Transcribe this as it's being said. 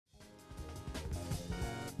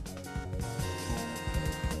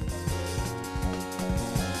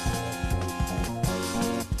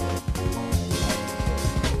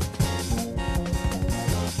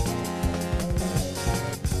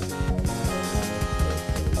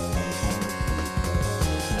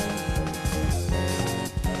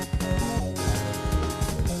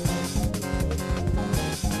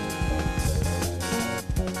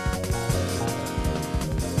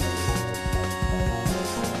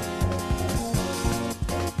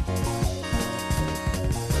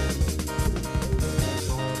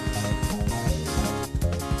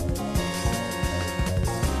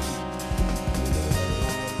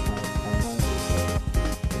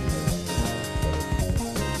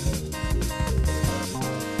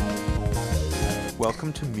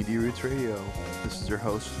Welcome to Media Roots Radio. This is your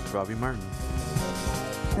host, Robbie Martin.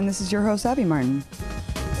 And this is your host, Abby Martin.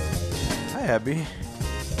 Hi, Abby.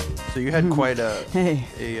 So you had quite a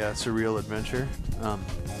surreal adventure.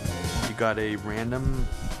 You got a random,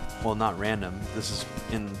 well, not random, this is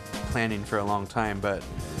in planning for a long time, but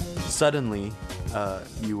suddenly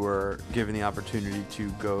you were given the opportunity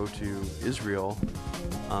to go to Israel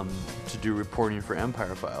to do reporting for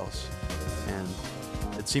Empire Files. And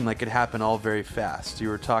it seemed like it happened all very fast. You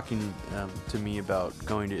were talking to me about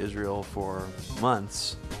going to Israel for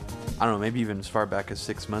months. I don't know, maybe even as far back as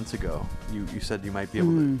 6 months ago. You said you might be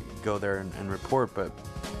able to go there and report. But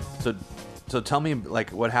so tell me,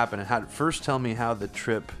 like, what happened. First tell me how the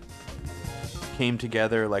trip came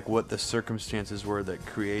together, like what the circumstances were that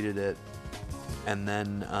created it. And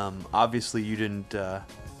then obviously you didn't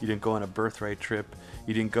go on a birthright trip.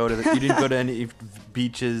 You didn't go to any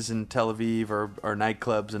beaches in Tel Aviv or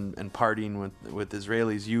nightclubs and partying with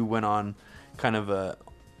Israelis. You went on kind of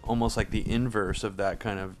almost like the inverse of that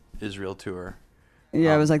kind of Israel tour.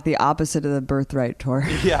 Yeah, it was like the opposite of the birthright tour.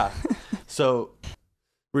 Yeah. So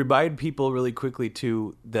remind people really quickly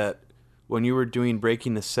too that when you were doing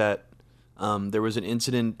Breaking the Set, there was an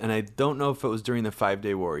incident, and I don't know if it was during the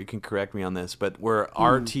 5-Day War. You can correct me on this, but where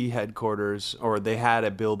RT headquarters, or they had a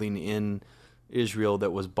building in Israel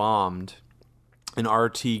that was bombed. An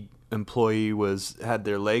RT employee had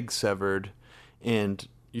their leg severed, and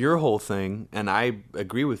your whole thing, and I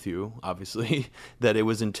agree with you, obviously, that it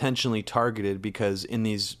was intentionally targeted because in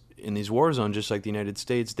these war zones, just like the United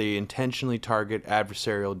States, they intentionally target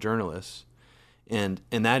adversarial journalists. And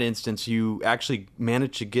in that instance, you actually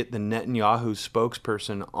managed to get the Netanyahu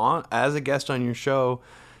spokesperson on as a guest on your show,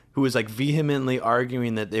 who was like vehemently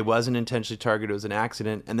arguing that it wasn't intentionally targeted, it was an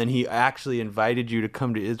accident, and then he actually invited you to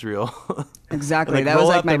come to Israel. Exactly. And, that was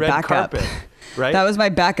like my backup. Carpet, right? That was my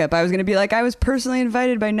backup. I was going to be like, I was personally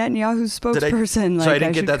invited by Netanyahu's spokesperson. So I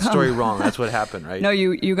didn't get that story wrong. That's what happened, right? No,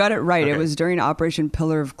 you got it right. Okay. It was during Operation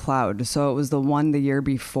Pillar of Cloud. So it was the one the year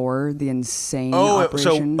before the insane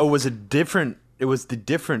operation. It was the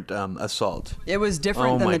different assault. It was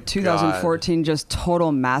different than the 2014 just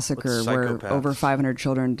total massacre where over 500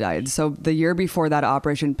 children died. So the year before that,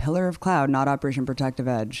 Operation Pillar of Cloud, not Operation Protective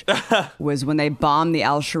Edge, was when they bombed the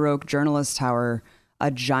Al Sharok Journalist Tower, a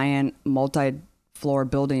giant multi-floor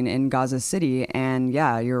building in Gaza City. And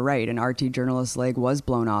yeah, you're right. An RT journalist's leg was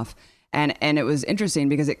blown off. And it was interesting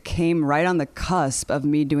because it came right on the cusp of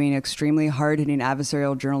me doing extremely hard-hitting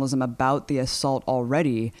adversarial journalism about the assault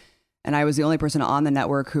already. And I was the only person on the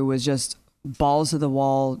network who was just balls to the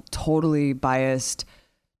wall, totally biased,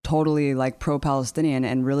 totally like pro-Palestinian,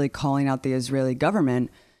 and really calling out the Israeli government.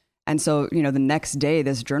 And so, the next day,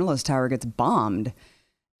 this journalist tower gets bombed.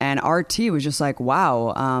 And RT was just like,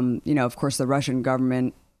 wow. Of course, the Russian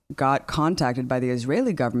government got contacted by the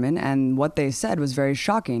Israeli government. And what they said was very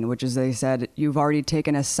shocking, which is they said, you've already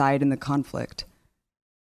taken a side in the conflict.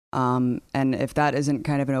 And if that isn't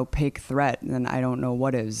kind of an opaque threat, then I don't know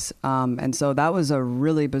what is. And so that was a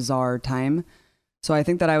really bizarre time. So I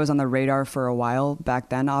think that I was on the radar for a while back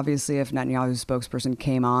then. Obviously, if Netanyahu's spokesperson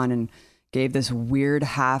came on and gave this weird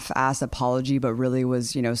half-assed apology, but really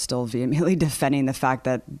was, still vehemently defending the fact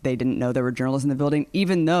that they didn't know there were journalists in the building,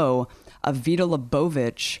 even though Avita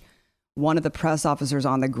Lebovich, one of the press officers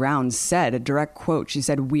on the ground, said, a direct quote, she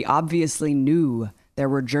said, "We obviously knew there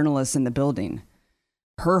were journalists in the building."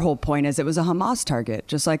 Her whole point is it was a Hamas target,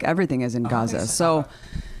 just like everything is in Gaza. So,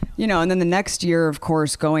 and then the next year, of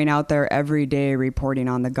course, going out there every day reporting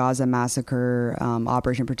on the Gaza massacre,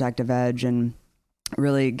 Operation Protective Edge, and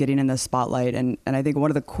really getting in the spotlight. And I think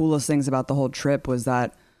one of the coolest things about the whole trip was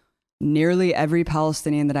that nearly every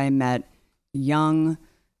Palestinian that I met, young,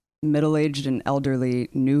 middle-aged, and elderly,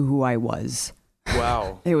 knew who I was.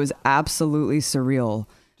 Wow. It was absolutely surreal.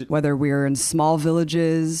 Whether we were in small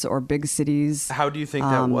villages or big cities. How do you think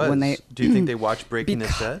that was? Do you think they watched Breaking the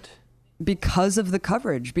Set? Because of the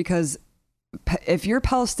coverage. Because if you're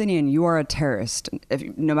Palestinian, you are a terrorist.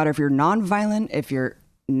 No matter if you're nonviolent, if you're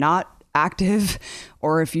not active,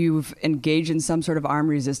 or if you've engaged in some sort of armed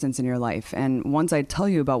resistance in your life. And once I tell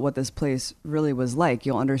you about what this place really was like,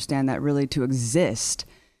 you'll understand that really to exist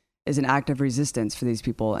is an act of resistance for these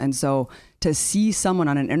people. And so to see someone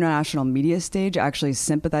on an international media stage actually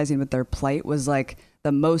sympathizing with their plight was like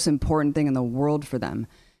the most important thing in the world for them.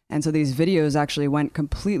 And so these videos actually went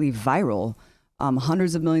completely viral.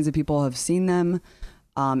 Hundreds of millions of people have seen them.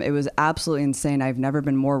 It was absolutely insane. I've never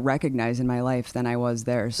been more recognized in my life than I was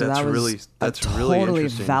there. So that's really totally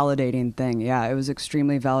validating thing. Yeah, it was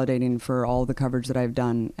extremely validating for all the coverage that I've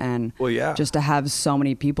done. And just to have so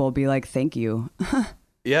many people be like, thank you.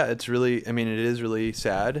 Yeah, it's really, it is really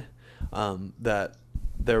sad. that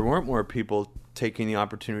there weren't more people taking the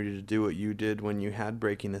opportunity to do what you did when you had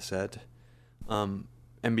Breaking the Set. And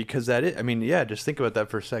because just think about that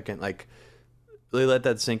for a second. Like, really let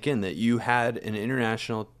that sink in, that you had an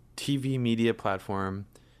international TV media platform,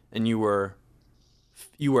 and you were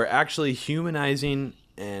actually humanizing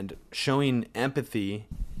and showing empathy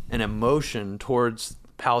and emotion towards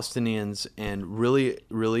Palestinians, and really,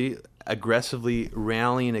 really aggressively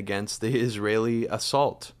rallying against the Israeli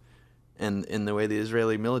assault and in the way the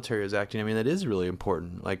Israeli military is acting. I mean, that is really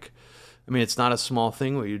important. Like, I mean, it's not a small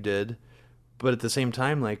thing what you did, but at the same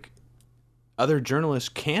time, like, other journalists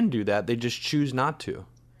can do that. They just choose not to.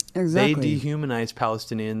 Exactly. They dehumanize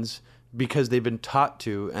Palestinians because they've been taught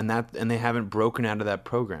to, and they haven't broken out of that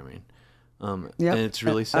programming. And it's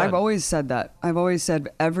really sad. I've always said that. I've always said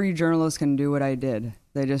every journalist can do what I did.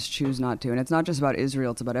 They just choose not to. And it's not just about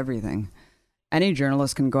Israel, it's about everything. Any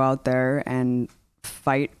journalist can go out there and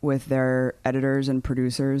fight with their editors and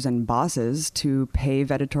producers and bosses to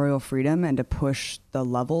pave editorial freedom and to push the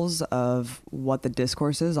levels of what the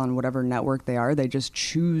discourse is on whatever network they are. They just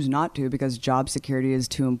choose not to because job security is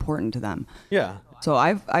too important to them. Yeah. So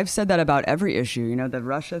I've said that about every issue, you know, the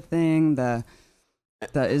Russia thing, the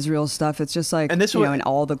Israel stuff. It's just like, and and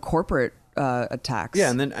all the corporate attacks.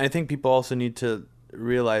 Yeah. And then I think people also need to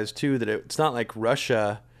realize too that it's not like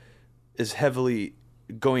Russia is heavily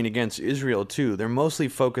going against Israel too. They're mostly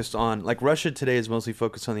focused on, like, Russia today is mostly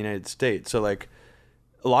focused on the United States. So like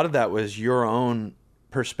a lot of that was your own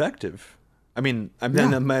perspective. I mean, I'm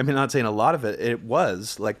not saying a lot of it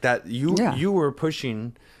was like that. You were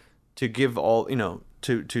pushing to give all,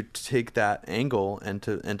 to take that angle and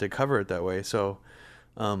to cover it that way. So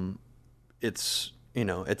it's,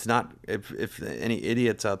 it's not, if any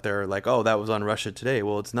idiots out there are like, oh, that was on Russia Today.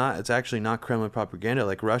 Well, it's not. It's actually not Kremlin propaganda.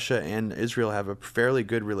 Like, Russia and Israel have a fairly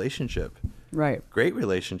good relationship. Right. Great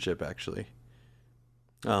relationship, actually.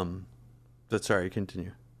 But sorry,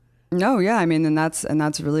 continue. No, yeah. I mean, and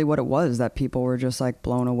that's really what it was, that people were just like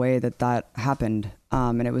blown away that happened.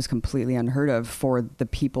 And it was completely unheard of for the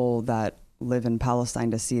people that live in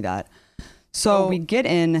Palestine to see that. So we get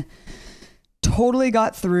in, totally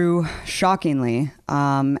got through shockingly.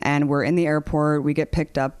 And we're in the airport. We get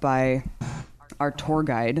picked up by our tour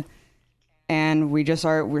guide, and we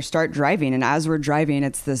start driving. And as we're driving,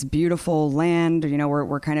 it's this beautiful land.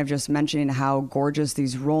 We're kind of just mentioning how gorgeous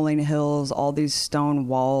these rolling hills, all these stone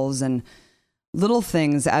walls, and little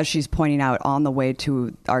things, as she's pointing out, on the way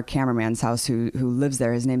to our cameraman's house who lives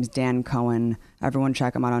there. His name's Dan Cohen. Everyone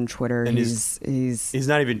check him out on Twitter. And he's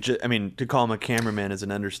not even to call him a cameraman is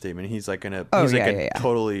an understatement. He's like a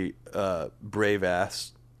totally brave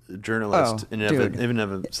ass journalist in and of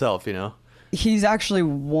himself, He's actually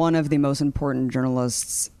one of the most important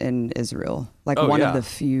journalists in Israel. Of the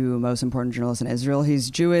few most important journalists in Israel. He's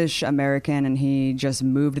Jewish American, and he just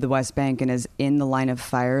moved to the West Bank and is in the line of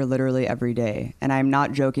fire literally every day. And I'm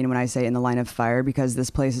not joking when I say in the line of fire, because this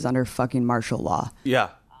place is under fucking martial law. Yeah.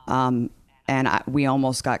 We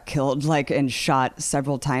almost got killed, and shot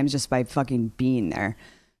several times just by fucking being there.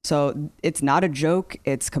 So it's not a joke.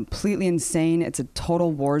 It's completely insane. It's a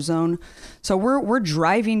total war zone. So we're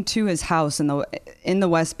driving to his house in the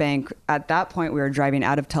West Bank. At that point, we were driving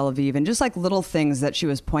out of Tel Aviv, and just like little things that she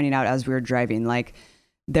was pointing out as we were driving, like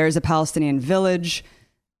there's a Palestinian village.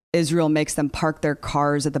 Israel makes them park their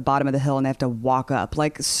cars at the bottom of the hill and they have to walk up,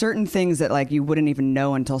 like certain things that like you wouldn't even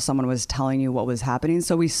know until someone was telling you what was happening.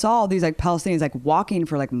 So we saw all these like Palestinians like walking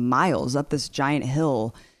for like miles up this giant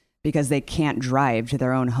hill because they can't drive to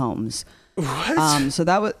their own homes. What? So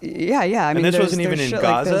that was, yeah. I mean, this wasn't even in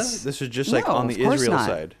Gaza? This was just like on the Israel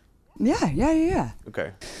side? Yeah.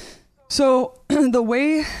 Okay. So the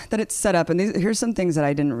way that it's set up, and here's some things that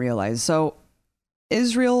I didn't realize. So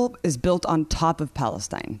Israel is built on top of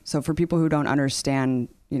Palestine. So for people who don't understand,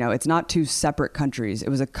 it's not two separate countries. It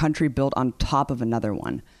was a country built on top of another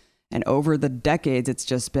one. And over the decades, it's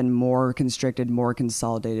just been more constricted, more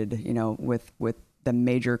consolidated, with the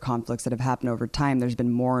major conflicts that have happened over time. There's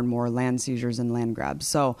been more and more land seizures and land grabs.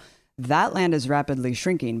 So that land is rapidly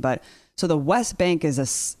shrinking. But so the West Bank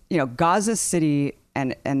is Gaza City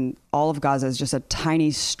and all of Gaza is just a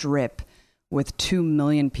tiny strip with 2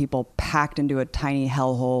 million people packed into a tiny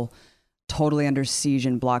hellhole, totally under siege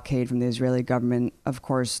and blockade from the Israeli government. Of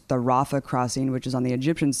course, the Rafah crossing, which is on the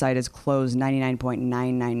Egyptian side, is closed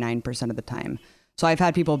 99.999% of the time. So I've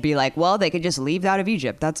had people be like, well, they could just leave out of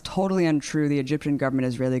Egypt. That's totally untrue. The Egyptian government,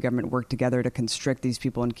 Israeli government work together to constrict these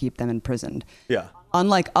people and keep them imprisoned. Yeah.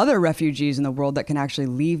 Unlike other refugees in the world that can actually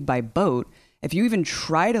leave by boat, if you even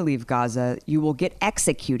try to leave Gaza, you will get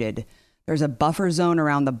executed. There's a buffer zone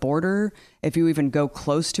around the border. If you even go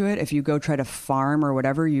close to it, if you go try to farm or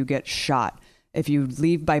whatever, you get shot. If you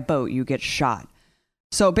leave by boat, you get shot.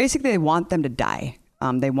 So basically, they want them to die.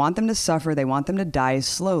 They want them to suffer. They want them to die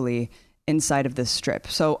slowly inside of this strip.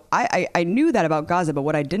 So I knew that about Gaza, but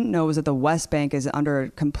what I didn't know was that the West Bank is under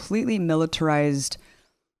a completely militarized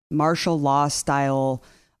martial law style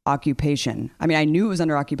occupation. I mean, I knew it was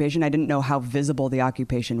under occupation. I didn't know how visible the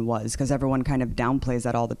occupation was because everyone kind of downplays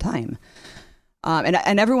that all the time.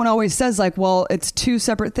 And everyone always says like, well, it's two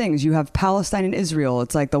separate things. You have Palestine and Israel.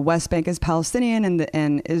 It's like the West Bank is Palestinian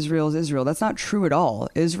and Israel is Israel. That's not true at all.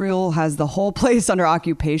 Israel has the whole place under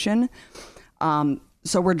occupation.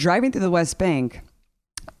 So we're driving through the West Bank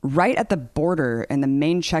right at the border and the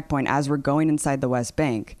main checkpoint as we're going inside the West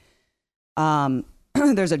Bank.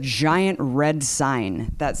 There's a giant red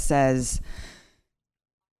sign that says,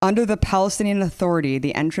 under the Palestinian Authority,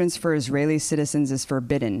 the entrance for Israeli citizens is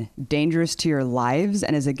forbidden, dangerous to your lives,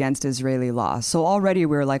 and is against Israeli law. So already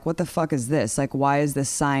we're like, what the fuck is this? Like, why is this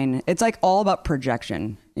sign? It's like all about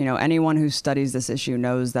projection. You know, anyone who studies this issue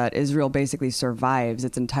knows that Israel basically survives,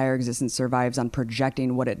 its entire existence survives on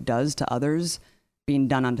projecting what it does to others being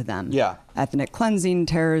done unto them. Yeah. Ethnic cleansing,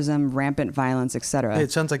 terrorism, rampant violence, etc. Hey,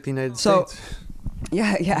 it sounds like the United States.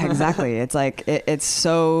 Yeah, exactly. It's like, it's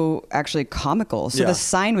so actually comical. So the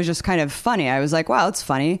sign was just kind of funny. I was like, wow, it's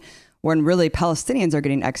funny when really Palestinians are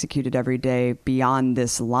getting executed every day beyond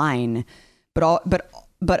this line.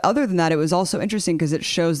 But other than that, it was also interesting because it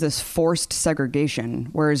shows this forced segregation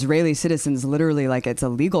where Israeli citizens literally, like, it's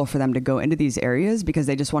illegal for them to go into these areas because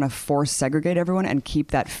they just want to force segregate everyone and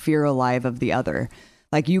keep that fear alive of the other.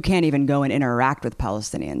 Like, you can't even go and interact with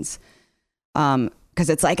Palestinians. Because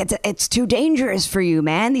it's like, it's too dangerous for you,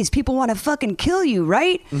 man. These people want to fucking kill you,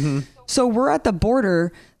 right? Mm-hmm. So we're at the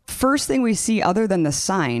border. First thing we see other than the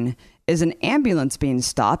sign is an ambulance being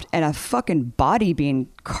stopped and a fucking body being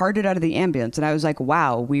carted out of the ambulance. And I was like,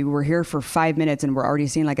 wow, we were here for 5 minutes and we're already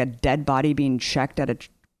seeing like a dead body being checked at a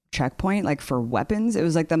checkpoint, like for weapons. It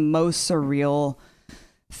was like the most surreal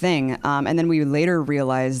thing. And then we later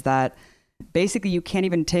realized that basically you can't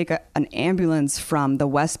even take an ambulance from the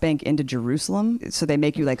West Bank into Jerusalem. So they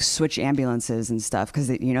make you like switch ambulances and stuff because,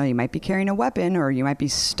 you know, you might be carrying a weapon or you might be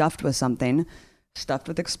stuffed with something, stuffed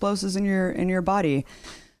with explosives in your body.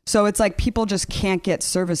 So it's like people just can't get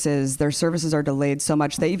services. Their services are delayed so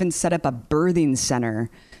much. They even set up a birthing center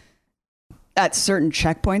at certain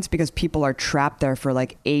checkpoints because people are trapped there for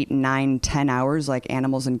like 8, 9, 10 hours, like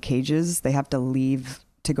animals in cages. They have to leave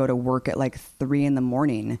to go to work at like 3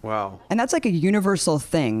 a.m. Wow. And that's like a universal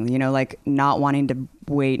thing, you know, like not wanting to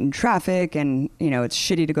wait in traffic and, you know, it's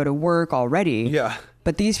shitty to go to work already. Yeah.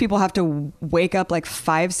 But these people have to wake up like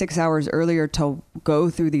 5-6 hours earlier to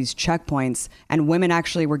go through these checkpoints. And women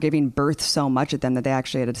actually were giving birth so much at them that they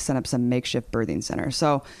actually had to set up some makeshift birthing center.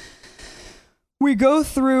 So we go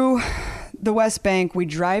through the West Bank, we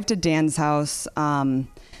drive to Dan's house,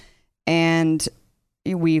 and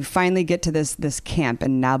we finally get to this camp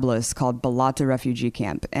in Nablus called Balata Refugee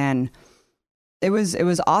Camp. And it was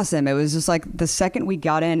awesome. It was just like the second we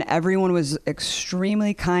got in, everyone was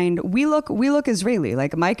extremely kind. We look Israeli.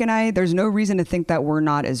 Like Mike and I, there's no reason to think that we're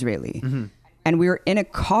not Israeli. Mm-hmm. And we were in a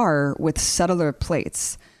car with settler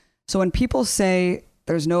plates. So when people say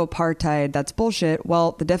there's no apartheid, that's bullshit.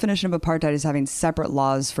 Well, the definition of apartheid is having separate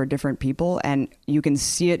laws for different people. And you can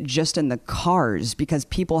see it just in the cars because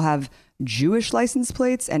people have Jewish license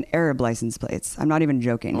plates and Arab license plates. I'm not even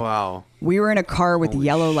joking. Wow. We were in a car with Holy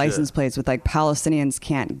yellow shit. license plates with like Palestinians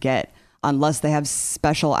can't get unless they have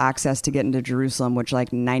special access to get into Jerusalem, which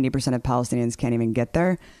like 90% of Palestinians can't even get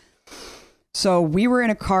there. So we were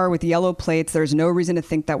in a car with yellow plates. There's no reason to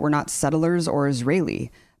think that we're not settlers or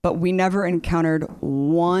Israeli, but we never encountered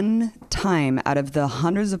one time out of the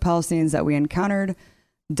hundreds of Palestinians that we encountered,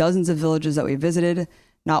 dozens of villages that we visited,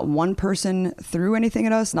 not one person threw anything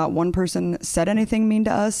at us. Not one person said anything mean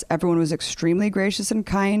to us. Everyone was extremely gracious and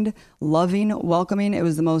kind, loving, welcoming. It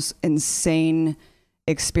was the most insane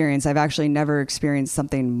experience. I've actually never experienced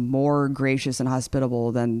something more gracious and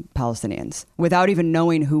hospitable than Palestinians without even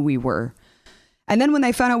knowing who we were. And then when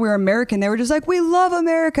they found out we were American, they were just like, we love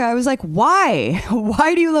America. I was like, why?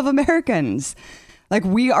 Why do you love Americans? Like,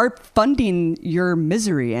 we are funding your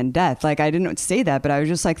misery and death. Like, I didn't say that, but I was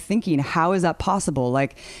just like thinking, how is that possible?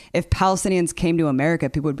 Like, if Palestinians came to America,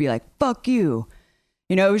 people would be like, fuck you.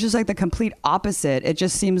 You know, it was just like the complete opposite. It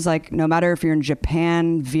just seems like no matter if you're in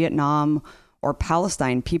Japan, Vietnam, or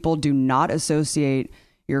Palestine, people do not associate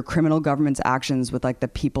your criminal government's actions with like the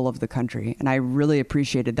people of the country. And I really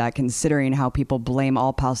appreciated that, considering how people blame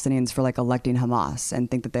all Palestinians for like electing Hamas and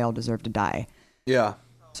think that they all deserve to die. Yeah.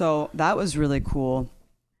 So that was really cool.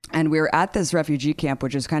 And we were at this refugee camp,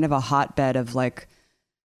 which is kind of a hotbed of like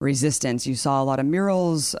resistance. You saw a lot of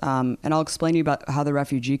murals, and I'll explain to you about how the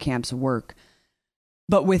refugee camps work.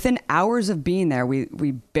 But within hours of being there,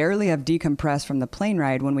 we barely have decompressed from the plane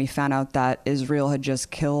ride when we found out that Israel had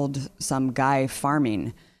just killed some guy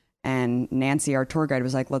farming. And Nancy, our tour guide,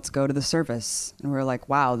 was like, let's go to the service. And we were like,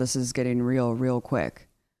 wow, this is getting real quick.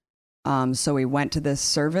 So we went to this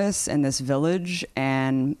service in this village,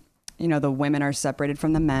 and, you know, the women are separated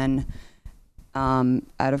from the men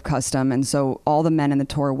out of custom. And so all the men in the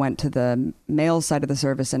tour went to the male side of the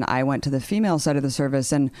service, and I went to the female side of the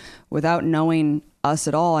service. And without knowing us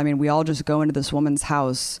at all, I mean, we all just go into this woman's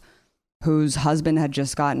house whose husband had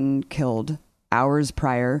just gotten killed hours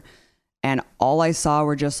prior. And all I saw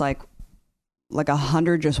were just like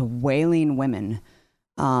 100 just wailing women.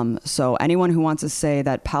 So anyone who wants to say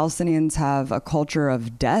that Palestinians have a culture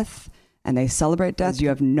of death and they celebrate death, you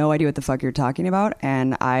have no idea what the fuck you're talking about.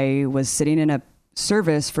 And I was sitting in a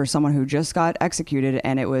service for someone who just got executed,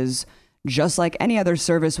 and it was just like any other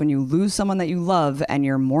service when you lose someone that you love and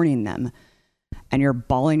you're mourning them and you're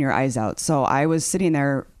bawling your eyes out. So I was sitting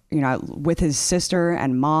there, you know, with his sister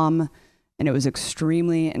and mom, and it was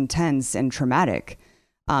extremely intense and traumatic,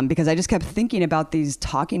 because I just kept thinking about these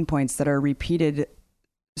talking points that are repeated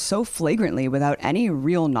so flagrantly without any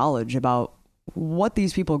real knowledge about what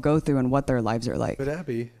these people go through and what their lives are like. But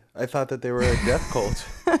Abby, I thought that they were a death cult.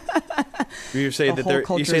 You're saying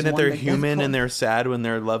that they're human and they're sad when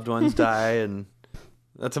their loved ones die, and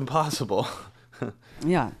that's impossible.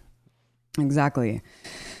 Yeah, exactly.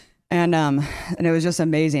 And it was just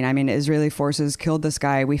amazing. I mean, Israeli forces killed this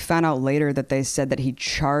guy. We found out later that they said that he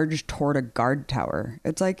charged toward a guard tower.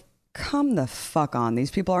 It's like, come the fuck on.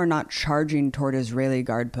 These people are not charging toward Israeli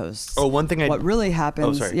guard posts. Oh, one thing what really happens...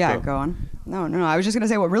 Oh, sorry. Yeah, go on. No. I was just going to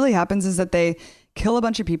say what really happens is that they kill a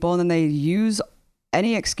bunch of people, and then they use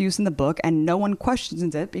any excuse in the book, and no one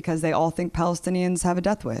questions it because they all think Palestinians have a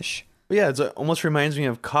death wish. Yeah, it almost reminds me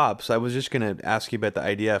of cops. I was just going to ask you about the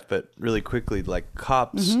IDF, but really quickly, like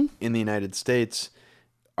cops in the United States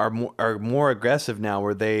are more aggressive now,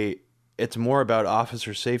 where it's more about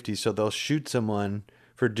officer safety, so they'll shoot someone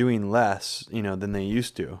for doing less, you know, than they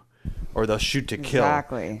used to, or they'll shoot to kill.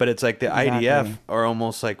 Exactly. But it's like the IDF are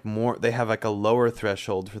almost like more, they have like a lower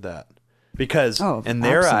threshold for that, because in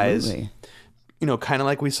their eyes, you know, kind of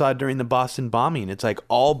like we saw during the Boston bombing, it's like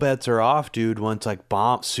all bets are off, dude, once like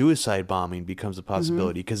suicide bombing becomes a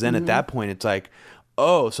possibility, because then at that point it's like,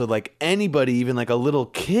 oh, so like anybody, even like a little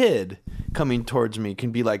kid coming towards me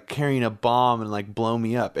can be like carrying a bomb and like blow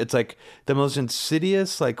me up. It's like the most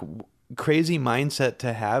insidious, like crazy mindset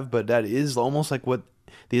to have, but that is almost like what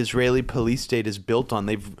the Israeli police state is built on.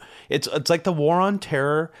 It's like the war on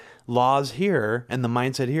terror laws here and the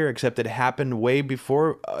mindset here, except it happened way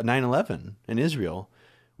before 9/11 in Israel,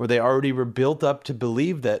 where they already were built up to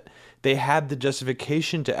believe that they had the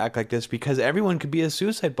justification to act like this because everyone could be a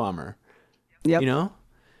suicide bomber. Yep. You know?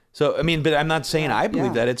 So I mean, but I'm not saying I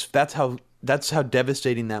believe that. That's how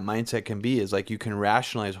devastating that mindset can be, is like you can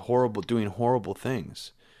rationalize doing horrible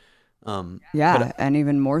things. And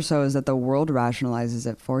even more so is that the world rationalizes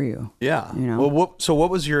it for you. Yeah. You know? Well, what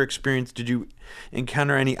was your experience? Did you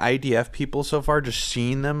encounter any IDF people so far? Just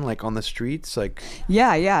seeing them like on the streets, like?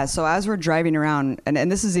 Yeah. So as we're driving around,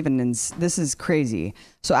 and this is crazy.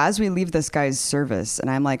 So as we leave this guy's service, and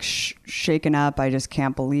I'm like shaken up. I just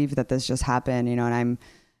can't believe that this just happened, you know. And I'm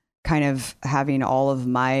kind of having all of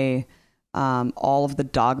the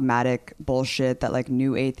dogmatic bullshit that like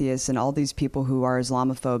new atheists and all these people who are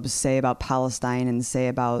Islamophobes say about Palestine and say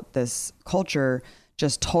about this culture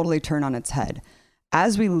just totally turn on its head.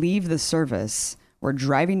 As we leave the service, we're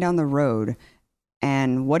driving down the road,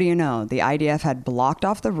 and what do you know? The IDF had blocked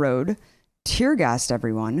off the road, tear gassed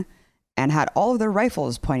everyone, and had all of their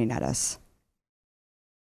rifles pointing at us.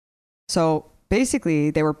 So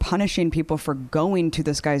basically, they were punishing people for going to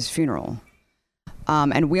this guy's funeral.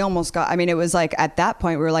 And we almost it was like at that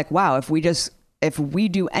point we were like, wow, if we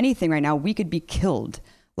do anything right now, we could be killed.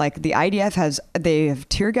 Like the IDF they have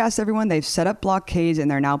tear gassed everyone. They've set up blockades, and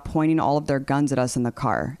they're now pointing all of their guns at us in the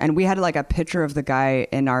car. And we had like a picture of the guy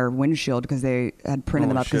in our windshield because they had printed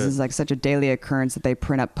them up, because it's like such a daily occurrence that they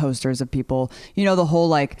print up posters of people, you know, the whole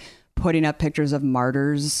like putting up pictures of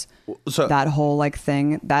martyrs, that whole like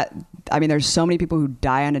thing. There's so many people who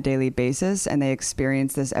die on a daily basis, and they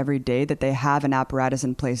experience this every day, that they have an apparatus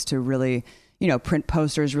in place to really, you know, print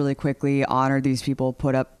posters really quickly, honor these people,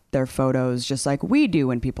 put up their photos just like we do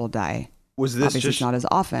when people die. Was this obviously just not as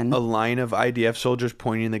often? A line of IDF soldiers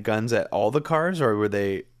pointing the guns at all the cars, or were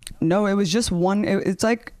they? No, it was just one. It's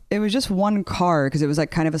like just one car because it was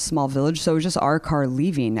like kind of a small village. So it was just our car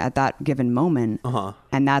leaving at that given moment.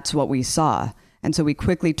 And that's what we saw. And so we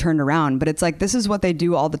quickly turned around. But it's like, this is what they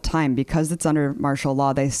do all the time because it's under martial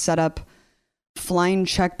law. They set up flying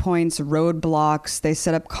checkpoints, roadblocks. They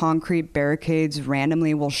set up concrete barricades,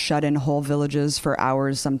 randomly will shut in whole villages for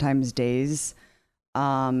hours, sometimes days,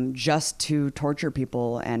 just to torture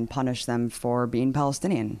people and punish them for being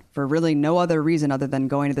Palestinian for really no other reason other than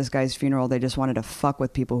going to this guy's funeral. They just wanted to fuck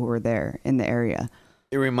with people who were there in the area.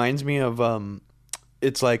 It reminds me of,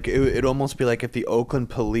 it's like, it'd almost be like if the Oakland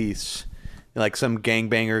police, like some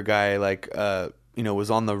gangbanger guy, like, was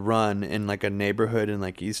on the run in like a neighborhood in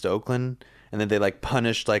like East Oakland. And then they like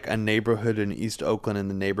punished like a neighborhood in East Oakland in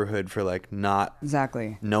the neighborhood for like not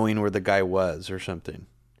exactly knowing where the guy was or something.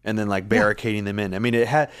 And then like barricading them in. I mean,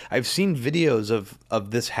 I've seen videos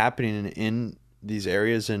of this happening in these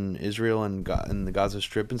areas in Israel and in the Gaza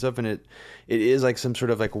Strip and stuff. And it is like some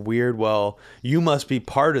sort of like weird, well, you must be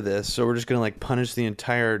part of this. So we're just going to like punish the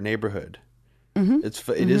entire neighborhood. It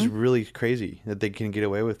is really crazy that they can get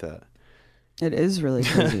away with that. It is really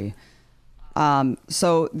crazy.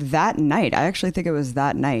 So that night, I actually think it was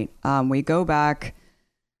that night, we go back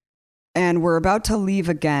and we're about to leave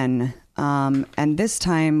again. And this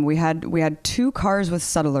time we had 2 cars with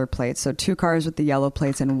settler plates. So 2 cars with the yellow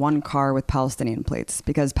plates and 1 car with Palestinian plates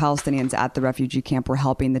because Palestinians at the refugee camp were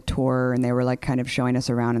helping the tour and they were like kind of showing us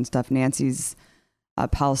around and stuff. Nancy's a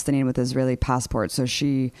Palestinian with Israeli passport. So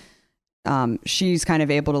she's kind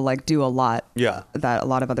of able to like do a lot that a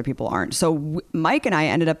lot of other people aren't. So Mike and I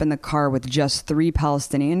ended up in the car with just 3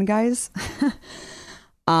 Palestinian guys.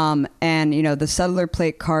 And the settler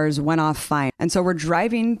plate cars went off fine. And so we're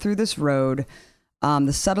driving through this road.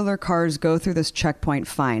 The settler cars go through this checkpoint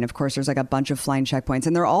fine. Of course, there's like a bunch of flying checkpoints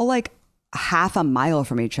and they're all like half a mile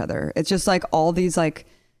from each other. It's just like all these like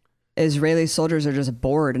Israeli soldiers are just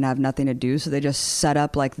bored and have nothing to do. So they just set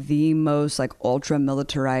up like the most like ultra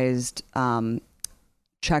militarized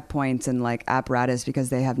checkpoints and like apparatus because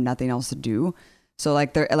they have nothing else to do. So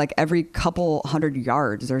like they're like every couple 100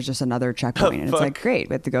 yards, there's just another checkpoint. And it's like, great,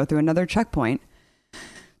 we have to go through another checkpoint.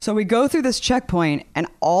 So we go through this checkpoint and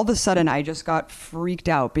all of a sudden I just got freaked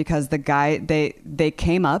out because the guy, they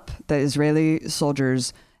came up, the Israeli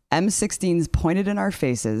soldiers, M16s pointed in our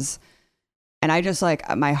faces. And I just like,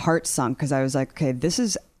 my heart sunk because I was like, okay, this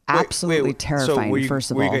is absolutely terrifying, so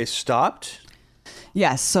first of all. Were you guys stopped?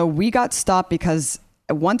 Yes. So we got stopped because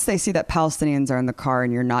once they see that Palestinians are in the car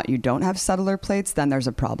and you don't have settler plates, then there's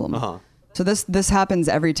a problem. So this happens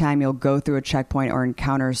every time you'll go through a checkpoint or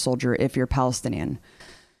encounter a soldier if you're Palestinian.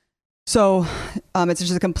 So it's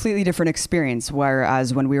just a completely different experience.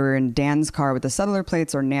 Whereas when we were in Dan's car with the settler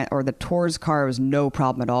plates or the tour's car, it was no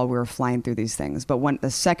problem at all. We were flying through these things. But when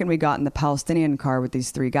the second we got in the Palestinian car with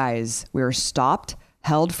these 3 guys, we were stopped,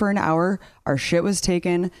 held for an hour. Our shit was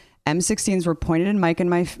taken. M16s were pointed in Mike and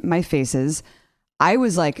my faces. I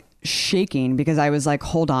was like shaking because I was like,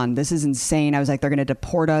 hold on, this is insane. I was like, they're going to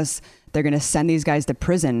deport us. They're going to send these guys to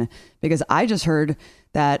prison because I just heard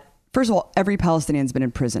that, first of all, every Palestinian's been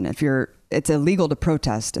in prison. It's illegal to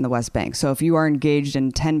protest in the West Bank. So if you are engaged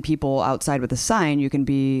in 10 people outside with a sign, you can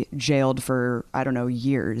be jailed for, I don't know,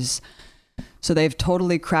 years. So they've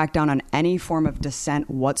totally cracked down on any form of dissent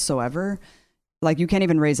whatsoever. Like you can't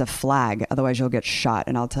even raise a flag, otherwise you'll get shot.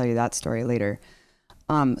 And I'll tell you that story later.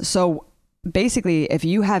 So basically, if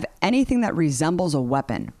you have anything that resembles a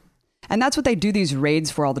weapon, and that's what they do these raids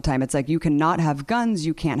for all the time. It's like you cannot have guns,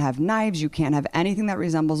 you can't have knives, you can't have anything that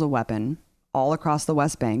resembles a weapon all across the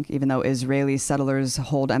West Bank, even though Israeli settlers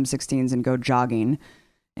hold M16s and go jogging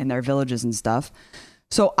in their villages and stuff.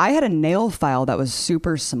 So I had a nail file that was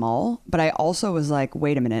super small, but I also was like,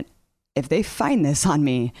 wait a minute, if they find this on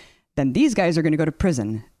me, then these guys are going to go to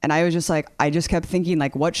prison. And I was just like, I just kept thinking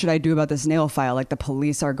like, what should I do about this nail file? Like the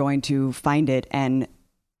police are going to find it and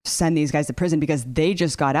send these guys to prison because they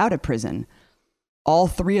just got out of prison. All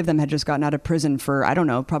 3 of them had just gotten out of prison for, I don't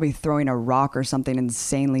know, probably throwing a rock or something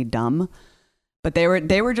insanely dumb. But they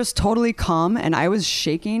were just totally calm and I was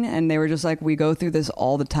shaking and they were just like, we go through this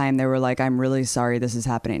all the time. They were like, I'm really sorry this is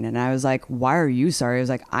happening. And I was like, why are you sorry? I was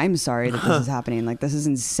like, I'm sorry that this is happening. Like, this is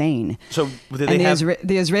insane. So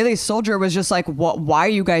the Israeli soldier was just like, why are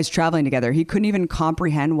you guys traveling together? He couldn't even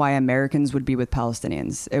comprehend why Americans would be with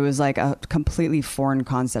Palestinians. It was like a completely foreign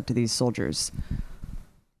concept to these soldiers.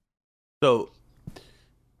 So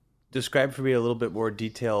describe for me a little bit more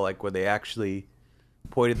detail, like when they actually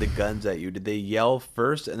pointed the guns at you. Did they yell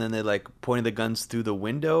first and then they like pointed the guns through the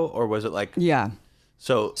window, or was it like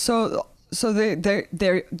so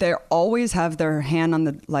they always have their hand on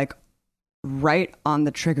the like right on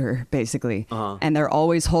the trigger, basically. And they're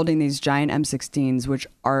always holding these giant M16s, which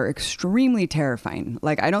are extremely terrifying.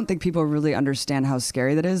 Like, I don't think people really understand how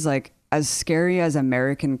scary that is. Like, as scary as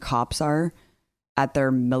American cops are at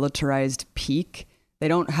their militarized peak, they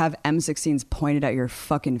don't have M16s pointed at your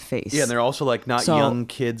fucking face. Yeah, and they're also like not young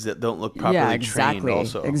kids that don't look properly trained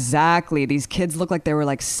also. Exactly. These kids look like they were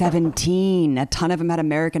like 17. A ton of them had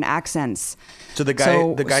American accents. So the guy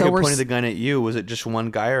who pointed the gun at you, was it just one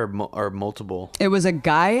guy or multiple? It was a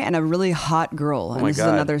guy and a really hot girl. And this is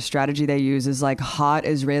another strategy they use, is like hot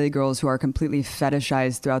Israeli girls who are completely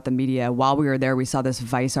fetishized throughout the media. While we were there, we saw this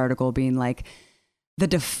Vice article being like, the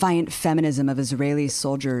defiant feminism of Israeli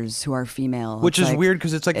soldiers who are female. Which is like, weird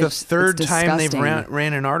because it's like the third time they've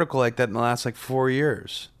ran an article like that in the last like 4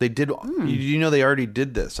 years. They did. You know, they already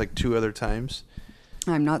did this like 2 other times.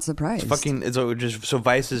 I'm not surprised. So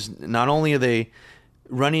Vice is, not only are they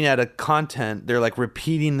running out of content, they're like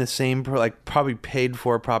repeating the same like probably paid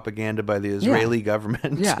for propaganda by the Israeli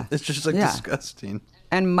government. Yeah. It's just like disgusting.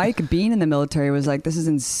 And Mike Bean in the military was like, this is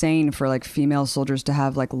insane for like female soldiers to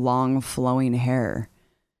have like long flowing hair.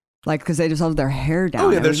 Like, because they just held their hair down. Oh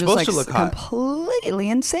yeah, they're supposed to look hot. Completely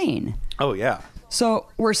insane. Oh yeah. So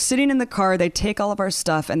we're sitting in the car, they take all of our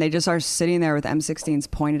stuff and they just are sitting there with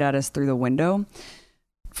M16s pointed at us through the window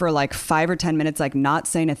for like 5 or 10 minutes, like not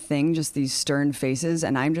saying a thing, just these stern faces.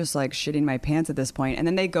 And I'm just like shitting my pants at this point. And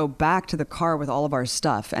then they go back to the car with all of our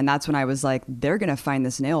stuff. And that's when I was like, they're going to find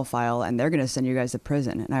this nail file and they're going to send you guys to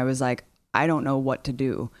prison. And I was like, I don't know what to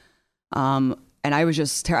do. And I was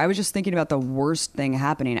just thinking about the worst thing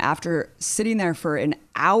happening. After sitting there for an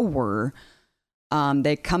hour,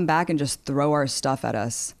 they come back and just throw our stuff at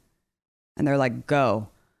us. And they're like, go.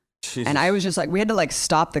 Jesus. And I was just like, we had to like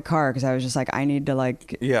stop the car because I was just like, I need to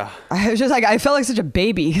like, I was just like, I felt like such a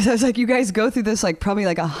baby because I was like, you guys go through this like probably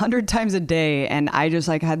like 100 times a day. And I just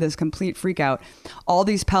like had this complete freak out. All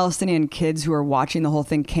these Palestinian kids who are watching the whole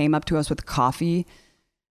thing came up to us with coffee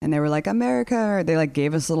and they were like, America, or they like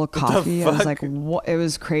gave us a little coffee. I was like, what? It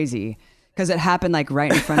was crazy because it happened like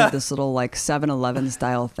right in front of this little like 7-Eleven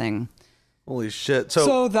style thing. Holy shit.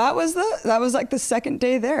 So that was like the second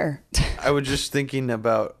day there. I was just thinking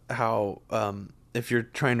about how if you're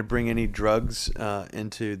trying to bring any drugs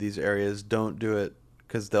into these areas, don't do it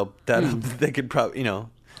because they could probably,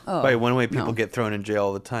 by one way people get thrown in jail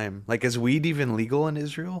all the time. Like, is weed even legal in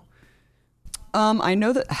Israel? I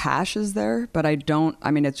know that hash is there, but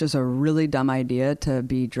it's just a really dumb idea to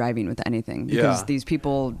be driving with anything because these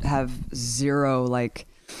people have zero like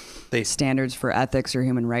standards for ethics or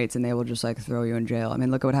human rights, and they will just like throw you in jail. I mean,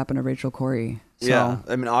 look at what happened to Rachel Corrie. So, yeah,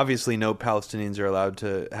 I mean, obviously, no Palestinians are allowed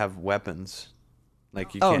to have weapons.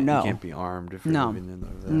 Like, you can't be armed if you're living in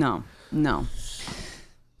there. No.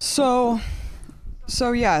 So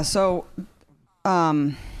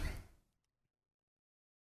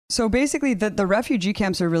basically, the refugee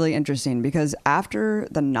camps are really interesting because after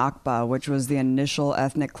the Nakba, which was the initial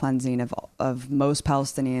ethnic cleansing of most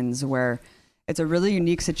Palestinians, where it's a really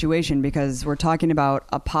unique situation because we're talking about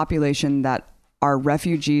a population that are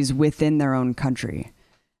refugees within their own country.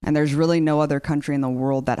 And there's really no other country in the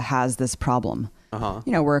world that has this problem.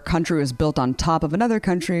 Where a country was built on top of another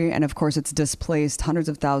country. And of course, it's displaced hundreds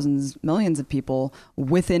of thousands, millions of people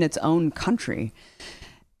within its own country.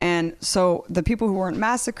 And so the people who weren't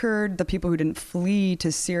massacred, the people who didn't flee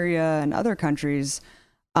to Syria and other countries,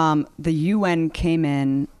 the UN came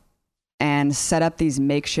in and set up these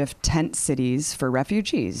makeshift tent cities for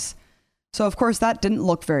refugees. So, of course, that didn't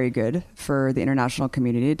look very good for the international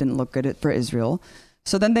community. It didn't look good for Israel.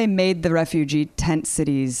 So then they made the refugee tent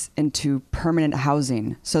cities into permanent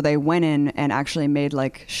housing. So they went in and actually made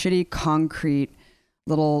like shitty concrete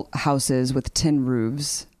little houses with tin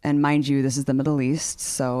roofs. And mind you, this is the Middle East,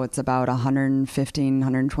 so it's about 115,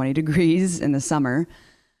 120 degrees in the summer.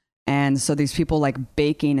 And so these people like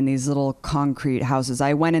baking in these little concrete houses.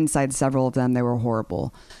 I went inside several of them. They were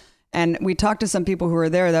horrible. And we talked to some people who were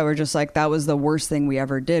there that were just like, that was the worst thing we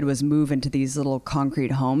ever did was move into these little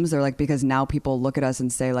concrete homes. They're like, because now people look at us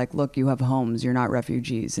and say like, look, you have homes. You're not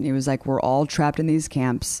refugees. And he was like, we're all trapped in these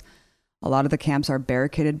camps. A lot of the camps are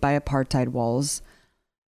barricaded by apartheid walls.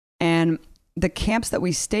 And the camps that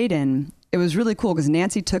we stayed in, it was really cool because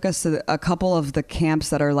Nancy took us to a couple of the camps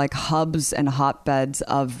that are like hubs and hotbeds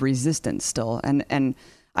of resistance still. And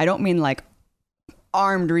I don't mean like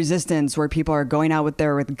armed resistance where people are going out with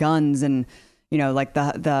guns and, like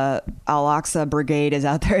the Al-Aqsa Brigade is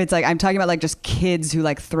out there. It's like, I'm talking about like just kids who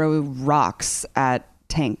like throw rocks at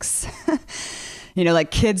tanks.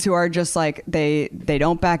 Like kids who are just like, they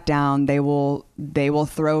don't back down. They will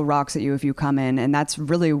throw rocks at you if you come in. And that's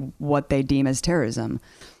really what they deem as terrorism.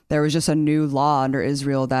 there was just a new law under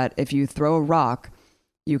Israel that if you throw a rock,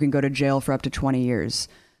 you can go to jail for up to 20 years.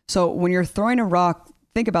 So when you're throwing a rock,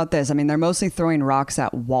 think about this. I mean, they're mostly throwing rocks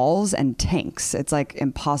at walls and tanks. It's like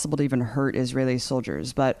impossible to even hurt Israeli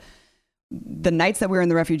soldiers. But the nights that we were in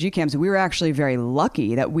the refugee camps, we were actually very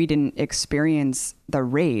lucky that we didn't experience the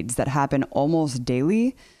raids that happen almost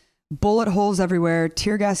daily. Bullet holes everywhere,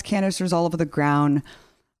 tear gas canisters all over the ground.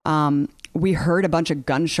 We heard a bunch of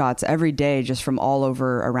gunshots every day just from all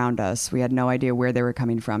over around us. We had no idea where they were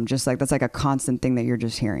coming from. Just like, that's like a constant thing that you're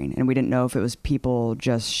just hearing. And we didn't know if it was people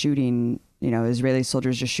just shooting, Israeli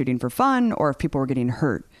soldiers just shooting for fun, or if people were getting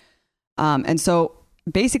hurt. And so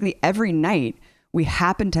basically every night we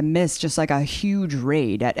happened to miss just like a huge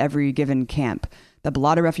raid at every given camp. The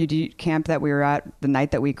Balata refugee camp that we were at the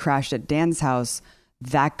night that we crashed at Dan's house,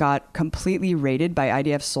 that got completely raided by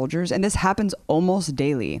IDF soldiers. And this happens almost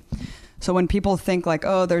daily. So when people think like,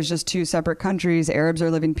 oh, there's just two separate countries, Arabs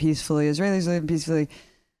are living peacefully, Israelis are living peacefully.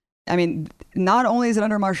 I mean, not only is it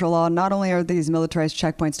under martial law, not only are these militarized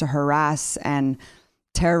checkpoints to harass and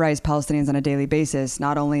terrorize Palestinians on a daily basis,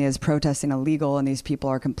 not only is protesting illegal and these people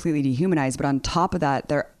are completely dehumanized, but on top of that,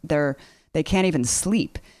 they can't even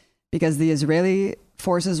sleep because the Israeli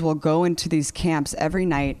forces will go into these camps every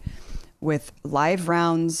night with live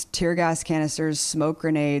rounds, tear gas canisters, smoke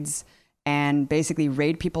grenades, and basically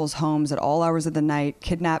raid people's homes at all hours of the night,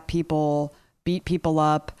 kidnap people, beat people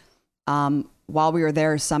up. While we were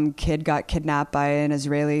there, some kid got kidnapped by an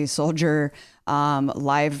Israeli soldier.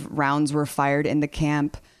 Live rounds were fired in the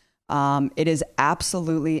camp. It is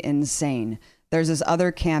absolutely insane. There's this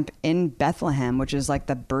other camp in Bethlehem, which is like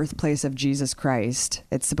the birthplace of Jesus Christ.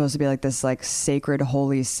 It's supposed to be like this like sacred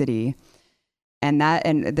holy city. And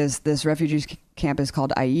this refugee camp is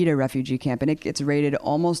called Aida Refugee Camp, and it gets raided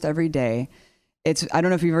almost every day. I don't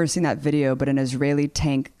know if you've ever seen that video, but an Israeli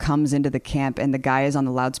tank comes into the camp and the guy is on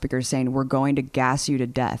the loudspeaker saying, "We're going to gas you to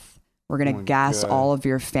death. We're going to gas all of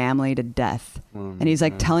your family to death." And he's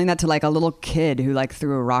like telling that to like a little kid who like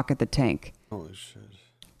threw a rock at the tank. Holy shit.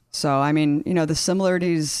 So, I mean, the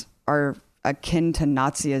similarities are akin to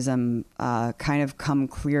Nazism, kind of come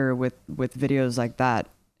clear with videos like that.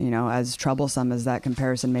 As troublesome as that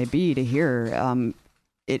comparison may be to hear,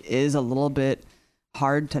 it is a little bit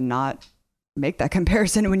hard to not make that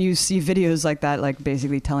comparison when you see videos like that, like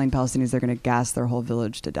basically telling Palestinians they're going to gas their whole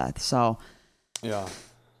village to death. So, yeah,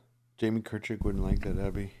 Jamie Kirchick wouldn't like that,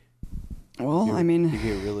 Abby. Well, he'd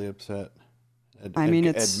get really upset at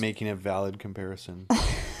making a valid comparison.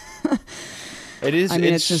 It is.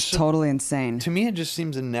 It's just totally insane. To me, it just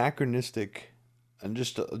seems anachronistic. And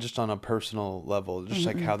just on a personal level, just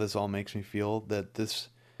like how this all makes me feel, that this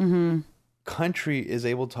country is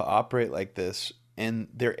able to operate like this, and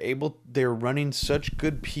they're running such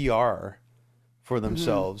good PR for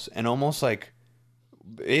themselves, and almost like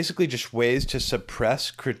basically just ways to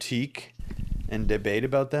suppress critique and debate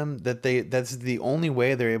about them, that's the only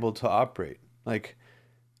way they're able to operate. Like,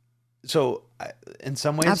 so in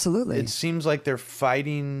some ways, absolutely, it seems like they're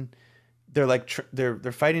fighting. They're like they're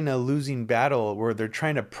fighting a losing battle where they're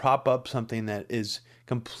trying to prop up something that is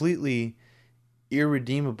completely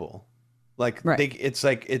irredeemable. Like it's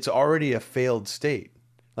like it's already a failed state.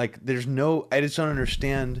 Like I just don't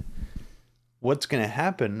understand what's going to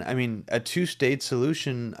happen. I mean, a two-state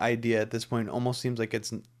solution idea at this point almost seems like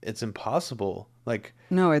it's impossible. Like,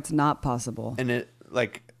 no, it's not possible. And it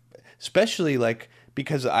like, especially like,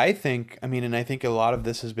 because I think a lot of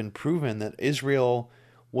this has been proven that Israel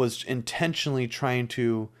was intentionally trying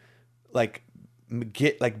to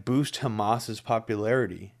boost Hamas's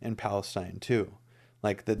popularity in Palestine too.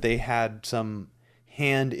 Like that they had some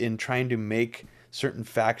hand in trying to make certain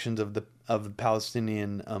factions of the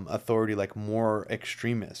Palestinian Authority like more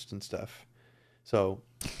extremist and stuff. So,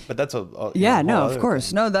 but that's of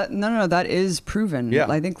course. Thing. No, that is proven. Yeah.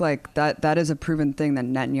 I think like that is a proven thing that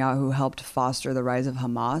Netanyahu helped foster the rise of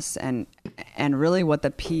Hamas and really what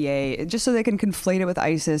the PA, just so they can conflate it with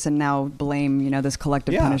ISIS and now blame, this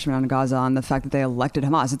collective punishment on Gaza on the fact that they elected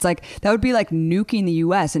Hamas. It's like, that would be like nuking the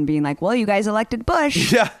US and being like, well, you guys elected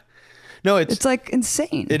Bush. Yeah. No, it's like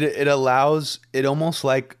insane. It allows, it almost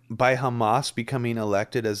like by Hamas becoming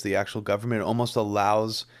elected as the actual government, it almost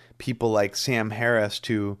allows people like Sam Harris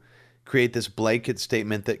to create this blanket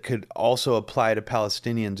statement that could also apply to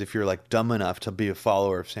Palestinians if you're like dumb enough to be a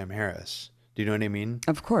follower of Sam Harris. Do you know what I mean?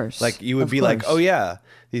 Of course. Like you would be like, oh yeah,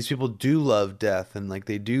 these people do love death and like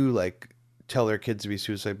they do like tell their kids to be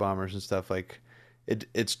suicide bombers and stuff. Like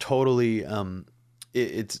it's totally and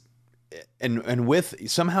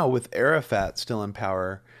with somehow with Arafat still in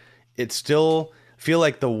power, it still feel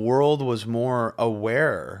like the world was more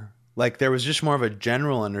aware. Like there was just more of a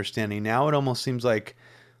general understanding. Now it almost seems like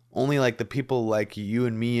only like the people like you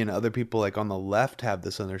and me and other people like on the left have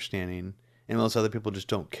this understanding, and most other people just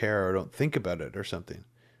don't care or don't think about it or something.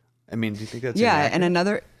 I mean, do you think that's inaccurate? And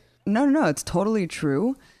another no, it's totally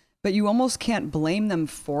true. But you almost can't blame them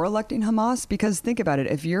for electing Hamas, because think about it.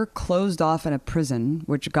 If you're closed off in a prison,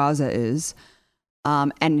 which Gaza is,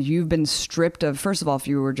 and you've been stripped of, first of all, if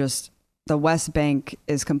you were just, the West Bank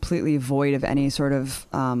is completely void of any sort of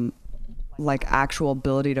like actual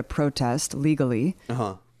ability to protest legally.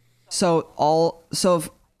 Uh-huh. So if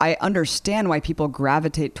I understand why people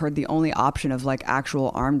gravitate toward the only option of like actual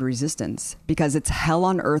armed resistance, because it's hell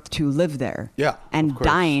on earth to live there. Yeah. And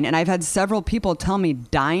dying. And I've had several people tell me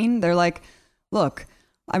dying. They're like, look,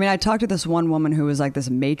 I mean, I talked to this one woman who was like this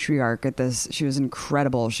matriarch at this. She was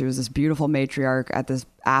incredible. She was this beautiful matriarch at this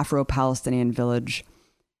Afro-Palestinian village.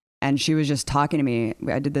 And she was just talking to me.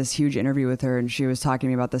 I did this huge interview with her, and she was talking to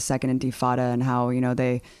me about the Second Intifada and how, you know,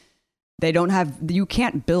 they don't have, you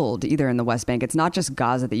can't build either in the West Bank. It's not just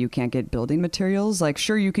Gaza that you can't get building materials. Like,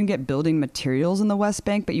 sure, you can get building materials in the West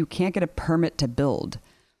Bank, but you can't get a permit to build.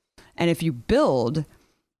 And if you build,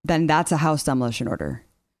 then that's a house demolition order.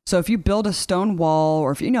 So if you build a stone wall,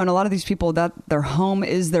 or if, you know, and a lot of these people, that their home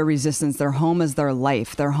is their resistance, their home is their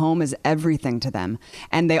life, their home is everything to them.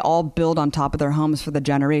 And they all build on top of their homes for the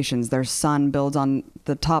generations. Their son builds on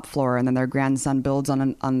the top floor, and then their grandson builds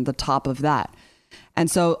on the top of that.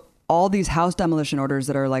 And so all these house demolition orders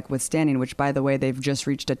that are like withstanding, which by the way, they've just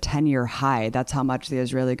reached a 10-year high. That's how much the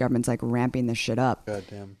Israeli government's like ramping this shit up. God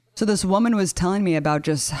damn. So this woman was telling me about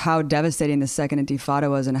just how devastating the Second Intifada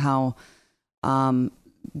was, and how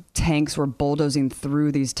tanks were bulldozing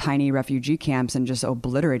through these tiny refugee camps and just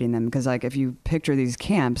obliterating them. Because like, if you picture these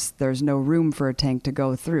camps, there's no room for a tank to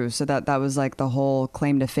go through. So that was like the whole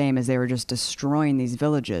claim to fame, is they were just destroying these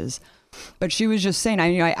villages. But she was just saying,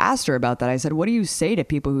 I asked her about that. I said, what do you say to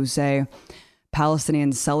people who say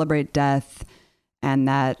Palestinians celebrate death and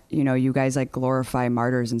that, you know, you guys like glorify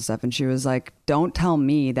martyrs and stuff? And she was like, don't tell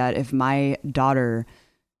me that if my daughter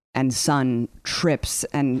and son trips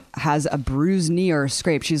and has a bruised knee or a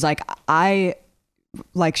scrape, she's like,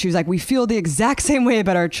 we feel the exact same way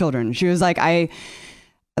about our children. She was like, I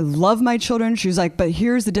love my children. She was like, but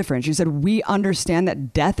here's the difference. She said, we understand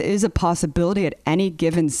that death is a possibility at any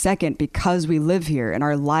given second because we live here and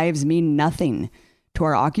our lives mean nothing to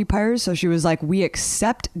our occupiers. So she was like, we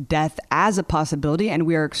accept death as a possibility, and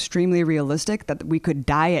we are extremely realistic that we could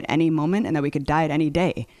die at any moment and that we could die at any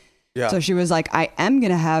day. Yeah. So she was like, I am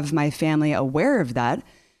going to have my family aware of that.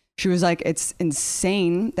 She was like, it's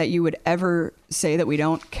insane that you would ever say that we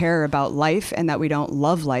don't care about life and that we don't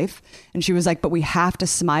love life. And she was like, but we have to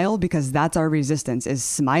smile, because that's our resistance, is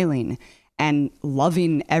smiling and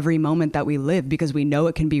loving every moment that we live, because we know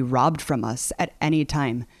it can be robbed from us at any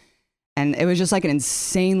time. And it was just like an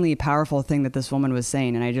insanely powerful thing that this woman was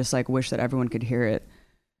saying. And I just like wish that everyone could hear it.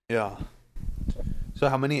 Yeah. So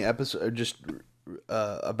how many episodes, just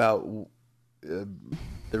about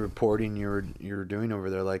the reporting you're doing over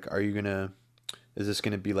there, like, is this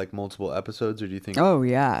gonna be like multiple episodes, or do you think? Oh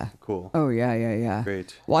yeah. Cool. Oh yeah.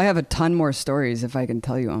 Great. Well, I have a ton more stories if I can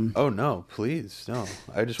tell you them. Oh no, please no.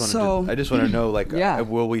 I just want to know, like, yeah.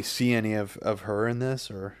 Will we see any of her in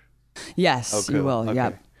this, or? Yes, oh, you will. Okay.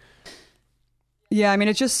 Yeah. Yeah, I mean,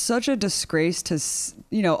 it's just such a disgrace to,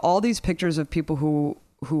 you know, all these pictures of people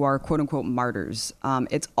who are quote unquote martyrs.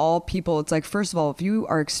 It's all people. It's like, first of all, if you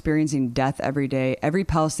are experiencing death every day, every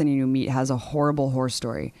Palestinian you meet has a horrible horror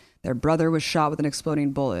story. Their brother was shot with an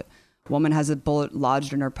exploding bullet. Woman has a bullet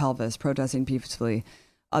lodged in her pelvis, protesting peacefully.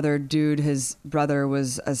 Other dude, his brother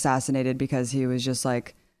was assassinated because he was just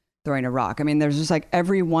like throwing a rock. I mean, there's just like,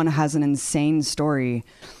 everyone has an insane story,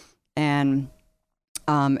 and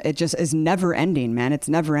it just is never ending, man. It's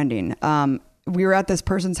never ending. We were at this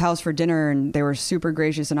person's house for dinner, and they were super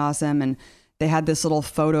gracious and awesome. And they had this little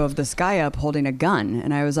photo of this guy up holding a gun.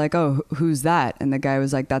 And I was like, oh, who's that? And the guy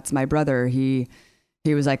was like, that's my brother. He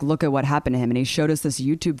was like, look at what happened to him. And he showed us this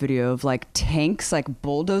YouTube video of like tanks, like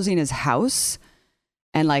bulldozing his house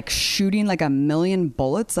and like shooting like 1 million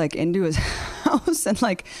bullets like into his house and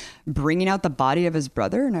like bringing out the body of his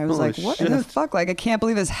brother. And I was like, what in the fuck? Like, I can't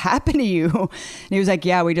believe this happened to you. And he was like,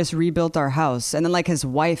 yeah, we just rebuilt our house. And then like his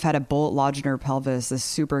wife had a bullet lodged in her pelvis, this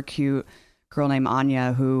super cute girl named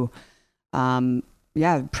Anya who,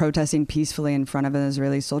 protesting peacefully in front of an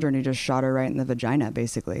Israeli soldier, and he just shot her right in the vagina,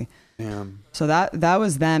 basically. Damn. So that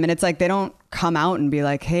was them. And it's like, they don't come out and be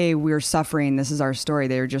like, hey, we're suffering, this is our story.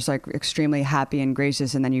 They were just like extremely happy and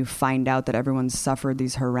gracious. And then you find out that everyone's suffered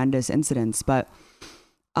these horrendous incidents. But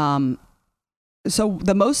so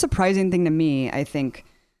the most surprising thing to me, I think,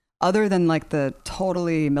 other than like the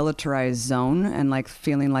totally militarized zone and like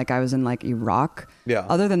feeling like I was in like Iraq. Yeah.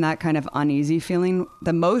 Other than that kind of uneasy feeling,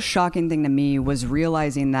 the most shocking thing to me was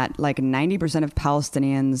realizing that like 90% of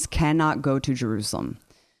Palestinians cannot go to Jerusalem.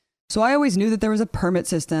 So I always knew that there was a permit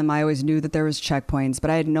system. I always knew that there was checkpoints, but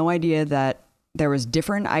I had no idea that there was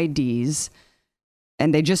different IDs.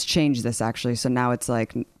 And they just changed this actually. So now it's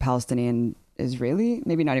like Palestinian, Israeli,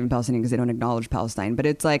 maybe not even Palestinian because they don't acknowledge Palestine, but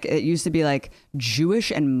it's like, it used to be like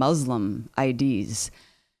Jewish and Muslim IDs.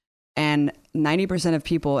 And 90% of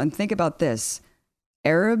people, and think about this,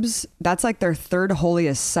 Arabs, that's like their third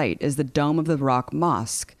holiest site is the Dome of the Rock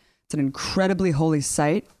Mosque. It's an incredibly holy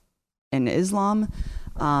site in Islam.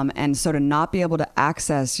 And so to not be able to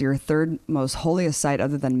access your third most holiest site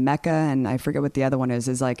other than Mecca, and I forget what the other one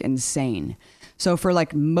is like insane. So for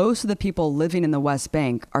like most of the people living in the West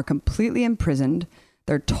Bank are completely imprisoned.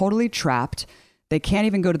 They're totally trapped. They can't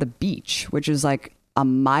even go to the beach, which is like a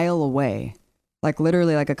mile away. Like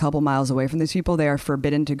literally like a couple miles away from these people, they are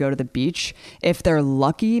forbidden to go to the beach. If they're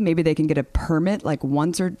lucky, maybe they can get a permit like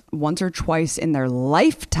once or twice in their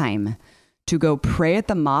lifetime to go pray at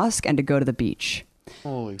the mosque and to go to the beach.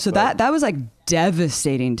 Holy so fuck. that was like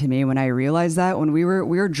devastating to me when I realized that. When we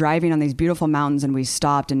were driving on these beautiful mountains and we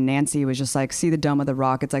stopped and Nancy was just like, see the Dome of the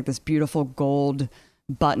Rock. It's like this beautiful gold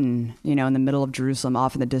button, you know, in the middle of Jerusalem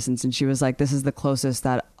off in the distance. And she was like, this is the closest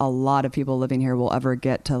that a lot of people living here will ever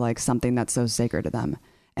get to like something that's so sacred to them.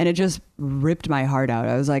 And it just ripped my heart out.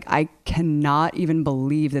 I was like, I cannot even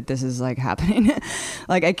believe that this is like happening.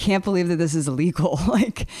 Like, I can't believe that this is illegal.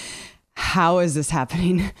 Like, how is this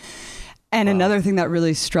happening? And wow. Another thing that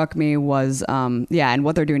really struck me was, and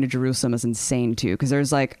what they're doing to Jerusalem is insane too, because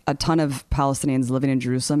there's like a ton of Palestinians living in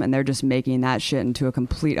Jerusalem and they're just making that shit into a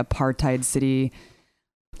complete apartheid city.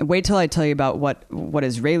 Wait till I tell you about what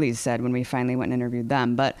Israelis said when we finally went and interviewed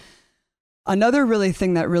them. But another really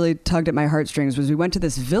thing that really tugged at my heartstrings was we went to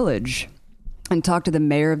this village and talked to the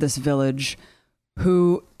mayor of this village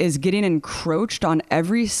who is getting encroached on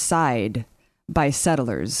every side by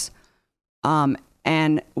settlers.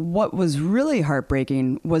 And what was really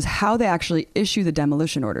heartbreaking was how they actually issue the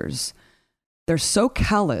demolition orders. They're so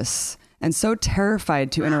callous and so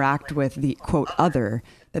terrified to interact with the, quote, other,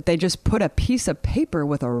 that they just put a piece of paper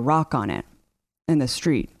with a rock on it in the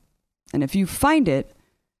street. And if you find it,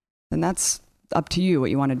 then that's up to you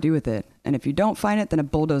what you want to do with it. And if you don't find it, then a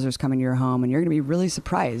bulldozer's coming to your home and you're going to be really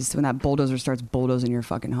surprised when that bulldozer starts bulldozing your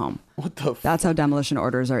fucking home. What the fuck? That's how demolition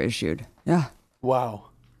orders are issued. Yeah. Wow.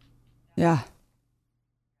 Yeah.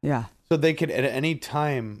 Yeah. So they could at any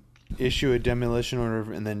time issue a demolition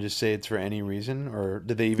order and then just say it's for any reason, or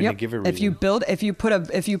did they even give a reason?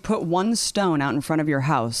 If you put one stone out in front of your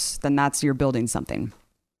house, then that's you're building something.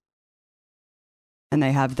 And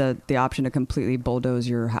they have the option to completely bulldoze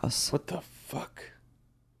your house. What the fuck?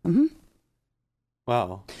 Mm-hmm.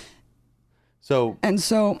 Wow.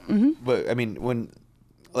 But I mean,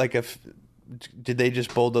 did they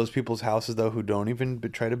just bulldoze people's houses though who don't even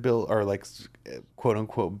try to build or like quote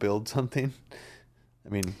unquote build something? I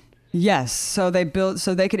mean, yes. So they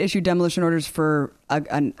could issue demolition orders for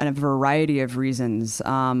a variety of reasons.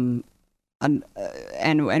 And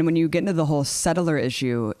when you get into the whole settler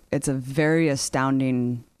issue, it's a very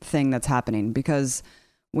astounding thing that's happening because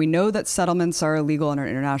we know that settlements are illegal under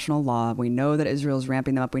international law. We know that Israel's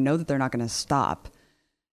ramping them up. We know that they're not going to stop.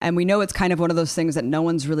 And we know it's kind of one of those things that no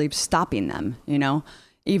one's really stopping them, you know,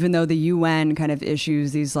 even though the UN kind of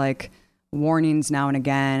issues these like warnings now and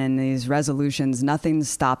again and these resolutions, nothing's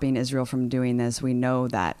stopping Israel from doing this. We know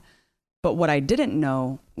that. But what I didn't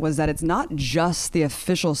know was that it's not just the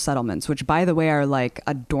official settlements, which by the way are like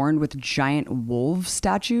adorned with giant wolf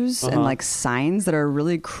statues and like signs that are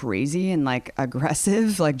really crazy and like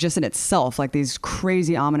aggressive, like just in itself, like these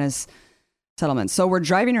crazy ominous settlements. So we're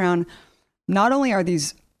driving around. Not only are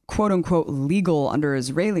these quote unquote legal under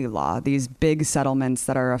Israeli law, these big settlements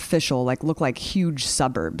that are official, like look like huge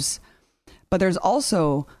suburbs, but there's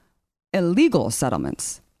also illegal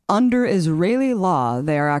settlements. Under Israeli law,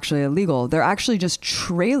 they are actually illegal. They're actually just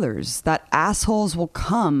trailers that assholes will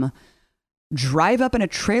come, drive up in a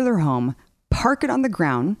trailer home, park it on the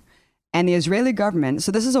ground, and the Israeli government.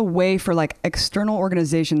 So this is a way for like external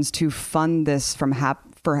organizations to fund this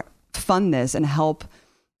fund this and help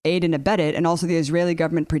aid and abet it. And also the Israeli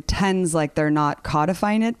government pretends like they're not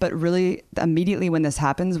codifying it, but really immediately when this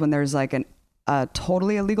happens, when there's like a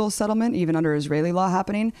totally illegal settlement, even under Israeli law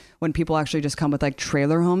happening, when people actually just come with like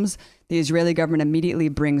trailer homes, the Israeli government immediately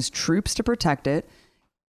brings troops to protect it,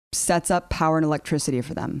 sets up power and electricity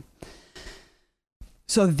for them.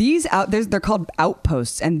 So they're called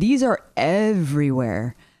outposts, and these are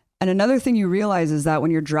everywhere. And another thing you realize is that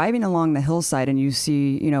when you're driving along the hillside and you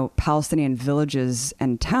see, Palestinian villages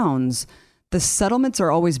and towns, the settlements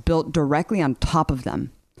are always built directly on top of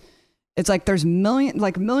them. It's like there's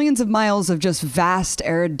millions of miles of just vast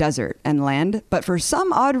arid desert and land. But for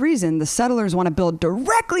some odd reason, the settlers want to build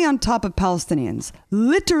directly on top of Palestinians,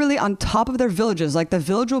 literally on top of their villages. Like the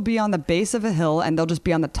village will be on the base of a hill and they'll just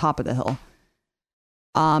be on the top of the hill.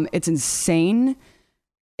 It's insane.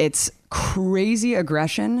 It's crazy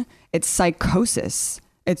aggression. It's psychosis.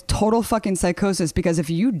 It's total fucking psychosis, because if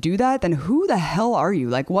you do that, then who the hell are you?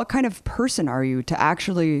 Like, what kind of person are you to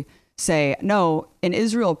actually say, no, in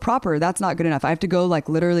Israel proper, that's not good enough. I have to go like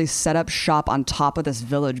literally set up shop on top of this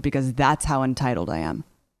village because that's how entitled I am.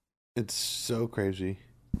 It's so crazy.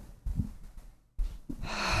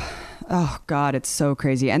 Oh God, it's so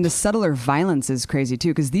crazy. And the settler violence is crazy too,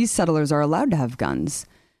 because these settlers are allowed to have guns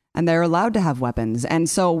and they're allowed to have weapons. And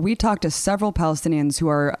so we talked to several Palestinians who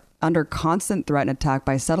are under constant threat and attack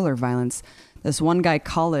by settler violence. This one guy,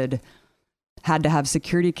 Khalid, had to have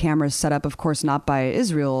security cameras set up, of course, not by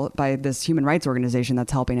Israel, by this human rights organization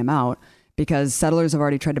that's helping him out, because settlers have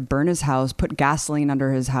already tried to burn his house, put gasoline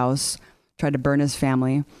under his house, tried to burn his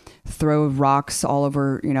family, throw rocks all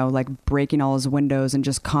over, like breaking all his windows and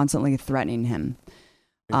just constantly threatening him.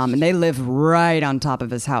 And they live right on top of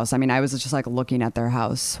his house. I mean, I was just like looking at their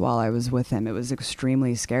house while I was with him. It was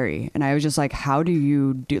extremely scary. And I was just like, how do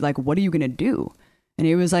you do, like, what are you going to do? And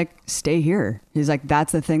he was like, stay here. He's like,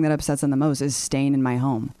 that's the thing that upsets him the most, is staying in my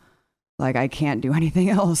home. Like, I can't do anything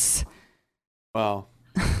else. Wow.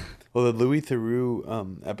 Well, the Louis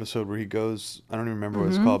Theroux episode where he goes, I don't even remember what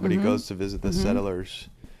it's called, but he goes to visit the settlers,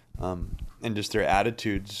 and just their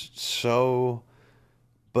attitudes, so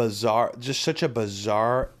bizarre, just such a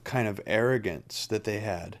bizarre kind of arrogance that they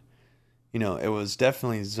had. It was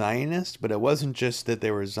definitely Zionist, but it wasn't just that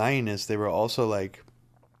they were Zionists. They were also like,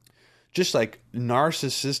 just like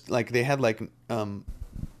narcissist, like they had like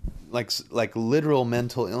literal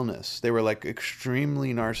mental illness. They were like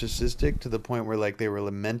extremely narcissistic to the point where like they were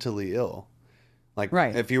mentally ill. Like,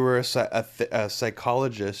 right. If you were a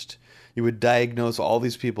psychologist, you would diagnose all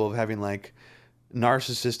these people of having like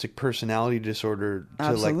narcissistic personality disorder to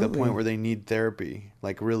Absolutely. Like the point where they need therapy,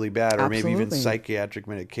 like really bad, or Absolutely. Maybe even psychiatric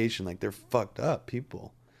medication. Like they're fucked up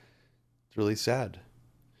people. It's really sad.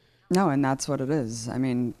 No, and that's what it is. I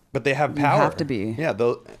mean, but they have power. You have to be. Yeah,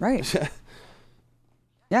 right.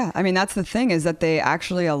 Yeah, I mean, that's the thing, is that they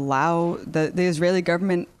actually allow the Israeli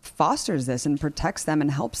government fosters this and protects them and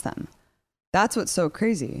helps them. That's what's so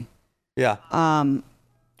crazy. Yeah.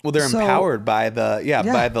 Well, they're empowered by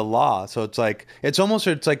by the law. So it's like it's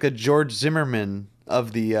like a George Zimmerman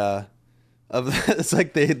of the it's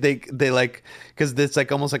like they like, because it's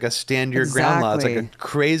like almost like a stand your ground law. It's like a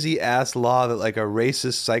crazy ass law that like a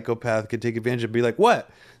racist psychopath could take advantage of. Be like, what?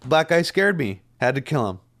 Black guy scared me. Had to kill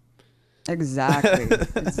him. Exactly.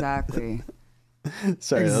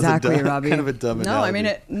 Sorry, exactly, that was Robbie. Kind of a dumb No, analogy. I mean,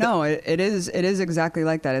 it is exactly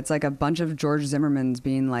like that. It's like a bunch of George Zimmermans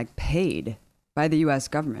being like paid by the U.S.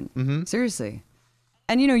 government. Mm-hmm. Seriously.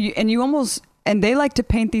 And and they like to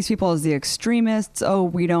paint these people as the extremists. Oh,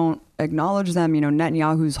 we don't acknowledge them.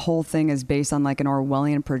 Netanyahu's whole thing is based on like an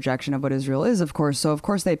Orwellian projection of what Israel is, of course. So of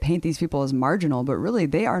course they paint these people as marginal, but really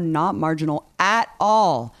they are not marginal at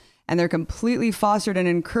all. And they're completely fostered and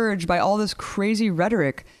encouraged by all this crazy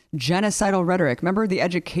rhetoric, genocidal rhetoric. Remember, the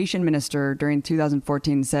education minister during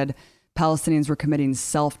 2014 said Palestinians were committing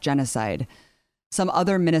self-genocide. Some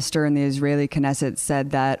other minister in the Israeli Knesset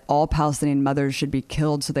said that all Palestinian mothers should be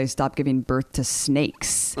killed so they stop giving birth to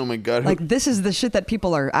snakes. Oh my God. Like, this is the shit that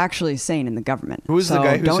people are actually saying in the government. Who was the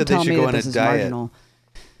guy who said they should go on a diet? Marginal.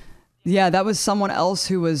 Yeah, that was someone else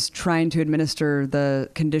who was trying to administer the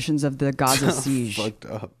conditions of the Gaza siege. Fucked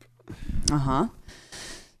up. Uh-huh.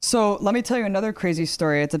 So let me tell you another crazy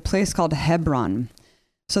story. It's a place called Hebron.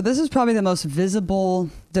 So this is probably the most visible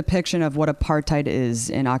depiction of what apartheid is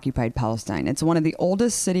in occupied Palestine. It's one of the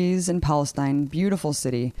oldest cities in Palestine, beautiful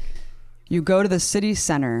city. You go to the city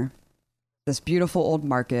center, this beautiful old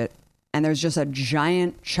market, and there's just a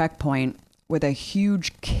giant checkpoint with a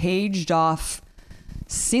huge caged off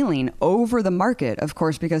ceiling over the market, of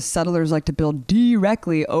course, because settlers like to build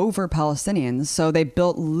directly over Palestinians. So they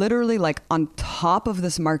built literally like on top of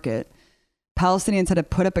this market. Palestinians had to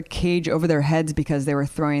put up a cage over their heads because they were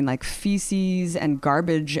throwing like feces and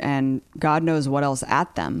garbage and God knows what else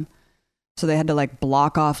at them. So they had to like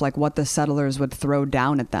block off like what the settlers would throw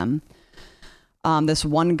down at them. This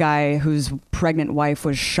one guy whose pregnant wife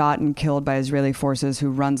was shot and killed by Israeli forces, who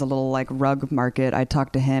runs a little like rug market. I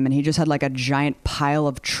talked to him and he just had like a giant pile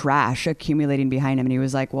of trash accumulating behind him. And he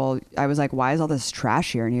was like, I was like, why is all this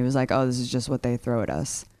trash here? And he was like, oh, this is just what they throw at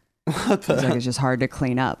us. It's just hard to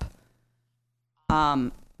clean up.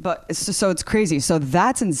 But it's crazy. So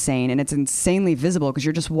that's insane, and it's insanely visible because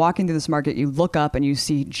you're just walking through this market. You look up and you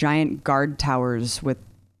see giant guard towers with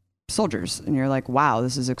soldiers, and you're like, wow,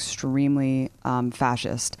 this is extremely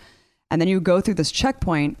fascist. And then you go through this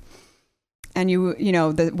checkpoint, and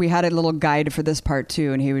we had a little guide for this part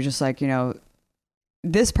too, and he was just like,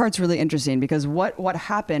 this part's really interesting because what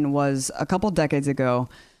happened was a couple decades ago,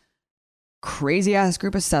 crazy ass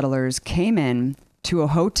group of settlers came in to a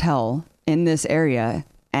hotel in this area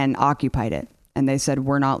and occupied it. And they said,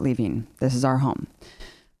 we're not leaving. This is our home.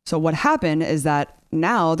 So what happened is that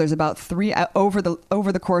now there's about over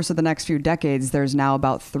the course of the next few decades, there's now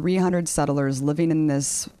about 300 settlers living in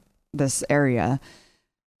this area,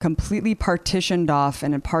 completely partitioned off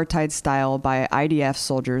in apartheid style by IDF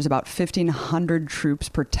soldiers. About 1,500 troops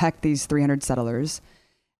protect these 300 settlers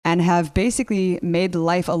and have basically made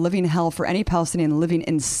life a living hell for any Palestinian living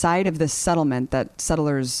inside of this settlement that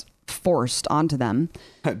settlers forced onto them.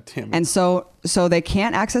 God damn it. And so they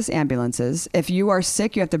can't access ambulances. If you are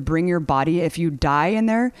sick, you have to bring your body. If you die in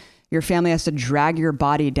there, your family has to drag your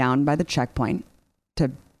body down by the checkpoint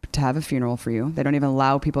to have a funeral for you. They don't even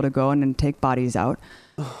allow people to go in and take bodies out.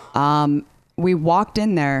 We walked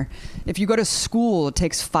in there. If you go to school, it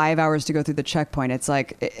takes 5 hours to go through the checkpoint. It's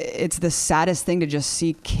like, it's the saddest thing to just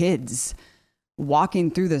see kids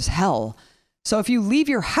walking through this hell. So if you leave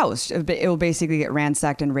your house, it will basically get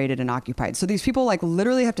ransacked and raided and occupied. So these people like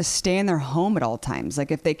literally have to stay in their home at all times.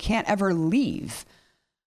 Like if they can't ever leave.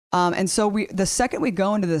 And so the second we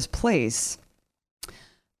go into this place,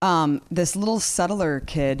 this little settler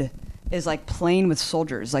kid is like playing with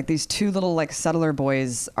soldiers. Like these two little like settler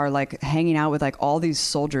boys are like hanging out with like all these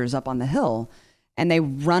soldiers up on the hill, and they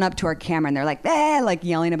run up to our camera and they're like, like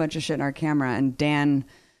yelling a bunch of shit in our camera. And Dan,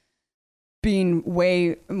 being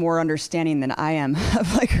way more understanding than I am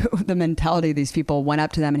of like the mentality of these people, went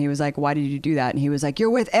up to them and he was like, why did you do that? And he was like, you're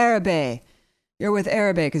with Arabe. You're with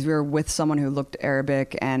Arabe, because we were with someone who looked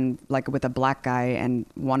Arabic and like with a black guy, and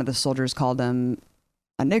one of the soldiers called him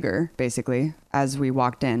a nigger, basically, as we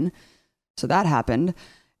walked in. So that happened.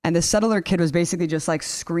 And the settler kid was basically just like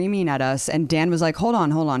screaming at us. And Dan was like, hold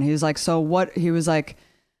on. He was like, so what? He was like,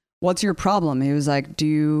 what's your problem? He was like,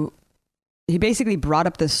 he basically brought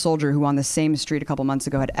up this soldier who on the same street a couple months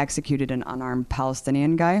ago had executed an unarmed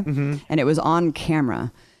Palestinian guy. Mm-hmm. And it was on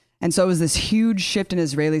camera. And so it was this huge shift in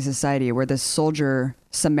Israeli society where this soldier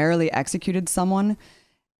summarily executed someone.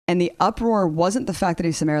 And the uproar wasn't the fact that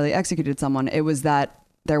he summarily executed someone. It was that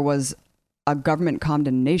there was a government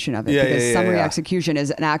condemnation of it, because summary execution is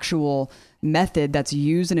an actual method that's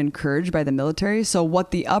used and encouraged by the military. So what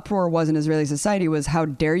the uproar was in Israeli society was, how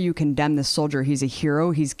dare you condemn this soldier? He's a hero.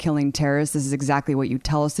 He's killing terrorists. This is exactly what you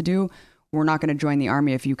tell us to do. We're not going to join the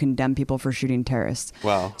army if you condemn people for shooting terrorists.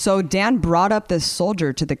 Wow. So Dan brought up this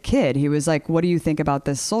soldier to the kid. He was like, what do you think about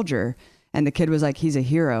this soldier? And the kid was like, he's a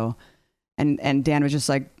hero. And Dan was just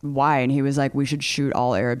like, why? And he was like, we should shoot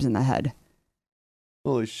all Arabs in the head.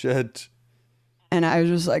 Holy shit. And I was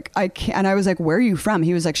just like, I can't. And I was like, where are you from?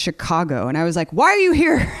 He was like, Chicago. And I was like, why are you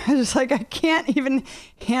here? I was just like, I can't even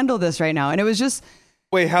handle this right now. And it was just,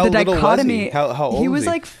 wait, how little dichotomy, was he? How old was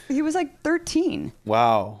he? He was like 13.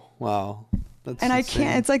 Wow. That's and insane. I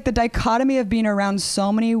can't, it's like the dichotomy of being around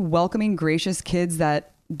so many welcoming, gracious kids that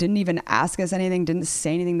didn't even ask us anything, didn't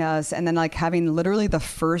say anything to us. And then like having literally the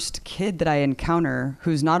first kid that I encounter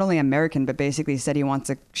who's not only American, but basically said he wants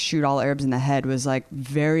to shoot all Arabs in the head, was like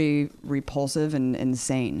very repulsive and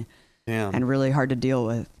insane. Damn. And really hard to deal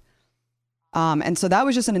with. And so that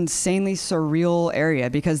was just an insanely surreal area,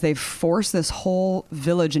 because they've forced this whole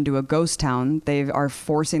village into a ghost town. They are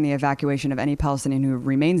forcing the evacuation of any Palestinian who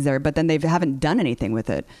remains there, but then they haven't done anything with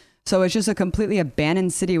it. So it's just a completely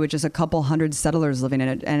abandoned city with just a couple hundred settlers living in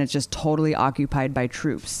it, and it's just totally occupied by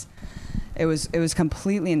troops. It was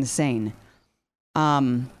completely insane.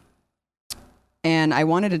 And I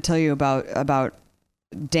wanted to tell you about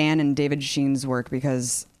Dan and David Sheen's work,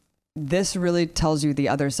 because this really tells you the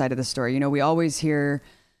other side of the story. You know, we always hear,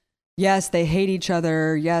 yes, they hate each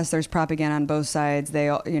other. Yes, there's propaganda on both sides.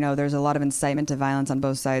 There's a lot of incitement to violence on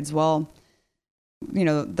both sides. Well, you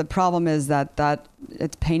know, the problem is that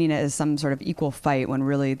it's painting it as some sort of equal fight, when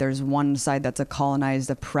really there's one side that's a colonized,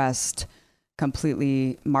 oppressed,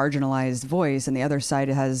 completely marginalized voice, and the other side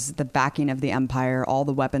has the backing of the empire, all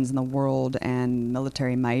the weapons in the world and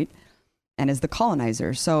military might, and is the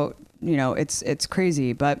colonizer. So, you know, it's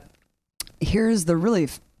crazy. But here's the really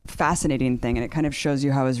fascinating thing, and it kind of shows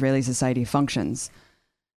you how Israeli society functions.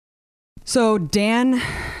 So Dan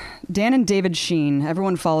and David Sheen,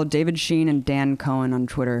 everyone follow David Sheen and Dan Cohen on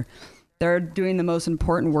Twitter. They're doing the most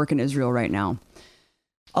important work in Israel right now.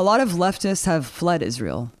 A lot of leftists have fled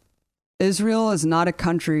Israel. Israel is not a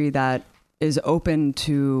country that is open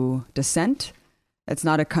to dissent. It's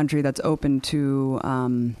not a country that's open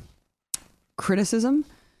to criticism.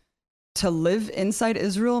 To live inside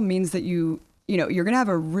Israel means that you're going to have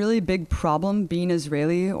a really big problem being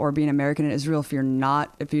Israeli or being American in Israel if you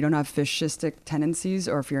don't have fascistic tendencies,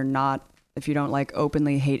 or if you don't like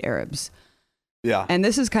openly hate Arabs. Yeah. And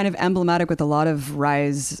this is kind of emblematic with a lot of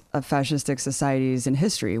rise of fascistic societies in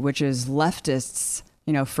history, which is leftists,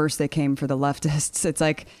 first they came for the leftists. It's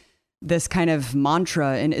like this kind of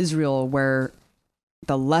mantra in Israel where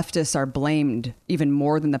the leftists are blamed even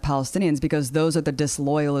more than the Palestinians because those are the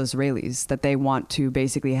disloyal Israelis that they want to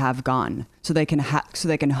basically have gone, so they can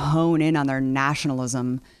hone in on their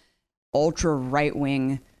nationalism, ultra right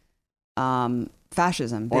wing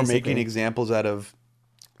fascism, basically. Or making examples out of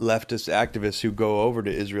leftist activists who go over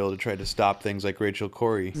to Israel to try to stop things like Rachel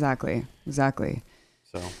Corrie. Exactly.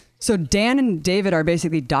 So Dan and David are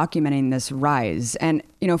basically documenting this rise. And,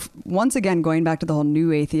 once again, going back to the whole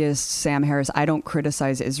new atheist, Sam Harris, I don't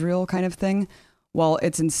criticize Israel kind of thing. Well,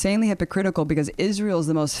 it's insanely hypocritical because Israel is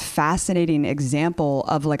the most fascinating example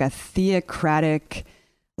of like a theocratic,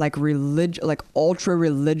 like ultra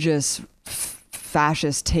religious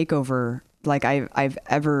fascist takeover like I've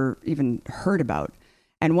ever even heard about.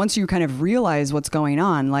 And once you kind of realize what's going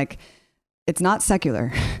on, like, it's not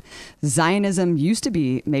secular. Zionism used to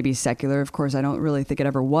be maybe secular. Of course, I don't really think it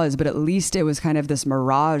ever was, but at least it was kind of this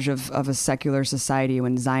mirage of a secular society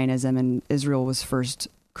when Zionism in Israel was first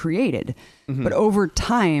created. Mm-hmm. But over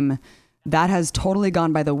time, that has totally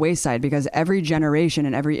gone by the wayside because every generation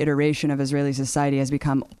and every iteration of Israeli society has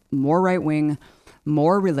become more right-wing,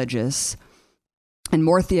 more religious, and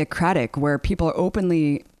more theocratic, where people are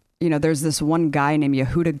openly... there's this one guy named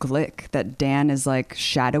Yehuda Glick that Dan is like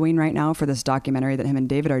shadowing right now for this documentary that him and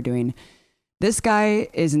David are doing. This guy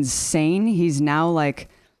is insane. He's now like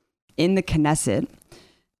in the Knesset.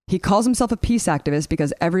 He calls himself a peace activist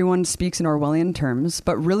because everyone speaks in Orwellian terms,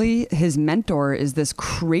 but really his mentor is this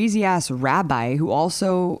crazy ass rabbi who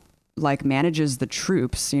also like manages the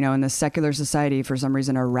troops. In the secular society, for some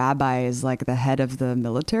reason, a rabbi is like the head of the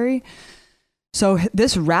military. So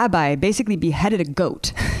this rabbi basically beheaded a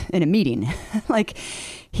goat in a meeting. Like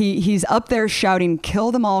he's up there shouting,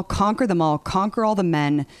 kill them all, conquer all the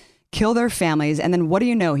men, kill their families. And then what do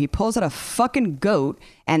you know? He pulls out a fucking goat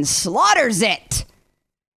and slaughters it.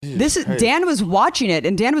 Dan was watching it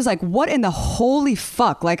and Dan was like, what in the holy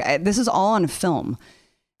fuck? Like this is all on film.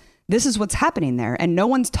 This is what's happening there. And no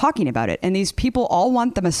one's talking about it. And these people all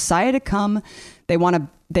want the Messiah to come. They want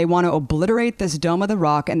to obliterate this Dome of the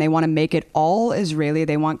Rock, and they want to make it all Israeli.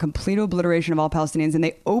 They want complete obliteration of all Palestinians, and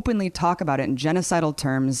they openly talk about it in genocidal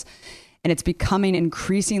terms. And it's becoming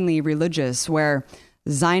increasingly religious, where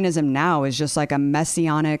Zionism now is just like a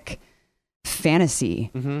messianic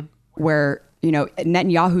fantasy, mm-hmm. where,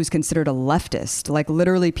 Netanyahu's considered a leftist. Like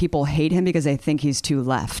literally people hate him because they think he's too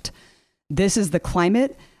left. This is the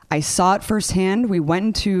climate. I saw it firsthand. We went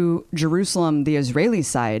into Jerusalem, the Israeli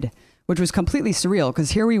side, which was completely surreal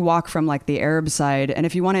because here we walk from like the Arab side. And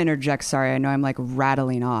if you want to interject, sorry, I know I'm like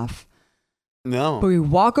rattling off. No. But we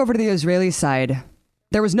walk over to the Israeli side.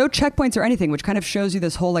 There was no checkpoints or anything, which kind of shows you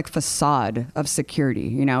this whole like facade of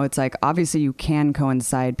security. It's like, obviously you can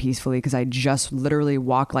coincide peacefully because I just literally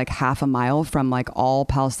walked like half a mile from like all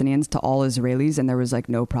Palestinians to all Israelis and there was like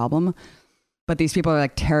no problem. But these people are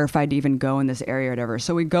like terrified to even go in this area or whatever.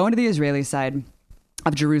 So we go into the Israeli side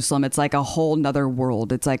of Jerusalem. It's like a whole nother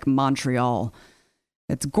world. It's like Montreal.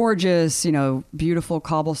 It's gorgeous, beautiful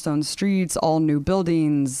cobblestone streets, all new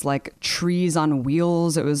buildings, like trees on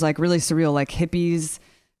wheels. It was like really surreal, like hippies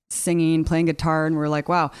singing, playing guitar. And we're like,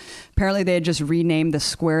 wow, apparently they had just renamed the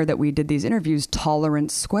square that we did these interviews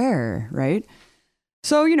Tolerance Square, right?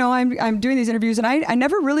 So, I'm doing these interviews and I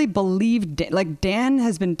never really believed, like Dan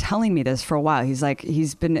has been telling me this for a while.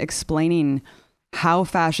 He's been explaining how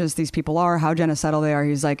fascist these people are, how genocidal they are.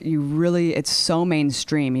 He's like, it's so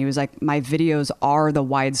mainstream. He was like, my videos are the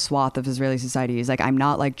wide swath of Israeli society. He's like, I'm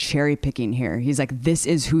not like cherry picking here. He's like, this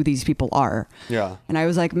is who these people are. Yeah. And I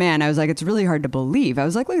was like, it's really hard to believe. I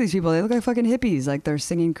was like, look at these people. They look like fucking hippies. Like they're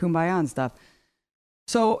singing Kumbaya and stuff.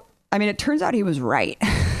 So, it turns out he was right.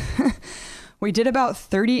 We did about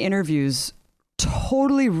 30 interviews,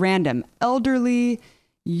 totally random, elderly,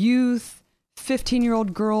 youth,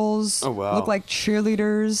 15-year-old girls, oh, wow. look like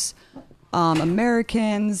cheerleaders,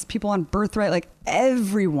 Americans, people on Birthright, like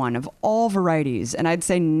everyone of all varieties. And I'd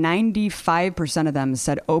say 95% of them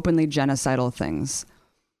said openly genocidal things.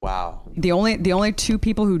 Wow. The only two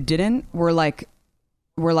people who didn't were like,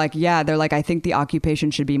 yeah, they're like, I think the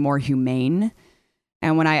occupation should be more humane.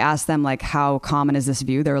 And when I asked them like, how common is this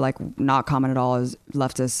view? They were like, not common at all. Is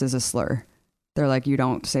leftist is a slur. They're like, you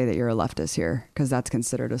don't say that you're a leftist here because that's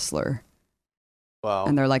considered a slur. Wow.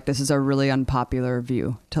 And they're like, this is a really unpopular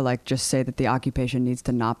view to like just say that the occupation needs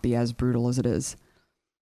to not be as brutal as it is.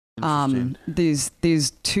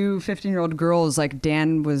 These two 15-year-old girls, like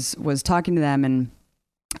Dan was talking to them, and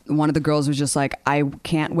one of the girls was just like, I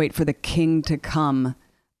can't wait for the king to come.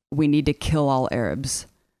 We need to kill all Arabs.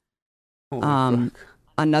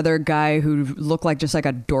 Another guy who looked like just like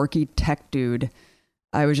a dorky tech dude,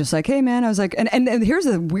 I was just like, hey man, I was like, and here's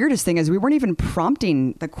the weirdest thing is we weren't even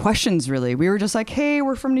prompting the questions really. We were just like, hey,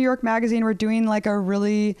 we're from New York Magazine. We're doing like a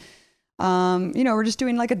really, we're just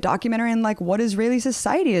doing like a documentary on like what Israeli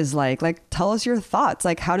society is like. Like, tell us your thoughts.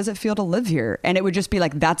 Like, how does it feel to live here? And it would just be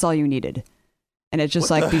like, that's all you needed. And it's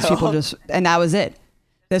just like these people just, and that was it.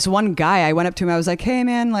 This one guy, I went up to him. I was like, hey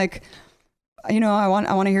man, like, I want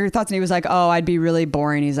to hear your thoughts. And he was like, oh, I'd be really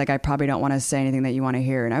boring. He's like, I probably don't want to say anything that you want to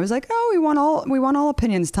hear. And I was like, no, we want all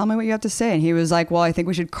opinions. Tell me what you have to say. And he was like, well, I think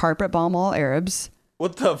we should carpet bomb all Arabs.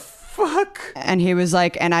 What the fuck? And he was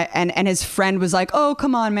like, and his friend was like, oh,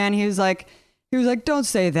 come on, man. He was like, don't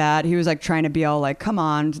say that. He was like trying to be all like, come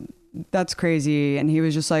on, that's crazy. And he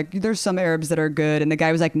was just like, there's some Arabs that are good. And the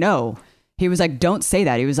guy was like, no. He was like, don't say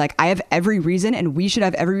that. He was like, I have every reason, and we should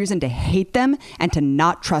have every reason to hate them and to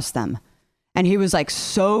not trust them. And he was like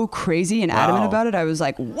so crazy and adamant about it. I was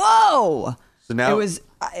like, whoa. So now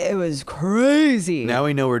it was crazy. Now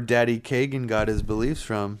we know where Daddy Kagan got his beliefs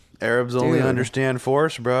from. Arabs only understand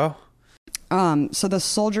force, bro. So the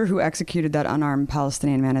soldier who executed that unarmed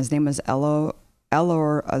Palestinian man, his name was Elor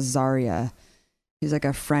Azaria. He's like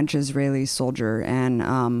a French Israeli soldier.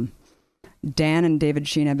 And Dan and David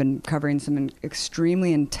Sheen have been covering some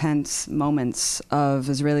extremely intense moments of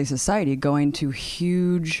Israeli society, going to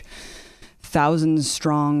huge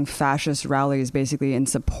 1,000-strong fascist rallies basically in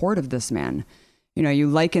support of this man. You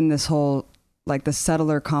liken this whole, like the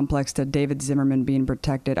settler complex to David Zimmerman being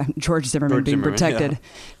protected, George Zimmerman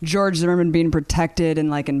being protected and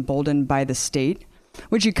like emboldened by the state,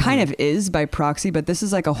 which he kind of is by proxy, but this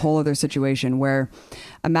is like a whole other situation where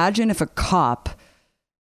imagine if a cop,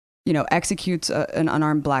 executes an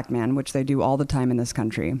unarmed black man, which they do all the time in this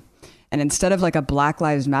country. And instead of like a Black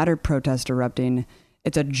Lives Matter protest erupting,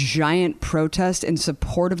 it's a giant protest in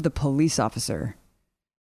support of the police officer.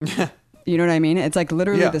 You know what I mean? It's like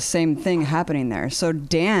literally the same thing happening there. So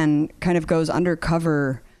Dan kind of goes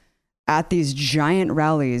undercover at these giant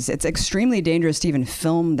rallies. It's extremely dangerous to even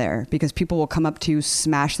film there because people will come up to you,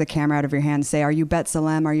 smash the camera out of your hand, say, are you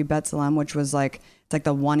B'Tselem? Are you B'Tselem? Which was like, it's like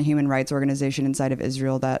the one human rights organization inside of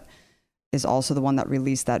Israel that is also the one that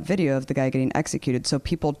released that video of the guy getting executed. So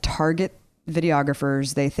people target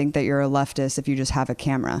videographers. They think that you're a leftist if you just have a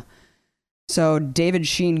camera. So David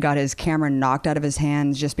Sheen got his camera knocked out of his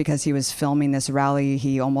hands just because he was filming this rally.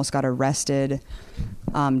 He almost got arrested.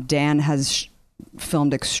 Dan has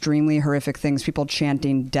filmed extremely horrific things. People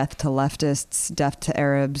chanting death to leftists, death to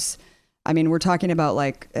Arabs. I mean, we're talking about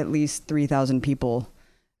like at least 3,000 people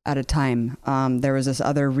at a time. There was this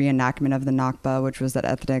other reenactment of the Nakba, which was that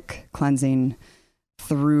ethnic cleansing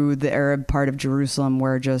through the Arab part of Jerusalem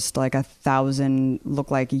where just like 1,000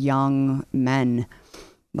 looked like young men,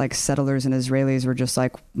 like settlers and Israelis were just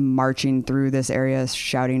like marching through this area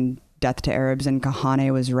shouting death to Arabs. And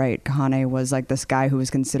Kahane was right. Kahane was like this guy who was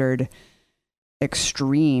considered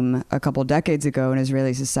extreme a couple decades ago in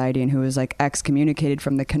Israeli society and who was like excommunicated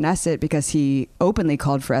from the Knesset because he openly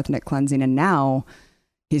called for ethnic cleansing. And now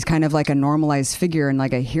he's kind of like a normalized figure and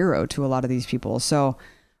like a hero to a lot of these people. So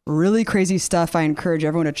really crazy stuff. I encourage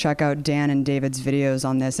everyone to check out Dan and David's videos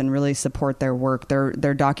on this and really support their work. They're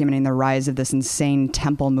documenting the rise of this insane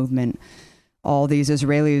temple movement. All these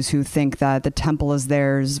Israelis who think that the temple is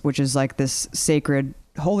theirs, which is like this sacred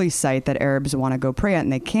holy site that Arabs want to go pray at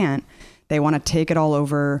and they can't. They want to take it all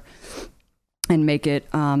over and make it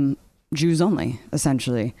Jews only,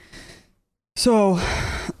 essentially. So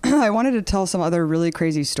I wanted to tell some other really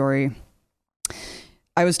crazy story.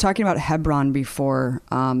 I was talking about Hebron before,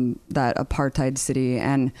 that apartheid city,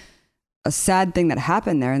 and a sad thing that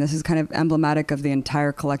happened there, and this is kind of emblematic of the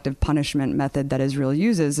entire collective punishment method that Israel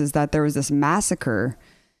uses, is that there was this massacre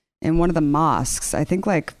in one of the mosques, I think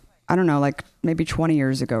like maybe 20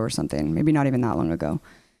 years ago or something, maybe not even that long ago.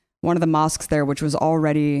 One of the mosques there, which was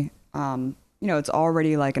already, it's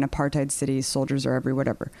already like an apartheid city, soldiers are everywhere,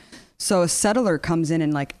 whatever. So a settler comes in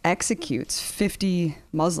and like executes 50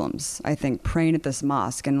 Muslims, I think, praying at this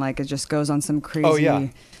mosque. And like, it just goes on some crazy,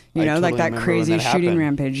 totally like that crazy shooting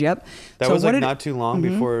rampage. Yep. That was like not too long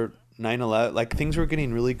before 9/11. Like things were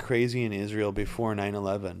getting really crazy in Israel before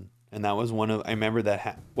 9/11. And that was one of, I remember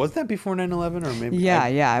that, was that before 9/11 or maybe?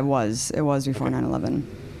 Yeah, it was. It was before 9/11.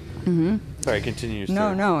 Mm-hmm. Sorry, continue your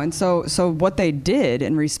story. No. And so what they did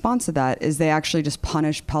in response to that is they actually just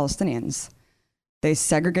punished Palestinians. They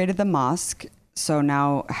segregated the mosque. So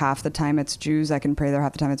now half the time it's Jews that can pray there,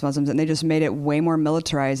 half the time it's Muslims. And they just made it way more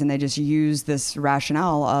militarized, and they just used this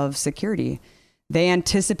rationale of security. They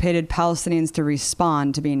anticipated Palestinians to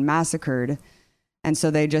respond to being massacred. And so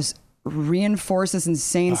they just reinforce this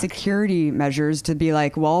insane security measures to be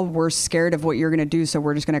like, well, we're scared of what you're going to do, so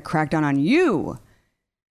we're just going to crack down on you.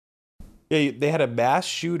 Yeah, they had a mass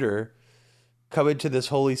shooter come into this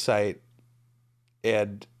holy site,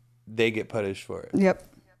 and they get punished for it.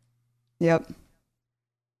 Yep.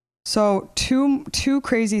 So two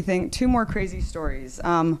more crazy stories.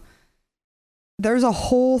 There's a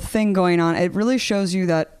whole thing going on. It really shows you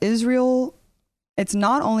that Israel, it's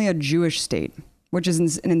not only a Jewish state, which is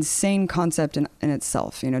an insane concept in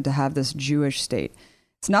itself, to have this Jewish state.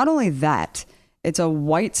 It's not only that, it's a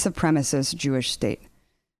white supremacist Jewish state.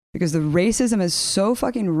 Because the racism is so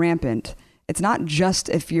fucking rampant. It's not just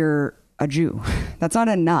if you're a Jew. That's not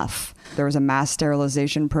enough. There was a mass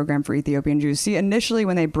sterilization program for Ethiopian Jews. See, initially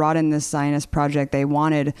when they brought in this Zionist project, they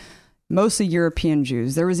wanted mostly European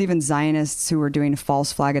Jews. There was even Zionists who were doing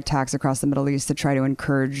false flag attacks across the Middle East to try to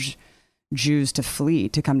encourage Jews to flee,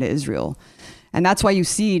 to come to Israel. And that's why you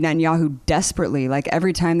see Netanyahu desperately, like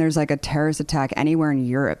every time there's like a terrorist attack anywhere in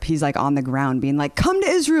Europe, he's like on the ground being like, come to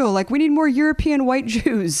Israel. Like we need more European white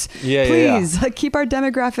Jews. Please. Like keep our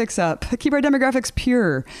demographics up, keep our demographics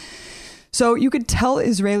pure. So you could tell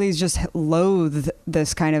Israelis just loathe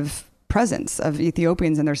this kind of presence of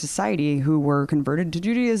Ethiopians in their society who were converted to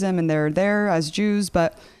Judaism, and they're there as Jews,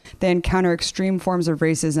 but they encounter extreme forms of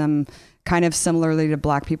racism, kind of similarly to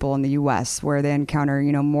black people in the US, where they encounter,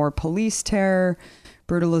 more police terror,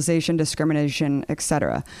 brutalization, discrimination,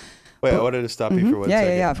 etc. Wait, I wanted to stop you for 1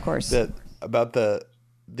 second. Yeah, of course. About the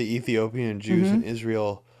Ethiopian Jews in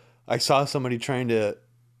Israel, I saw somebody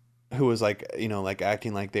who was like, like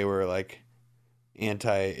acting like they were like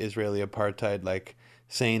anti-Israeli apartheid, like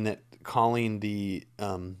saying that calling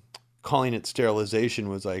it sterilization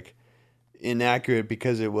was like inaccurate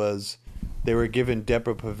because they were given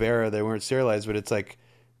Depo-Provera, they weren't sterilized. But it's like,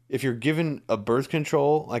 if you're given a birth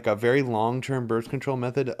control, like a very long-term birth control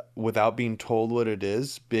method, without being told what it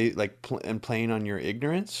is, and playing on your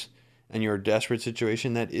ignorance and your desperate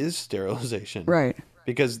situation, that is sterilization. Right.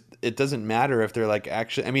 Because it doesn't matter if they're like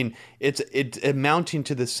actually, I mean, it's amounting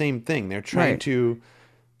to the same thing. They're trying to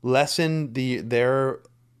lessen their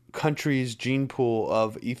country's gene pool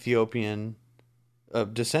of Ethiopian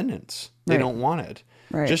descendants. They don't want it.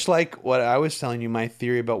 Right. Just like what I was telling you, my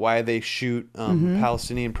theory about why they shoot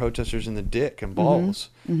Palestinian protesters in the dick and balls.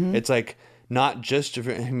 It's like not just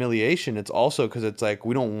humiliation. It's also because it's like,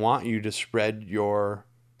 we don't want you to spread your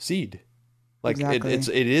seed. Like exactly.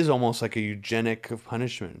 It is almost like a eugenic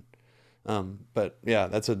punishment. But yeah,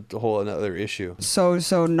 that's a whole another issue.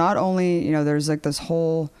 So not only, there's like this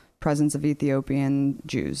whole presence of Ethiopian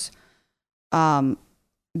Jews.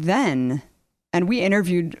 And we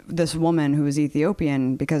interviewed this woman who was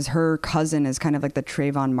Ethiopian because her cousin is kind of like the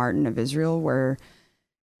Trayvon Martin of Israel, where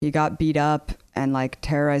he got beat up and like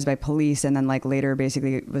terrorized by police, and then like later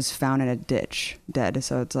basically was found in a ditch dead.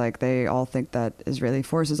 So it's like they all think that Israeli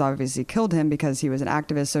forces obviously killed him because he was an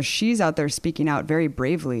activist. So she's out there speaking out very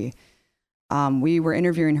bravely. We were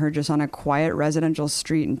interviewing her just on a quiet residential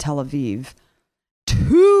street in Tel Aviv.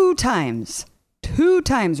 Two times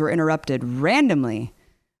were interrupted randomly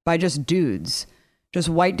by just dudes, just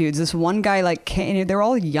white dudes. This one guy they're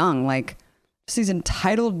all young, like just these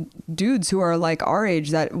entitled dudes who are like our age,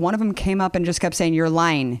 that one of them came up and just kept saying, you're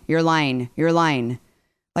lying,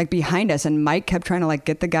 like behind us. And Mike kept trying to like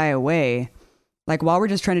get the guy away, like while we're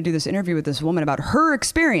just trying to do this interview with this woman about her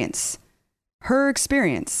experience.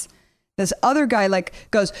 This other guy like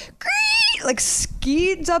goes, like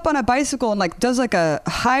skids up on a bicycle and like does like a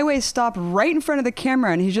highway stop right in front of the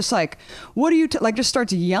camera, and he's just like, what are you like just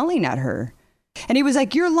starts yelling at her. And he was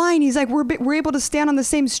like, you're lying. He's like, we're able to stand on the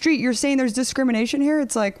same street. You're saying there's discrimination here?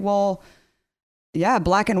 It's like, well, yeah,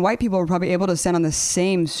 black and white people were probably able to stand on the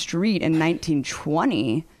same street in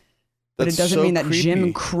 1920, but it doesn't mean that creepy.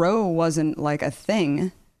 Jim Crow wasn't like a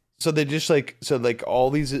thing. So they just like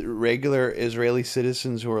all these regular Israeli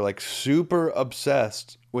citizens who are like super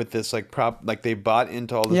obsessed with this like they bought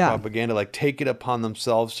into all this propaganda, like take it upon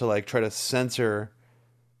themselves to like try to censor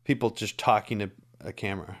people just talking to a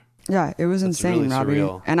camera. Yeah, it was insane, really Robbie.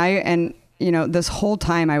 Surreal. And this whole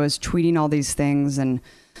time I was tweeting all these things, and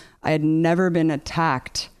I had never been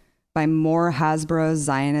attacked by more Hasbara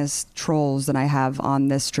Zionist trolls than I have on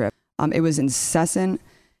this trip. It was incessant.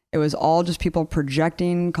 It was all just people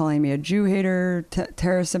projecting, calling me a Jew hater,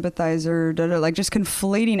 terror sympathizer, like just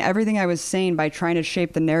conflating everything I was saying by trying to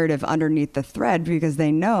shape the narrative underneath the thread, because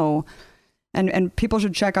they know. And people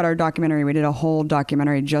should check out our documentary. We did a whole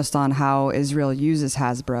documentary just on how Israel uses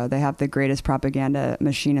Hasbara. They have the greatest propaganda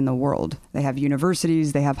machine in the world. They have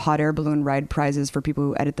universities. They have hot air balloon ride prizes for people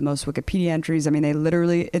who edit the most Wikipedia entries. I mean, they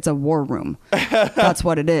literally, it's a war room. That's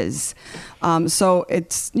what it is. So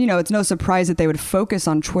it's, you know, it's no surprise that they would focus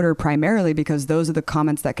on Twitter primarily, because those are the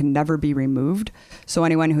comments that can never be removed. So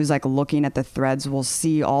anyone who's like looking at the threads will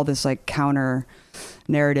see all this like counter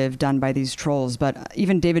narrative done by these trolls. But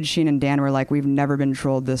even David Sheen and Dan were like, we've never been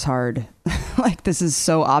trolled this hard. Like, this is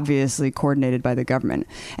so obviously coordinated by the government.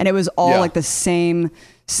 And it was all like the same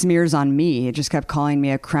smears on me. It just kept calling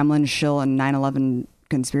me a Kremlin shill and 9/11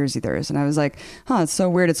 conspiracy theorist. And I was like, it's so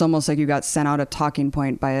weird. It's almost like you got sent out a talking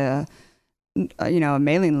point by a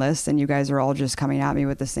mailing list, and you guys are all just coming at me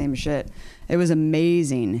with the same shit. It was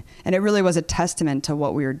amazing. And it really was a testament to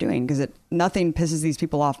what we were doing, because nothing pisses these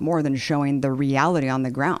people off more than showing the reality on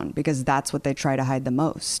the ground, because that's what they try to hide the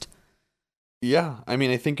most. Yeah. I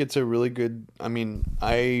mean, I think it's a really good, I mean,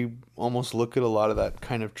 I almost look at a lot of that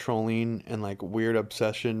kind of trolling and like weird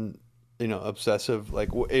obsession, obsessive, like,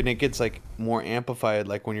 and it gets like more amplified.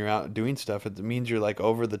 Like when you're out doing stuff, it means you're like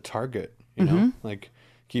over the target, know, like,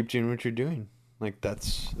 keep doing what you're doing. Like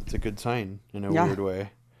it's a good sign in a weird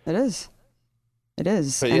way. It is.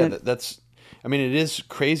 But that's, I mean, it is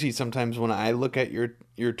crazy sometimes when I look at your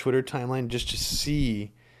Twitter timeline just to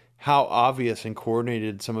see how obvious and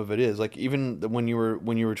coordinated some of it is. Like even when you were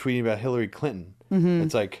tweeting about Hillary Clinton,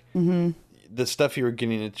 it's like the stuff you were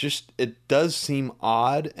getting, it does seem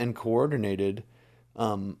odd and coordinated.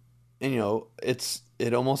 And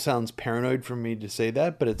it almost sounds paranoid for me to say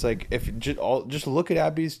that, but it's like, if just look at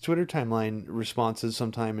Abby's Twitter timeline responses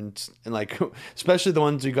sometime, and like, especially the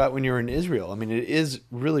ones you got when you were in Israel. I mean, it is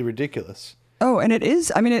really ridiculous. Oh, and it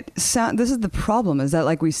is. I mean, this is the problem, is that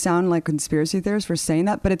like we sound like conspiracy theorists for saying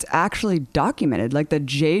that, but it's actually documented. Like the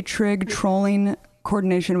J-Trig trolling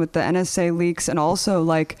coordination with the NSA leaks, and also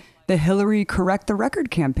like the Hillary Correct the Record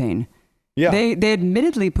campaign. Yeah. They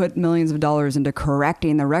admittedly put millions of dollars into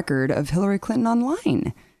correcting the record of Hillary Clinton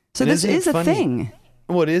online. So this is a thing.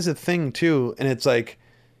 Well, it is a thing too. And it's like,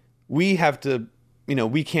 we have to,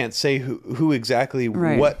 we can't say who exactly,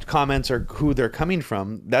 what comments are, who they're coming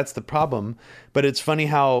from. That's the problem. But it's funny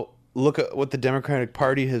how, look at what the Democratic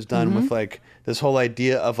Party has done with like this whole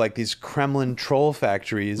idea of like these Kremlin troll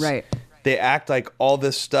factories. Right. They act like all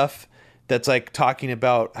this stuff that's like talking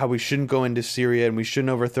about how we shouldn't go into Syria and we shouldn't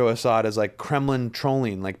overthrow Assad as like Kremlin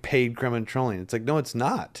trolling, like paid Kremlin trolling. It's like, no, it's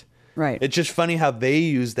not. Right. It's just funny how they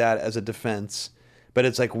use that as a defense, but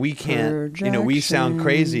it's like, we can't, we sound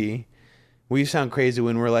crazy. We sound crazy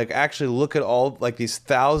when we're like, actually look at all like these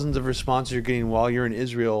thousands of responses you're getting while you're in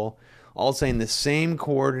Israel, all saying the same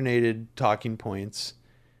coordinated talking points,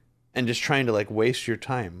 and just trying to like waste your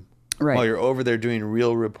time while you're over there doing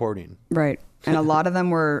real reporting. Right. And a lot of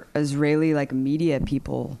them were Israeli like media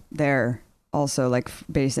people there, also like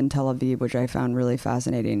based in Tel Aviv, which I found really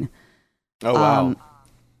fascinating. Oh wow!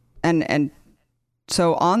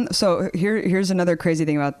 So here's another crazy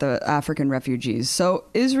thing about the African refugees. So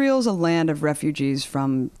Israel's a land of refugees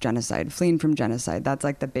from genocide, fleeing from genocide. That's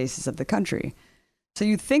like the basis of the country. So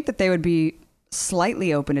you think that they would be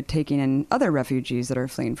slightly open to taking in other refugees that are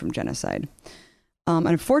fleeing from genocide.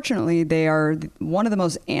 Unfortunately, they are one of the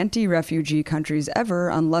most anti-refugee countries ever,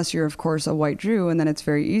 unless you're, of course, a white Jew, and then it's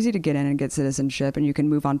very easy to get in and get citizenship, and you can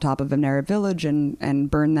move on top of an Arab village and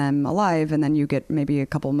burn them alive, and then you get maybe a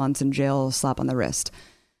couple months in jail, slap on the wrist.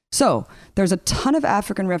 So there's a ton of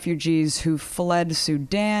African refugees who fled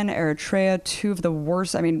Sudan, Eritrea, two of the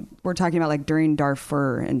worst. I mean, we're talking about like during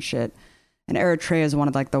Darfur and shit. And Eritrea is one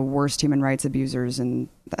of like the worst human rights abusers in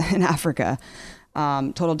Africa.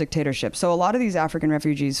 Total dictatorship. So a lot of these African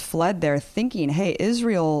refugees fled there thinking, hey,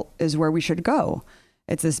 Israel is where we should go.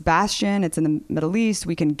 It's this bastion. It's in the Middle East.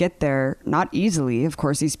 We can get there, not easily. Of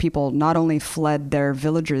course, these people not only fled their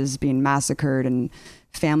villages being massacred and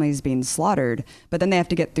families being slaughtered, but then they have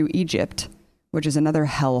to get through Egypt, which is another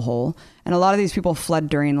hellhole. And a lot of these people fled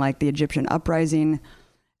during like the Egyptian uprising.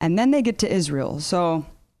 And then they get to Israel. So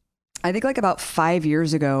I think like about 5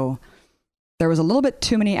 years ago, there was a little bit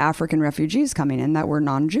too many African refugees coming in that were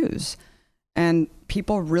non-Jews, and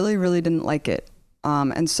people really, really didn't like it.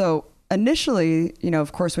 And so initially,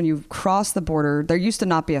 of course, when you cross the border, there used to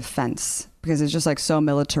not be a fence because it's just like so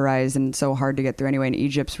militarized and so hard to get through anyway. And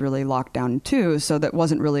Egypt's really locked down too. So that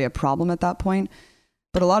wasn't really a problem at that point.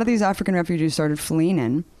 But a lot of these African refugees started fleeing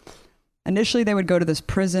in. Initially, they would go to this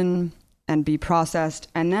prison and be processed.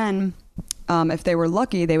 And then if they were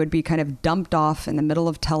lucky, they would be kind of dumped off in the middle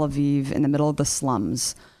of Tel Aviv, in the middle of the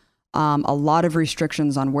slums. A lot of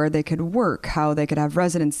restrictions on where they could work, how they could have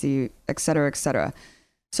residency, et cetera, et cetera.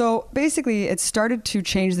 So basically, it started to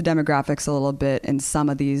change the demographics a little bit in some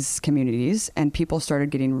of these communities, and people started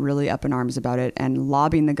getting really up in arms about it and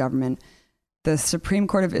lobbying the government. The Supreme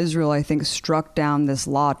Court of Israel, I think, struck down this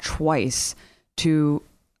law twice to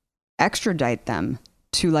extradite them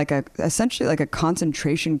to essentially like a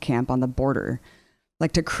concentration camp on the border,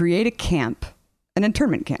 like to create a camp, an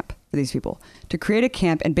internment camp for these people, to create a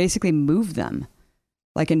camp and basically move them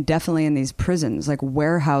like indefinitely in these prisons, like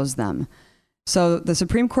warehouse them. So the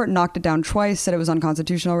Supreme Court knocked it down twice, said it was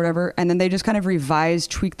unconstitutional or whatever, and then they just kind of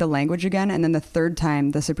revised, tweaked the language again, and then the third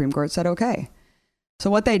time the Supreme Court said okay. So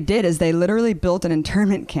what they did is they literally built an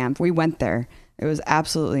internment camp. We went there. It was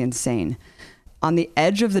absolutely insane. On the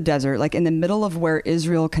edge of the desert, like in the middle of where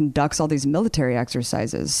Israel conducts all these military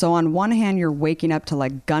exercises. So on one hand, you're waking up to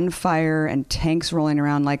like gunfire and tanks rolling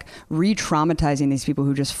around, like re-traumatizing these people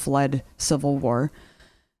who just fled civil war.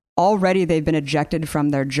 Already they've been ejected from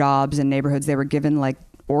their jobs and neighborhoods. They were given like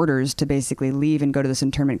orders to basically leave and go to this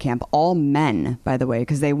internment camp. All men, by the way,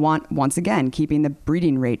 because they want, once again, keeping the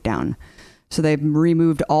breeding rate down. So they've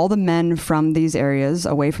removed all the men from these areas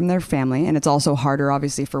away from their family. And it's also harder,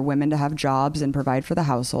 obviously, for women to have jobs and provide for the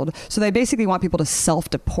household. So they basically want people to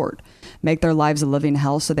self-deport, make their lives a living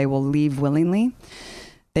hell so they will leave willingly.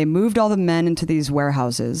 They moved all the men into these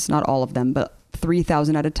warehouses, not all of them, but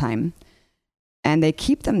 3,000 at a time. And they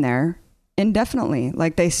keep them there indefinitely.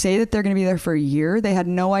 Like they say that they're going to be there for a year. They had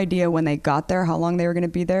no idea when they got there how long they were going to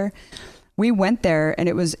be there. We went there and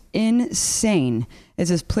it was insane. It's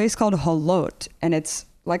this place called Holot. And it's,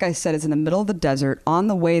 like I said, it's in the middle of the desert. On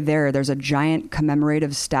the way there, there's a giant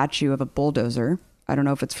commemorative statue of a bulldozer. I don't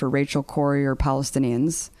know if it's for Rachel Corrie or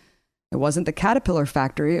Palestinians. It wasn't the Caterpillar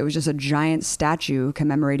factory. It was just a giant statue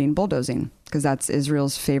commemorating bulldozing because that's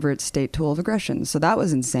Israel's favorite state tool of aggression. So that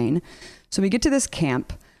was insane. So we get to this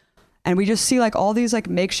camp and we just see like all these like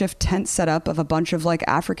makeshift tents set up of a bunch of like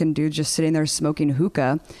African dudes just sitting there smoking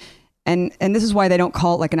hookah. And this is why they don't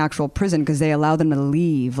call it like an actual prison, because they allow them to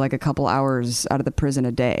leave like a couple hours out of the prison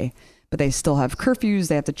a day. But they still have curfews.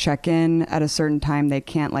 They have to check in at a certain time. They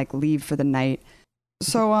can't like leave for the night.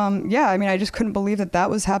 So, yeah, I mean, I just couldn't believe that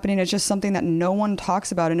was happening. It's just something that no one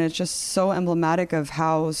talks about. And it's just so emblematic of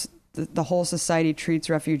how the whole society treats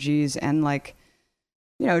refugees and like,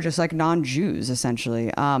 you know, just like non-Jews,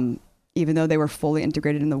 essentially, even though they were fully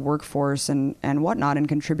integrated in the workforce and whatnot and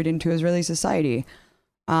contributing to Israeli society.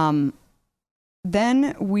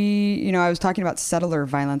 Then I was talking about settler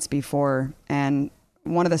violence before, and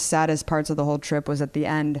one of the saddest parts of the whole trip was at the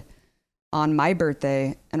end on my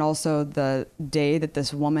birthday and also the day that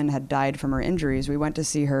this woman had died from her injuries. We went to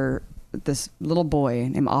see this little boy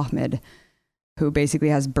named Ahmed, who basically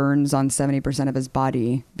has burns on 70% of his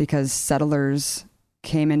body because settlers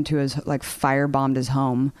came into his, like, firebombed his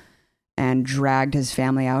home and dragged his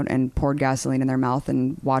family out and poured gasoline in their mouth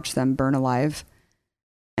and watched them burn alive.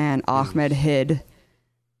 And Ahmed hid,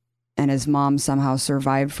 and his mom somehow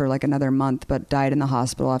survived for like another month, but died in the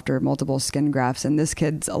hospital after multiple skin grafts. And this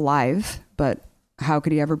kid's alive, but how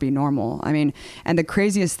could he ever be normal? I mean, and the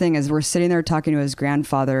craziest thing is we're sitting there talking to his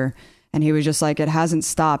grandfather, and he was just like, it hasn't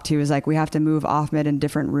stopped. He was like, we have to move Ahmed in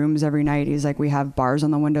different rooms every night. He's like, we have bars on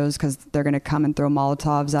the windows because they're going to come and throw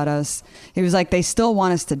Molotovs at us. He was like, they still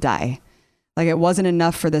want us to die. Like, it wasn't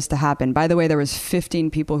enough for this to happen. By the way, there was 15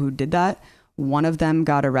 people who did that. One of them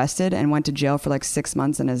got arrested and went to jail for like 6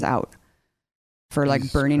 months and is out for like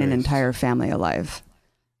Jesus burning Christ. An entire family alive.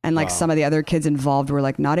 And like some of the other kids involved were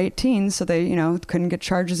like not 18. So they, couldn't get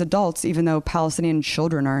charged as adults, even though Palestinian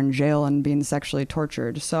children are in jail and being sexually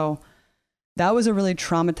tortured. So that was a really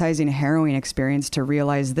traumatizing, harrowing experience to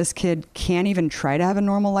realize this kid can't even try to have a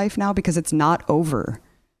normal life now because it's not over.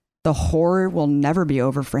 The horror will never be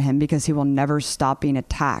over for him because he will never stop being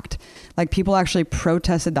attacked. Like, people actually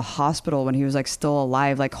protested the hospital when he was like still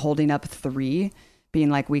alive, like holding up 3,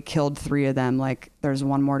 being like, we killed 3 of them. Like, there's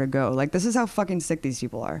 1 more to go. Like, this is how fucking sick these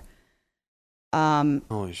people are.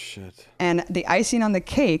 Holy shit. And the icing on the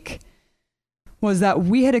cake was that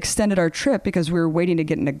we had extended our trip because we were waiting to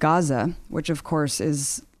get into Gaza, which of course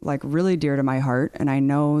is like really dear to my heart. And I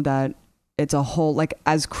know that it's a whole, like,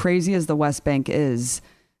 as crazy as the West Bank is,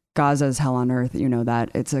 Gaza is hell on earth. You know that.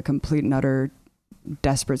 It's a complete and utter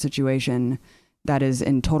desperate situation that is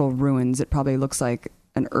in total ruins. It probably looks like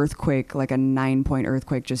an earthquake, like a 9-point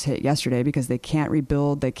earthquake just hit yesterday, because they can't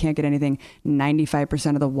rebuild. They can't get anything.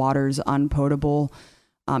 95% of the water's unpotable.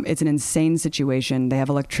 It's an insane situation. They have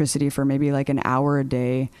electricity for maybe like an hour a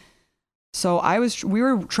day. So we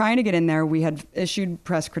were trying to get in there. We had issued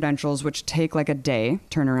press credentials, which take like a day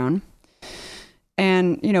turnaround.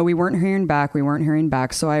 And, we weren't hearing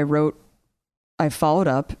back. So I followed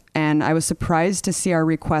up, and I was surprised to see our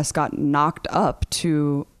request got knocked up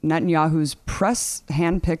to Netanyahu's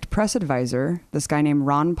handpicked press advisor, this guy named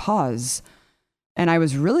Ron Paz. And I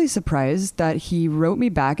was really surprised that he wrote me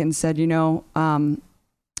back and said,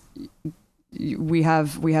 we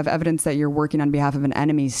have evidence that you're working on behalf of an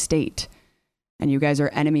enemy state, and you guys are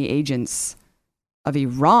enemy agents of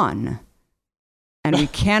Iran. And we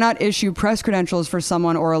cannot issue press credentials for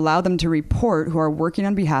someone or allow them to report who are working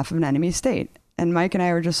on behalf of an enemy state. And Mike and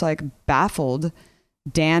I were just like baffled.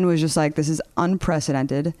 Dan was just like, this is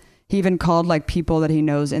unprecedented. He even called like people that he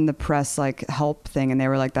knows in the press, like help thing. And they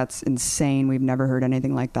were like, that's insane. We've never heard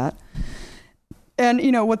anything like that. And,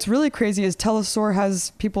 what's really crazy is Telesur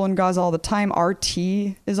has people in Gaza all the time. RT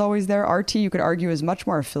is always there. RT, you could argue, is much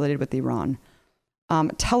more affiliated with Iran.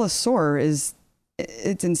 Telesur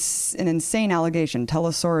it's an insane allegation.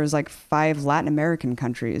 Telesur is like 5 Latin American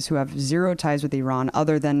countries who have zero ties with Iran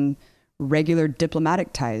other than regular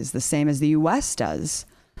diplomatic ties, the same as the US does.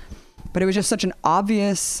 But it was just such an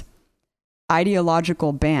obvious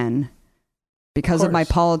ideological ban because of my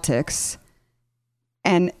politics.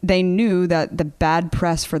 And they knew that the bad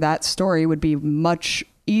press for that story would be much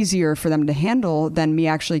easier for them to handle than me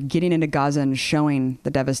actually getting into Gaza and showing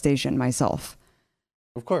the devastation myself.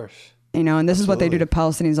 Of course. And this Absolutely. Is what they do to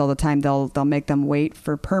Palestinians all the time. They'll make them wait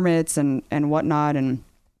for permits and whatnot, and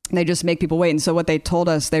they just make people wait. And so what they told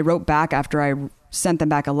us, they wrote back after I sent them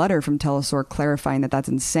back a letter from Telesur clarifying that that's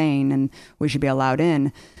insane and we should be allowed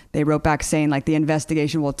in. They wrote back saying like the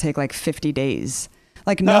investigation will take like 50 days.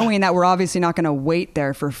 Like knowing that we're obviously not going to wait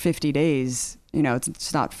there for 50 days,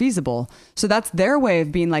 it's not feasible. So that's their way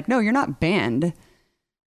of being like, no, you're not banned.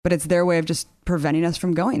 But it's their way of just preventing us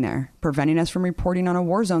from going there, preventing us from reporting on a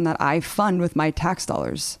war zone that I fund with my tax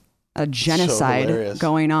dollars, a genocide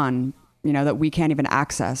going on, that we can't even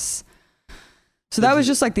access. So that was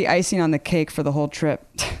just like the icing on the cake for the whole trip.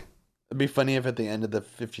 It'd be funny if at the end of the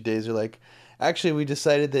 50 days you're like, actually, we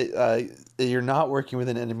decided that you're not working with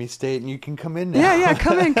an enemy state and you can come in now. Yeah,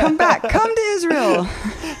 come back, come to Israel.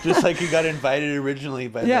 Just like you got invited originally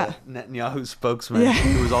by the Netanyahu spokesman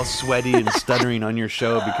who was all sweaty and stuttering on your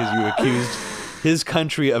show because you accused his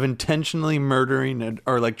country of intentionally murdering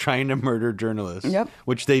or like trying to murder journalists. Yep.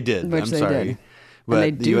 Which they did. I'm sorry.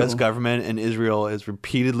 But the U.S. government and Israel has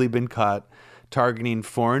repeatedly been caught targeting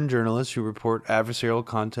foreign journalists who report adversarial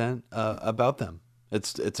content about them.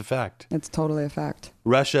 It's a fact. It's totally a fact.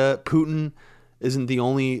 Russia, Putin isn't the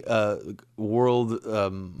only world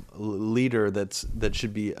leader that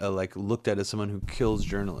should be like looked at as someone who kills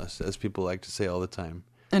journalists, as people like to say all the time.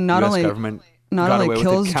 And not only government not only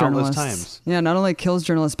kills journalists, times. not only kills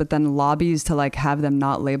journalists, but then lobbies to like have them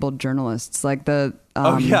not labeled journalists. Like the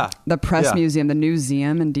press museum, the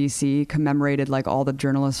Newseum in DC commemorated like all the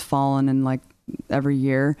journalists fallen in like every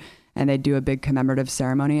year. And they do a big commemorative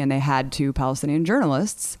ceremony, and they had 2 Palestinian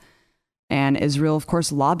journalists, and Israel, of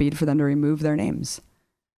course, lobbied for them to remove their names.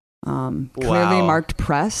 Clearly marked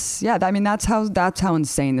press. Yeah, that's how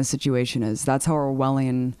insane the situation is. That's how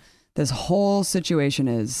Orwellian this whole situation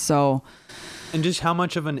is. So, and just how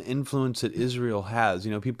much of an influence that Israel has.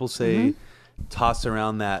 People say, toss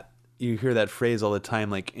around that. You hear that phrase all the time,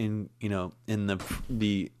 like in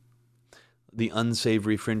the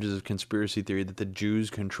unsavory fringes of conspiracy theory that the Jews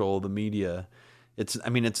control the media. It's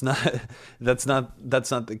not, that's not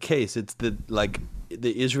the case. It's the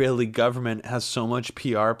Israeli government has so much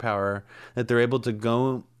PR power that they're able to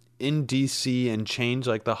go in DC and change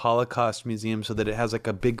like the Holocaust Museum so that it has like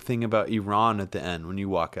a big thing about Iran at the end when you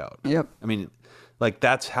walk out. Yep.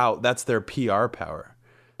 That's their PR power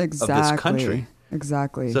of this country.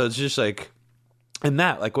 Exactly. So it's just like, and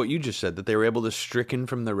that, like what you just said, that they were able to stricken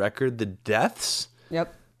from the record the deaths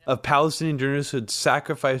of Palestinian journalists who had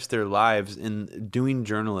sacrificed their lives in doing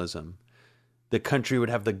journalism. The country would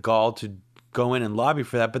have the gall to go in and lobby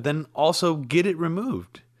for that, but then also get it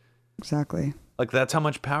removed. Exactly. Like that's how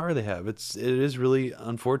much power they have. It is really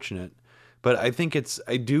unfortunate. But I think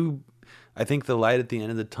I think the light at the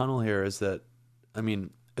end of the tunnel here is that,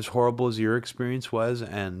 as horrible as your experience was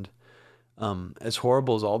and as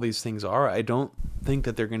horrible as all these things are, I don't think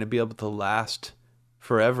that they're going to be able to last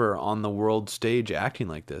forever on the world stage acting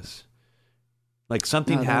like this. Like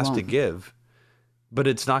something has to give, but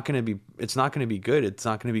it's not going to be good. It's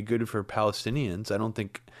not going to be good for Palestinians. I don't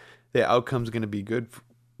think the outcome's going to be good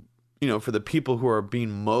for the people who are being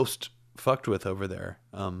most fucked with over there.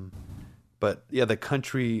 But yeah, the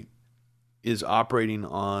country is operating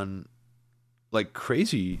on like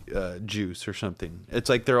crazy juice or something. It's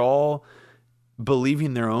like they're all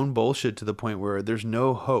believing their own bullshit to the point where there's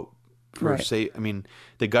no hope for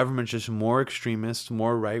the government's just more extremist,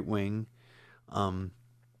 more right wing.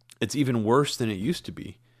 It's even worse than it used to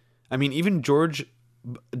be. I mean, even George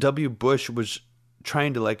W. Bush was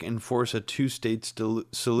trying to like enforce a 2-state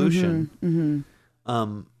solution.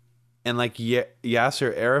 And like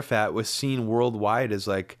Yasser Arafat was seen worldwide as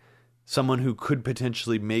like someone who could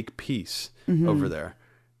potentially make peace over there.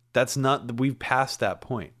 We've passed that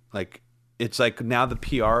point. Like, it's like now the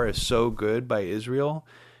PR is so good by Israel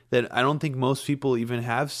that I don't think most people even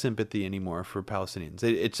have sympathy anymore for Palestinians.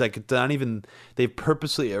 It's like it's not even, they've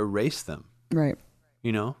purposely erased them. Right.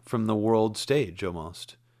 You know, from the world stage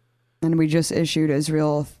almost. And we just issued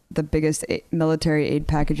Israel the biggest military aid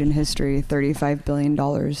package in history, $35 billion.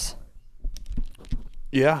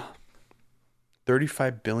 Yeah.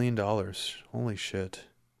 $35 billion. Holy shit.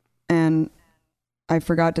 And I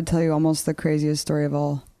forgot to tell you almost the craziest story of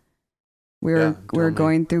all. We were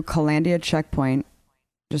going through Kalandia checkpoint,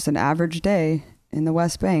 just an average day in the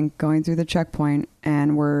West Bank, going through the checkpoint,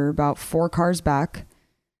 and we're about 4 cars back,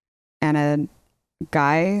 and a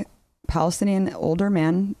guy, Palestinian older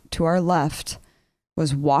man to our left,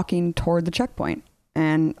 was walking toward the checkpoint.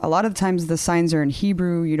 And a lot of times the signs are in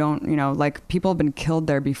Hebrew. You don't, like people have been killed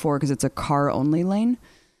there before because it's a car only lane.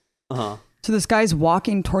 So this guy's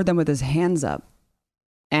walking toward them with his hands up,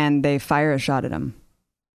 and they fire a shot at him.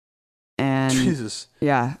 And Jesus.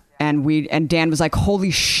 Yeah. And Dan was like,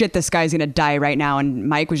 holy shit, this guy's going to die right now. And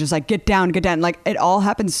Mike was just like, get down. Like, it all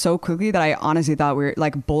happened so quickly that I honestly thought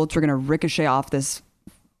bullets were going to ricochet off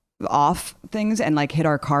things and like hit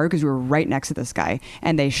our car because we were right next to this guy.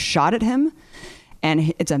 And they shot at him.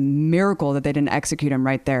 And it's a miracle that they didn't execute him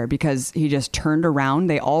right there because he just turned around.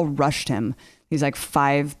 They all rushed him. These like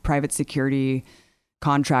 5 private security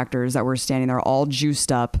contractors that were standing there all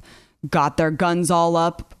juiced up, got their guns all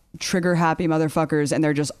up, trigger happy motherfuckers, and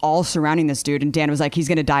they're just all surrounding this dude. And Dan was like, he's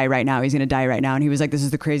gonna die right now, and he was like, this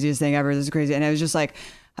is the craziest thing ever, this is crazy. And it was just like,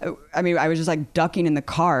 I mean, I was just like ducking in the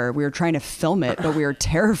car. We were trying to film it, but we were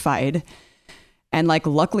terrified. And like,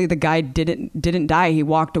 luckily the guy didn't die. He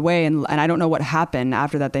walked away, and I don't know what happened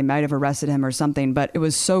after that. They might have arrested him or something, but it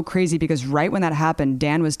was so crazy because right when that happened,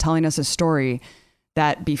 Dan was telling us a story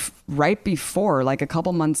that right before, like a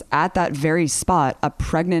couple months at that very spot, a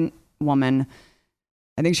pregnant woman,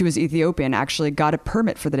 I think she was Ethiopian, actually got a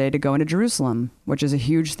permit for the day to go into Jerusalem, which is a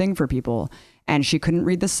huge thing for people. And she couldn't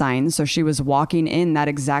read the signs, so she was walking in that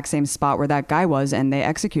exact same spot where that guy was, and they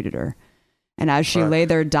executed her. And as she lay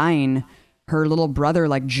there dying, her little brother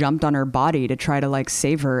like jumped on her body to try to like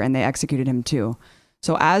save her, and they executed him too.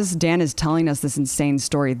 So as Dan is telling us this insane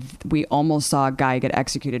story, we almost saw a guy get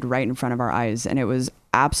executed right in front of our eyes, and it was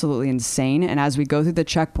absolutely insane. And as we go through the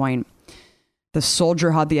checkpoint, the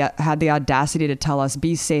soldier had the audacity to tell us,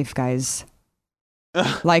 be safe, guys.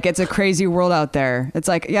 Like, it's a crazy world out there. It's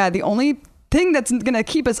like, yeah, the only thing that's going to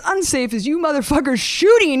keep us unsafe is you motherfuckers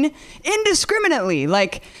shooting indiscriminately.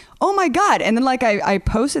 Like, oh my God. And then like I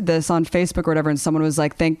posted this on Facebook or whatever, and someone was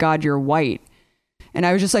like, thank God you're white. And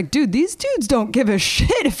I was just like, dude, these dudes don't give a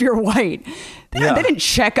shit if you're white. They didn't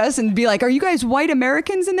check us and be like, are you guys white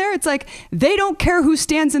Americans in there? It's like, they don't care who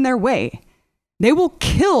stands in their way. They will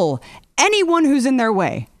kill anyone who's in their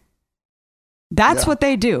way. That's what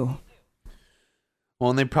they do.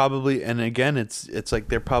 Well, and they probably, and again, it's like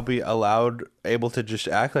they're probably able to just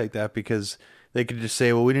act like that because they could just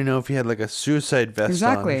say, well, we didn't know if you had like a suicide vest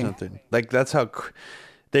on or something. Like, that's how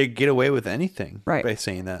they get away with anything by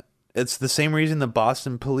saying that. It's the same reason the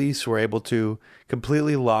Boston police were able to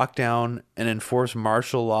completely lock down and enforce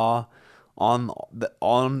martial law on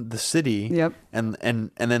the city. Yep. And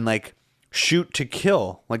then like shoot to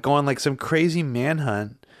kill, like go on like some crazy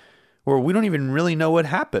manhunt where we don't even really know what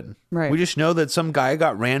happened. Right. We just know that some guy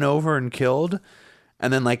got ran over and killed,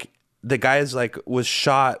 and then like the guy's like was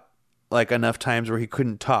shot like enough times where he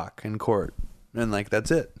couldn't talk in court, and like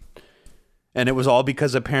that's it. And it was all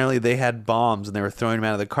because apparently they had bombs and they were throwing them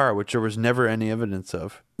out of the car, which there was never any evidence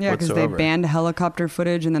of. Yeah, because they banned helicopter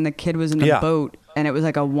footage, and then the kid was in a boat, and it was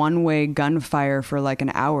like a one-way gunfire for like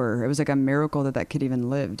an hour. It was like a miracle that kid even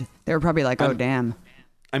lived. They were probably like, oh, damn.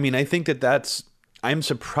 I mean, I think I'm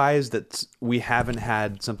surprised that we haven't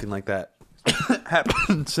had something like that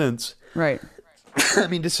happen since. Right. I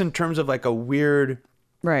mean, just in terms of like a weird...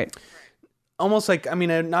 Right. Almost like, I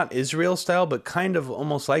mean, not Israel style, but kind of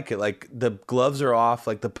almost like it. Like the gloves are off.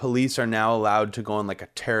 Like the police are now allowed to go on like a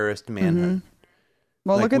terrorist manhunt.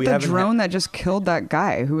 Well, like, look at the drone that just killed that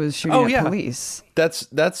guy who was shooting at police. That's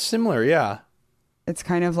similar, yeah. It's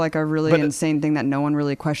kind of like a really insane thing that no one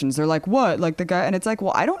really questions. They're like, what? Like the guy, and it's like,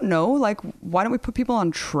 well, I don't know. Like, why don't we put people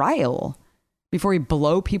on trial before we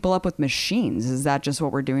blow people up with machines? Is that just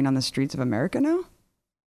what we're doing on the streets of America now?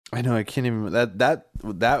 I know. I can't even,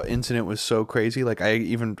 that incident was so crazy. Like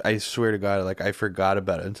I swear to God, like I forgot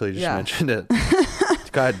about it until you just mentioned it.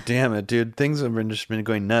 God damn it, dude. Things have just been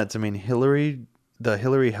going nuts. I mean, the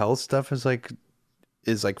Hillary Health stuff is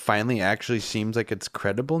like finally actually seems like it's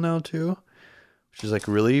credible now too, which is like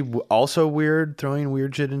really also weird, throwing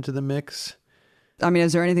weird shit into the mix. I mean,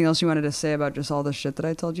 is there anything else you wanted to say about just all the shit that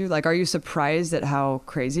I told you? Like, are you surprised at how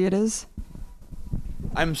crazy it is?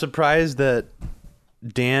 I'm surprised that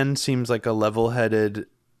Dan seems like a level-headed.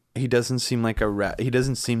 He doesn't seem like he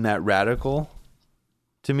doesn't seem that radical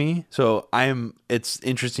to me. So it's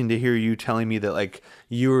interesting to hear you telling me that like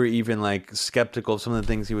you were even like skeptical of some of the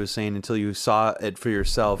things he was saying until you saw it for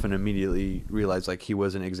yourself and immediately realized like he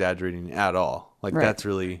wasn't exaggerating at all. Like That's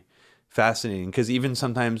really fascinating, because even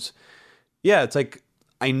sometimes, it's like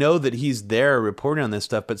I know that he's there reporting on this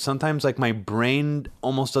stuff, but sometimes like my brain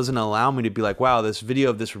almost doesn't allow me to be like, wow, this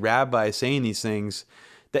video of this rabbi saying these things,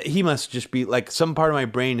 that he must just be like, some part of my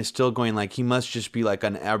brain is still going like he must just be like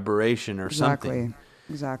an aberration or something.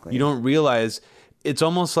 Exactly. You don't realize it's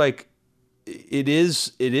almost like it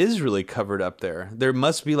is really covered up there. There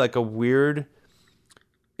must be like a weird,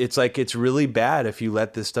 it's like it's really bad if you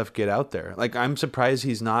let this stuff get out there. Like I'm surprised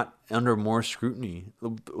he's not under more scrutiny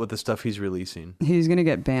with the stuff he's releasing. He's going to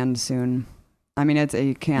get banned soon. I mean,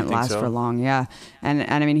 it can't last for long. Yeah. And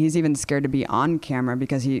I mean, he's even scared to be on camera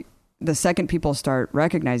because the second people start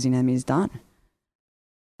recognizing him, he's done.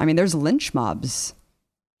 I mean, there's lynch mobs.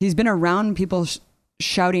 He's been around people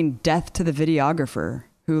shouting death to the videographer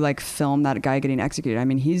who like filmed that guy getting executed. I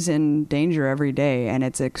mean, he's in danger every day, and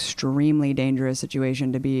it's an extremely dangerous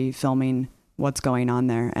situation to be filming what's going on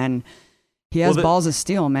there. And he has balls of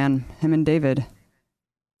steel, man. Him and David.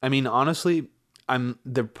 I mean, honestly,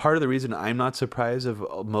 part of the reason I'm not surprised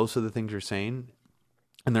of most of the things you're saying,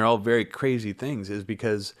 and they're all very crazy things,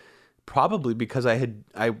 is probably because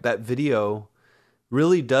that video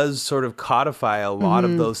really does sort of codify a lot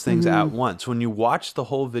of those things at once. When you watch the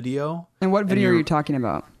whole video. And what video are you talking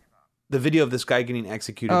about? The video of this guy getting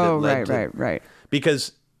executed. Oh, right.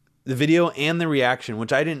 Because the video and the reaction,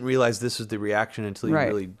 which I didn't realize this was the reaction until you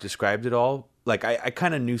really described it all. Like I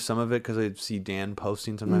kind of knew some of it because I see Dan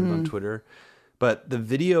posting sometimes on Twitter. But the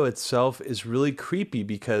video itself is really creepy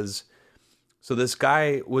because... So this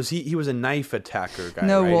guy he was a knife attacker guy.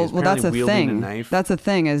 No, right? well, that's a thing. That's the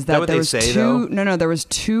thing is that there was two. No, there was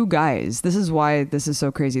two guys. This is why this is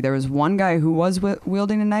so crazy. There was one guy who was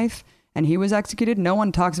wielding a knife, and he was executed. No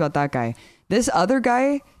one talks about that guy. This other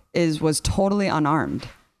guy was totally unarmed.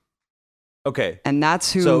 Okay, and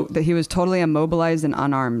that's who. That he was totally immobilized and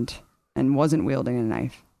unarmed, and wasn't wielding a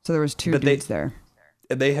knife. So there was two dudes there.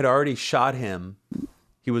 They had already shot him.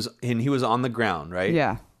 He was on the ground, right?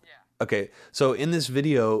 Yeah. Okay, so in this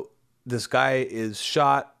video, this guy is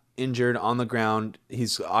shot, injured, on the ground.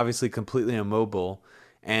 He's obviously completely immobile.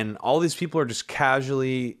 And all these people are just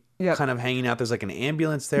casually kind of hanging out. There's like an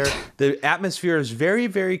ambulance there. The atmosphere is very,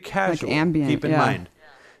 very casual. Like ambient, keep in mind.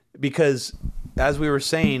 Because, as we were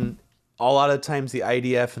saying, a lot of times the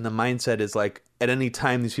IDF and the mindset is like, at any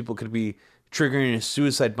time these people could be triggering a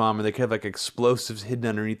suicide bomb, or they could have like explosives hidden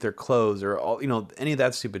underneath their clothes, or any of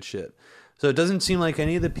that stupid shit. So it doesn't seem like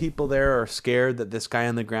any of the people there are scared that this guy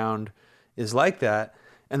on the ground is like that.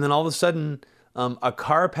 And then all of a sudden, a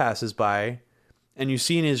car passes by, and you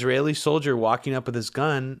see an Israeli soldier walking up with his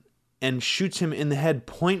gun and shoots him in the head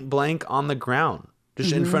point blank on the ground,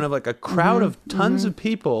 just in front of like a crowd of tons of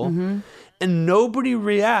people, and nobody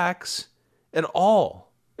reacts at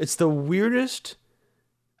all. It's the weirdest,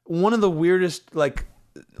 one of the weirdest, like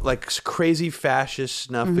crazy fascist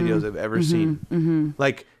snuff videos I've ever seen.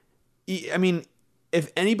 Like, I mean,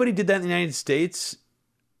 if anybody did that in the United States,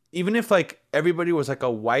 even if like everybody was like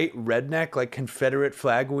a white redneck, like Confederate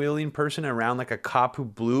flag wielding person around like a cop who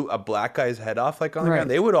blew a black guy's head off like on the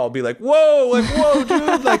ground, they would all be like, whoa,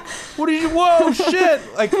 dude, like, whoa, shit.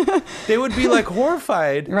 Like, they would be like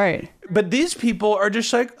horrified. Right. But these people are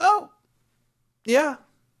just like, oh, yeah.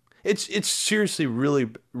 It's seriously really,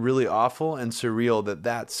 really awful and surreal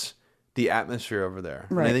that's the atmosphere over there.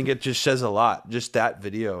 Right. And I think it just says a lot, just that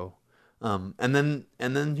video. And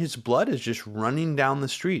then his blood is just running down the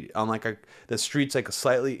street on like the street's like a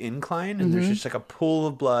slightly incline, and there's just like a pool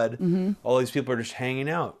of blood. All these people are just hanging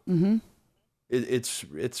out.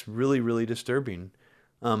 It's really, really disturbing.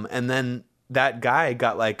 And then that guy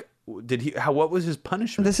got like, what was his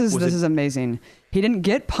punishment? This is amazing. He didn't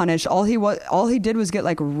get punished. All he did was get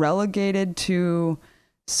like relegated to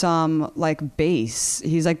some like base.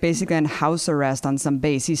 He's like basically in house arrest on some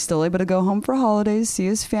base. He's still able to go home for holidays, see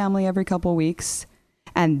his family every couple weeks.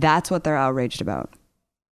 And that's what they're outraged about.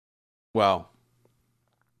 Wow.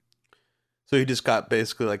 So he just got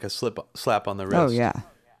basically like a slap on the wrist. Oh,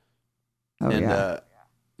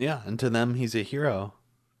 yeah. And to them, he's a hero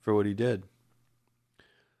for what he did.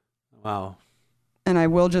 Wow. And I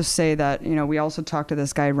will just say that, you know, we also talked to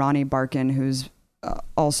this guy, Ronnie Barkin, who's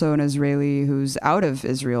also an Israeli who's out of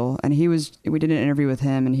Israel. And we did an interview with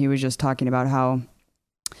him, and he was just talking about how,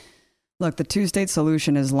 look, the two-state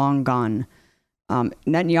solution is long gone.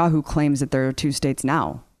 Netanyahu claims that there are two states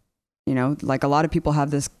now. You know, like a lot of people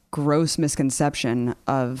have this gross misconception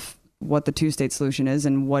of what the two-state solution is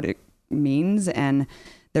and what it means. And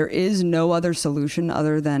there is no other solution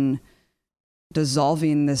other than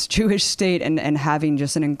dissolving this Jewish state and having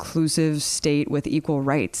just an inclusive state with equal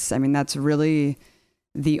rights. I mean, that's really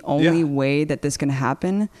the only way that this can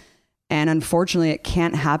happen. And unfortunately, it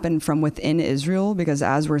can't happen from within Israel because,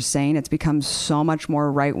 as we're saying, it's become so much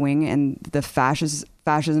more right-wing, and the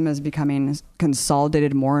fascism is becoming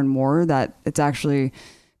consolidated more and more that it's actually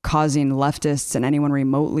causing leftists and anyone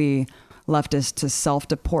remotely leftist to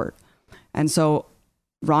self-deport. And so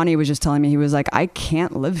Ronnie was just telling me, he was like, I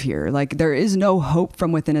can't live here. Like, there is no hope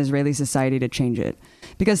from within Israeli society to change it.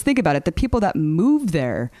 Because think about it, the people that move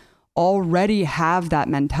there already have that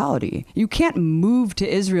mentality. You can't move to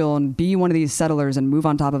Israel and be one of these settlers and move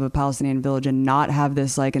on top of a Palestinian village and not have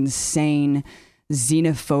this like insane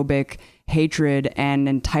xenophobic hatred and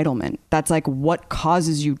entitlement. That's like what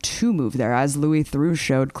causes you to move there, as Louis Theroux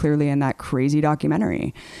showed clearly in that crazy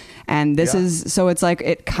documentary. And this is, so it's like,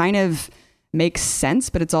 it kind of makes sense,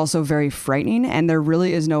 but it's also very frightening, and there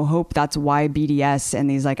really is no hope. That's why BDS and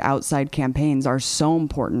these like outside campaigns are so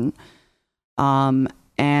important.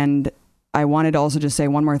 And I wanted to also just say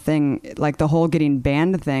one more thing, like the whole getting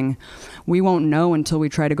banned thing, we won't know until we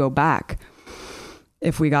try to go back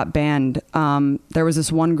if we got banned. There was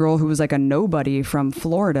this one girl who was like a nobody from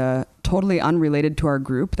Florida, totally unrelated to our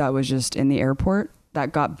group, that was just in the airport,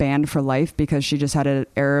 that got banned for life because she just had an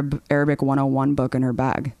Arabic 101 book in her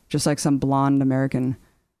bag, just like some blonde American.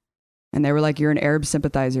 And they were like, you're an Arab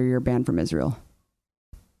sympathizer, you're banned from Israel.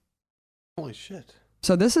 Holy shit.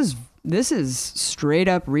 So this is straight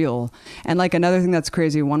up real. And like another thing that's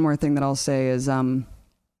crazy, one more thing that I'll say is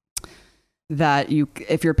that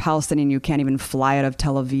if you're Palestinian, you can't even fly out of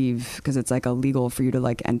Tel Aviv because it's like illegal for you to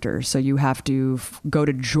like enter. So you have to go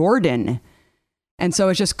to Jordan. And so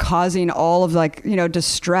it's just causing all of like, you know,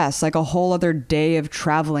 distress, like a whole other day of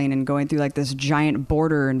traveling and going through like this giant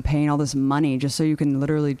border and paying all this money just so you can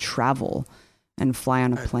literally travel and fly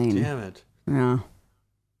on a plane. Damn it. Yeah.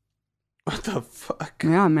 What the fuck?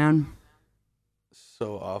 Yeah, man.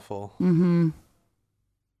 So awful. Mm-hmm.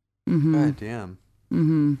 Mm-hmm. God damn.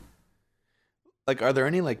 Mm-hmm. Like, are there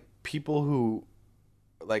any like people who,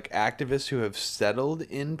 like activists who have settled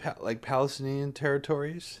in like Palestinian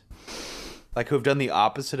territories? Like who have done the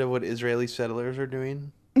opposite of what Israeli settlers are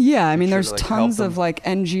doing? Yeah, I mean, there's tons of like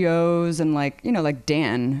NGOs and like, you know, like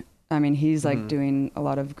Dan. I mean, he's like doing a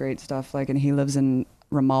lot of great stuff. Like, and he lives in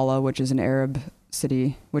Ramallah, which is an Arab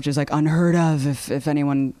city, which is like unheard of. If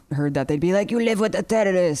anyone heard that, they'd be like, you live with the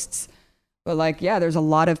terrorists. But like, yeah, there's a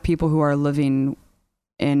lot of people who are living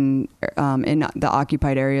in the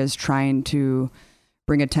occupied areas trying to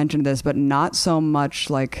bring attention to this, but not so much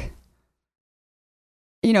like,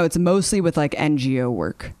 you know, it's mostly with like NGO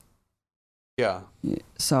work. Yeah.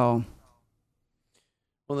 So.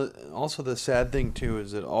 Well, also the sad thing too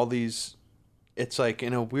is that all these, it's like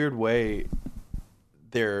in a weird way,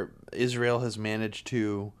 Israel has managed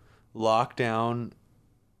to lock down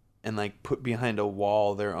and like put behind a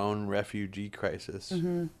wall their own refugee crisis.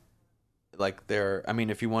 Mm-hmm. Like I mean,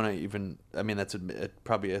 if you want to even, I mean, that's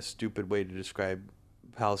probably a stupid way to describe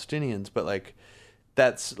Palestinians, but like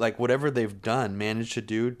that's like whatever they've done, managed to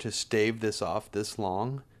do to stave this off this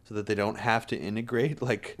long so that they don't have to integrate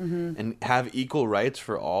like and have equal rights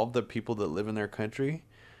for all the people that live in their country.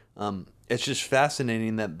 It's just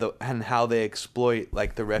fascinating that and how they exploit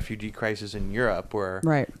like the refugee crisis in Europe, where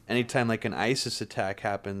anytime like an ISIS attack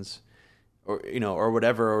happens, or you know, or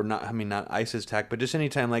whatever, or not, I mean not ISIS attack, but just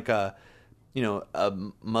anytime like a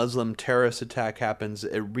Muslim terrorist attack happens,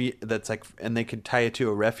 that's like, and they could tie it to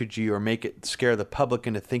a refugee or make it scare the public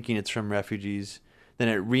into thinking it's from refugees, then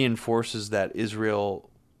it reinforces that Israel,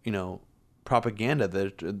 you know, propaganda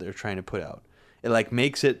that they're trying to put out. It like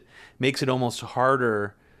makes it almost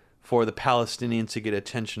harder for the Palestinians to get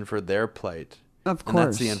attention for their plight. Of course. And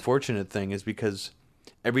that's the unfortunate thing, is because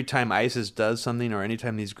every time ISIS does something, or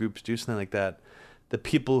anytime these groups do something like that, the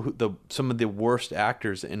people some of the worst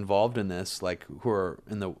actors involved in this, like who are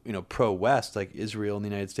in the pro-West, like Israel and the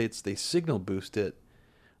United States, they signal boost it,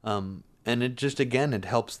 and it just again it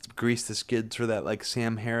helps grease the skids for that like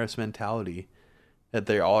Sam Harris mentality that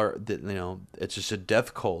it's just a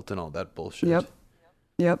death cult and all that bullshit.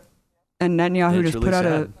 Yep. And Netanyahu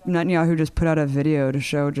just put out a video to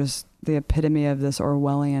show just the epitome of this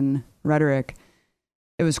Orwellian rhetoric.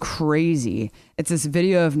 It was crazy. It's this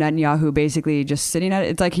video of Netanyahu basically just sitting at it.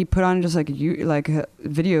 It's like he put on just like a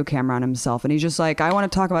video camera on himself, and he's just like, I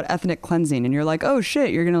want to talk about ethnic cleansing, and you're like, oh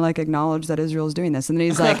shit, you're gonna like acknowledge that Israel's doing this, and then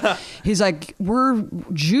he's like,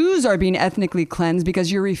 Jews are being ethnically cleansed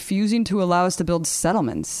because you're refusing to allow us to build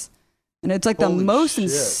settlements. And it's like the most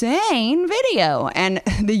insane video. And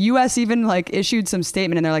the U.S. even like issued some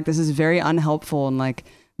statement, and they're like, this is very unhelpful and like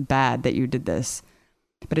bad that you did this.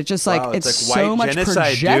 But it's just like, it's like so much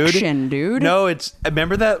projection, dude. No, I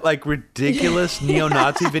remember that like ridiculous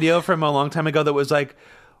neo-Nazi video from a long time ago that was like,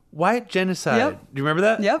 white genocide. Yep. Do you remember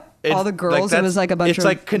that? Yep. All the girls, it was like a bunch of It's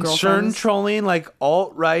like concern trolling, like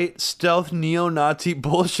alt-right stealth neo-Nazi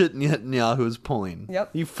bullshit Netanyahu's pulling.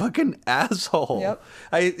 Yep. You fucking asshole.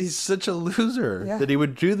 Yep. He's such a loser that he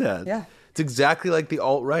would do that. Yeah. It's exactly like the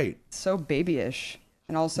alt-right. So babyish.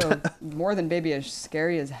 And also, more than babyish,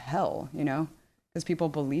 scary as hell, because people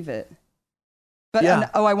believe it. But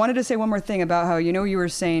I wanted to say one more thing about how, you were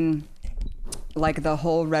saying like the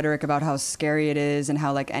whole rhetoric about how scary it is and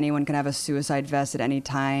how like anyone can have a suicide vest at any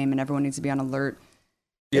time and everyone needs to be on alert.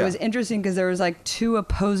 It was interesting because there was like two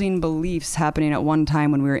opposing beliefs happening at one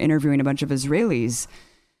time when we were interviewing a bunch of Israelis.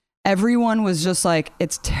 Everyone was just like,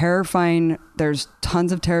 it's terrifying. There's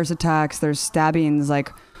tons of terrorist attacks. There's stabbings.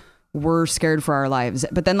 Like, we're scared for our lives.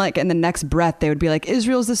 But then like in the next breath, they would be like,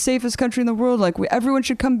 Israel's the safest country in the world. Like everyone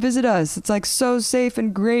should come visit us. It's like so safe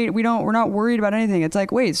and great. We're not worried about anything. It's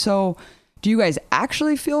like, wait, so do you guys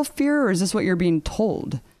actually feel fear, or is this what you're being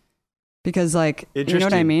told? Because like, you know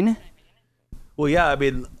what I mean? Well, yeah, I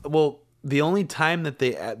mean, the only time that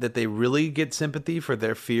they really get sympathy for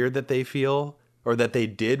their fear that they feel or that they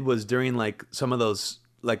did was during like some of those,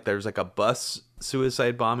 like there's like a bus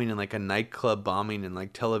suicide bombing and like a nightclub bombing in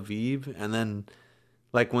like Tel Aviv, and then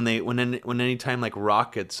like when any time like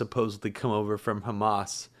rockets supposedly come over from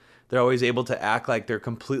Hamas, they're always able to act like they're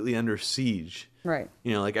completely under siege, right?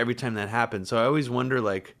 Like every time that happens. So I always wonder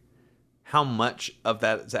like how much of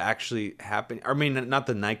that is actually happening. I mean, not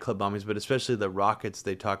the nightclub bombings, but especially the rockets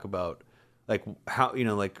they talk about, like how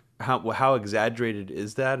like how exaggerated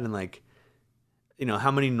is that, and like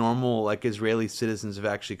how many normal like Israeli citizens have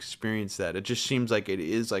actually experienced that? It just seems like it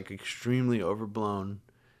is like extremely overblown,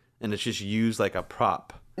 and it's just used like a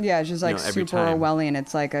prop. Yeah, it's just like super Orwellian.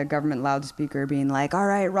 It's like a government loudspeaker being like, "All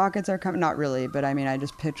right, rockets are coming." Not really, but I mean, I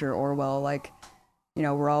just picture Orwell like,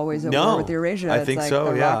 we're always at war with Eurasia. I think like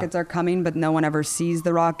so. The rockets are coming, but no one ever sees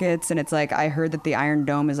the rockets, and it's like I heard that the Iron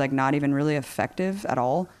Dome is like not even really effective at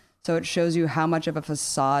all. So it shows you how much of a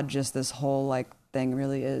facade just this whole like thing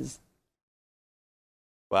really is.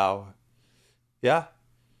 Wow. Yeah.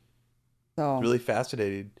 So really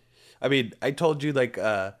fascinating. I mean, I told you like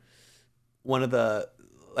one of the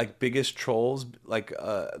like biggest trolls like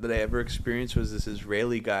that I ever experienced was this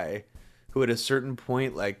Israeli guy who at a certain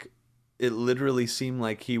point like it literally seemed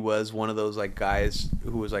like he was one of those like guys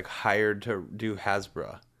who was like hired to do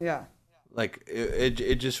Hasbara. Yeah. Like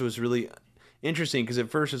it just was really interesting because at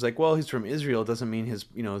first it's like, well, he's from Israel, it doesn't mean his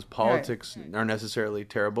his politics are necessarily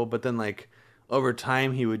terrible, but then like over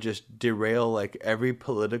time, he would just derail like every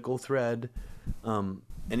political thread,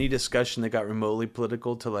 any discussion that got remotely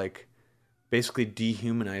political to like basically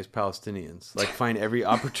dehumanize Palestinians, like find every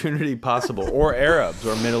opportunity possible, or Arabs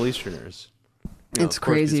or Middle Easterners. It's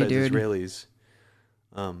crazy, dude. Israelis.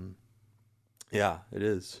 Yeah, it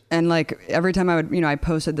is. And like every time I would, I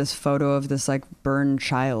posted this photo of this like burned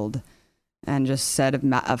child and just said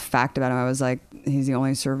a fact about him. I was like, he's the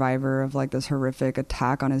only survivor of like this horrific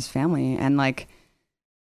attack on his family. And like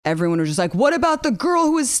everyone was just like, what about the girl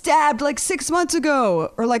who was stabbed like 6 months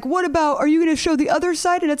ago? Or like, what about, are you going to show the other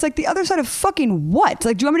side? And it's like, the other side of fucking what?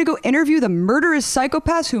 Like, do you want me to go interview the murderous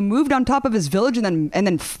psychopaths who moved on top of his village and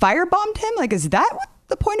then firebombed him? Like, is that what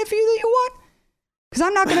the point of view that you want? Because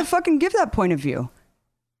I'm not going to fucking give that point of view.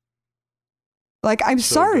 Like, I'm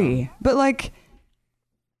sorry, but like,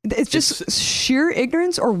 it's just sheer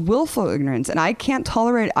ignorance or willful ignorance, and I can't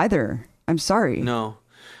tolerate either. I'm sorry. No.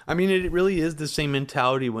 I mean, it really is the same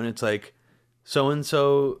mentality when it's like,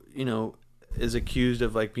 so-and-so, is accused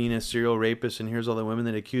of like being a serial rapist, and here's all the women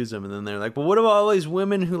that accuse him, and then they're like, well, what about all these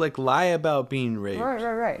women who like lie about being raped?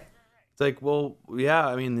 Right. It's like, well, yeah,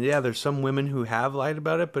 I mean, yeah, there's some women who have lied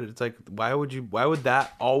about it, but it's like, why would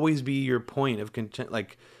that always be your point of content?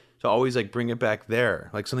 Like, to always like bring it back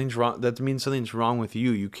there. Like something's wrong. That means something's wrong with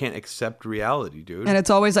you. You can't accept reality, dude. And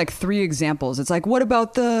it's always like 3 examples. It's like, what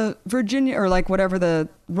about the Virginia or like whatever the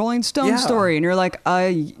Rolling Stone story? And you're like,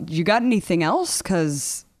 you got anything else?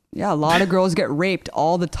 Cause yeah, a lot of girls get raped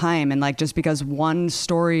all the time. And like, just because one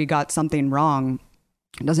story got something wrong,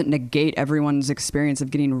 it doesn't negate everyone's experience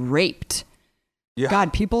of getting raped. Yeah.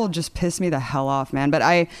 God, people just piss me the hell off, man. But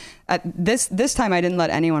at this time, I didn't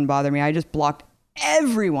let anyone bother me. I just blocked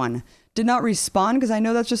everyone. Did not respond because I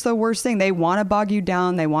know that's just the worst thing. They want to bog you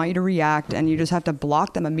down. They want you to react, and you just have to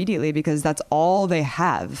block them immediately because that's all they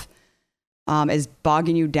have, is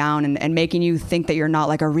bogging you down and making you think that you're not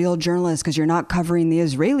like a real journalist because you're not covering the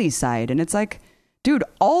Israeli side. And it's like, dude,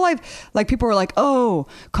 people were like, oh,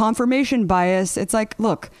 confirmation bias. It's like,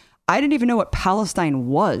 look, I didn't even know what Palestine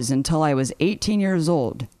was until I was 18 years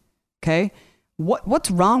old. Okay.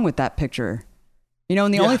 What's wrong with that picture? You know,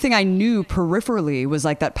 and the only thing I knew peripherally was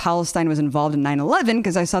like that Palestine was involved in 9/11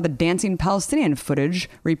 because I saw the dancing Palestinian footage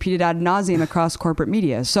repeated ad nauseum across corporate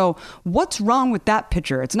media. So what's wrong with that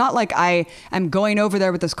picture? It's not like I am going over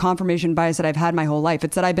there with this confirmation bias that I've had my whole life.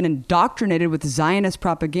 It's that I've been indoctrinated with Zionist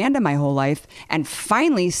propaganda my whole life and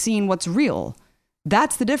finally seen what's real.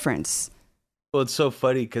 That's the difference. Well, it's so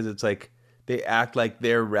funny because it's like they act like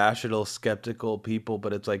they're rational, skeptical people,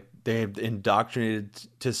 but it's like they've indoctrinated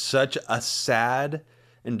to such a sad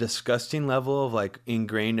and disgusting level of like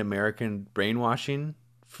ingrained American brainwashing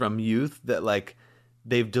from youth that like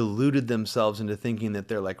they've deluded themselves into thinking that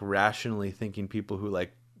they're like rationally thinking people who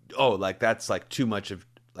like, oh, like that's like too much of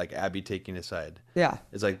like Abby taking a side. Yeah.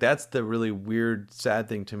 It's like, that's the really weird, sad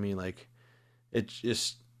thing to me. Like, it's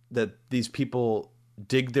just that these people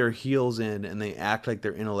dig their heels in and they act like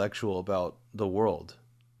they're intellectual about the world.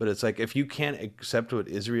 But it's like, if you can't accept what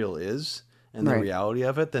Israel is and the reality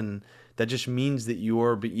of it, then that just means that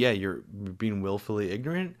you're being willfully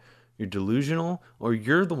ignorant, you're delusional, or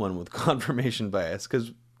you're the one with confirmation bias,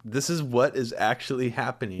 because this is what is actually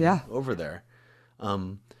happening over there.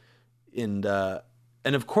 And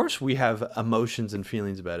of course we have emotions and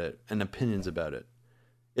feelings about it and opinions about it.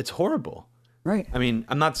 It's horrible. Right. I mean,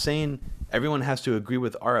 I'm not saying everyone has to agree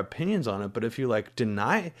with our opinions on it, but if you like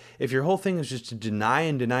if your whole thing is just to deny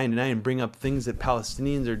and bring up things that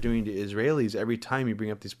Palestinians are doing to Israelis every time you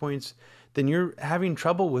bring up these points, then you're having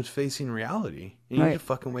trouble with facing reality. And you need to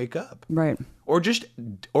fucking wake up. Right. Or just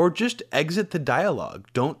exit the dialogue.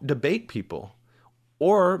 Don't debate people.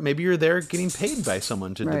 Or maybe you're there getting paid by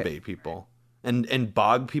someone to debate people and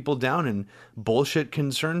bog people down in bullshit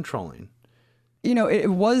concern trolling. You know, it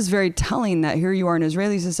was very telling that here you are in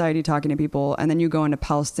Israeli society talking to people, and then you go into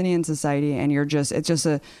Palestinian society and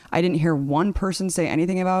I didn't hear one person say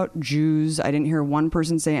anything about Jews. I didn't hear one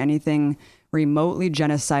person say anything remotely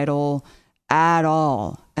genocidal at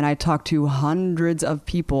all. And I talked to hundreds of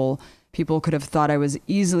people. People could have thought I was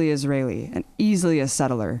easily Israeli and easily a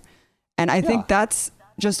settler. And I think that's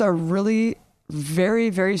just a really very,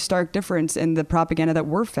 very stark difference in the propaganda that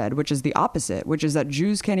we're fed, which is the opposite, which is that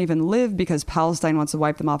Jews can't even live because Palestine wants to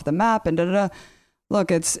wipe them off the map and Look,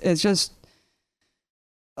 it's just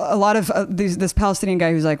a lot of this Palestinian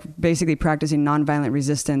guy who's like basically practicing nonviolent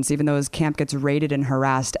resistance, even though his camp gets raided and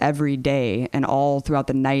harassed every day and all throughout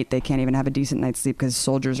the night. They can't even have a decent night's sleep because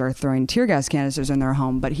soldiers are throwing tear gas canisters in their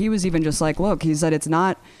home. But he was even just like, look, he said,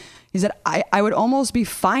 I would almost be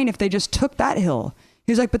fine if they just took that hill.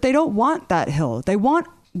 He's like, but they don't want that hill. They want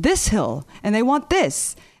this hill and they want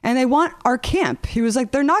this and they want our camp. He was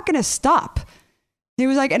like, they're not going to stop. He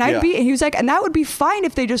was like, and that would be fine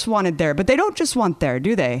if they just wanted there, but they don't just want there,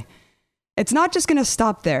 do they? It's not just going to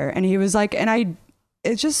stop there. And he was like, I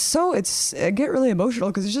get really emotional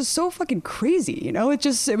because it's just so fucking crazy. You know, it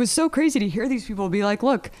was so crazy to hear these people be like,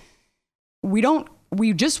 look,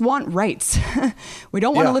 we just want rights. We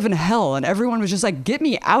don't want to live in hell. And everyone was just like, get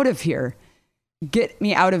me out of here. Get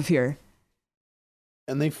me out of here.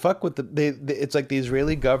 And they fuck with it's like the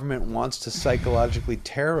Israeli government wants to psychologically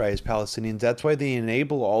terrorize Palestinians. That's why they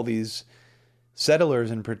enable all these settlers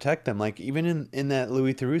and protect them. Like even in that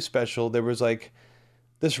Louis Theroux special, there was like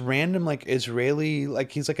this random like Israeli,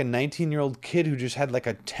 like he's like a 19-year-old kid who just had like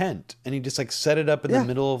a tent and he just like set it up in the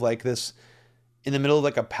middle of like this, in the middle of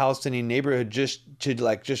like a Palestinian neighborhood just to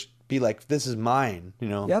like, just be like, this is mine, you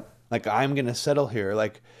know? Yep. Like I'm going to settle here.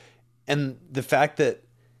 Like, and the fact that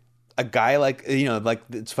a guy like, you know, like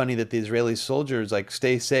it's funny that the Israeli soldiers like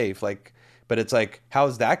stay safe, like, but it's like,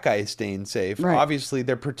 how's that guy staying safe? Right. Obviously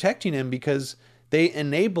they're protecting him because they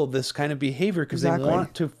enable this kind of behavior because they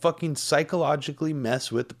want to fucking psychologically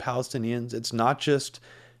mess with the Palestinians. It's not just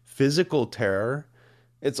physical terror,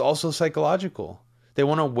 it's also psychological. They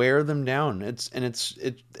want to wear them down.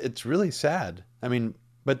 It's really sad. I mean,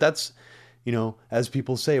 but that's, you know, as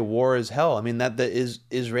people say, war is hell. I mean, that the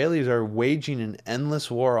Israelis are waging an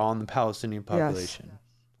endless war on the Palestinian population, yes.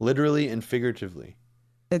 Literally and figuratively.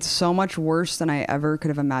 It's so much worse than I ever could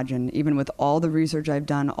have imagined. Even with all the research I've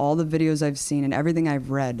done, all the videos I've seen, and everything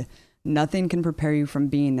I've read, nothing can prepare you from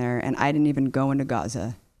being there. And I didn't even go into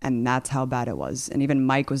Gaza. And that's how bad it was. And even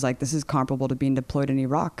Mike was like, this is comparable to being deployed in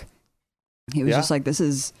Iraq. He was just like, this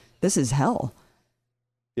is hell.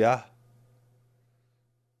 Yeah.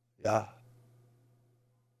 Yeah.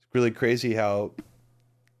 It's really crazy how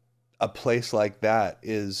a place like that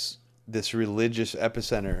is this religious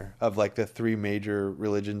epicenter of like the three major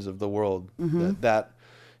religions of the world. Mm-hmm. That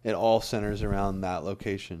it all centers around that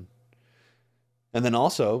location. And then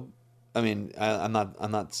also, I mean, I'm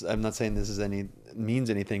not saying this is means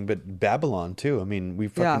anything, but Babylon too. I mean, we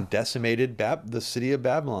fucking decimated the city of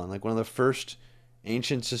Babylon, like one of the first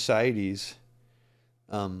ancient societies.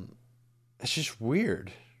 It's just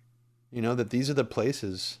weird, you know, that these are the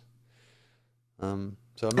places.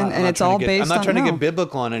 So I'm not trying to get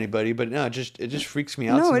biblical on anybody, but no, it just freaks me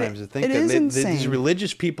out sometimes to think that these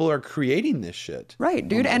religious people are creating this shit. Right,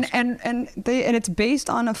 dude, almost. and it's based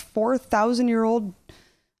on a 4,000-year-old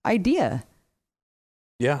idea.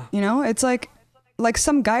 Yeah. You know, it's like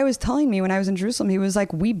some guy was telling me when I was in Jerusalem, he was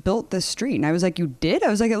like, we built this street. And I was like, you did? I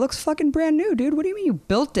was like, it looks fucking brand new, dude. What do you mean you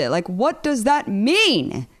built it? Like, what does that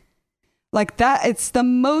mean? Like that, it's the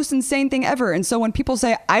most insane thing ever. And so when people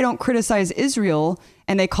say, I don't criticize Israel,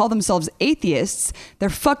 and they call themselves atheists, they're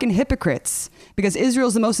fucking hypocrites, because Israel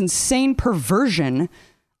is the most insane perversion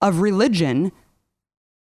of religion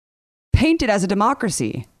painted as a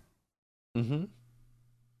democracy. Mm-hmm.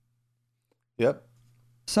 Yep.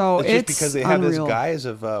 So it's just because they have this guise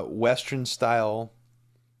of Western style,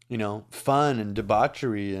 you know, fun and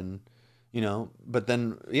debauchery and, you know, but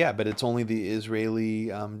it's only the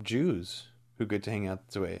Israeli Jews who get to hang out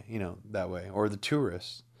this way, you know, that way, or the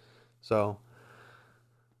tourists. So,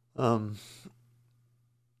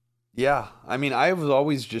 yeah, I mean, I was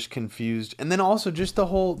always just confused. And then also just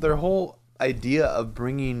their whole idea of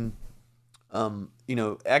bringing, you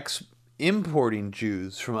know, importing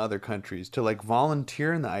Jews from other countries to like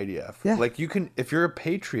volunteer in the IDF. Yeah. Like you can, if you're a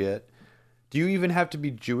patriot, do you even have to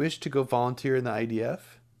be Jewish to go volunteer in the IDF?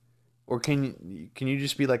 Or can you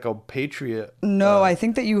just be like a patriot? No, I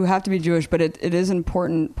think that you have to be Jewish, but it is an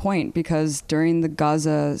important point because during the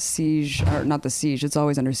Gaza siege, or not the siege, it's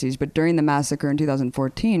always under siege, but during the massacre in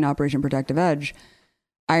 2014, Operation Protective Edge,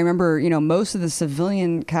 I remember, you know, most of the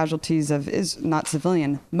civilian casualties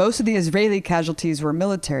most of the Israeli casualties were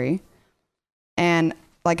military. And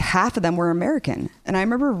like half of them were American. And I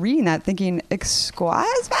remember reading that thinking,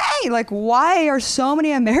 excuse me, like why are so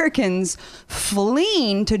many Americans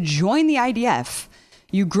fleeing to join the IDF?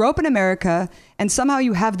 You grew up in America and somehow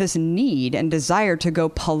you have this need and desire to go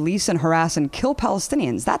police and harass and kill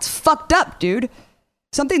Palestinians. That's fucked up, dude.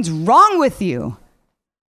 Something's wrong with you.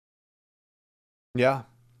 Yeah,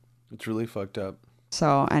 it's really fucked up.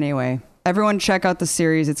 So anyway, everyone check out the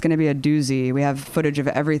series. It's going to be a doozy. We have footage of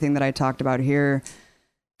everything that I talked about here.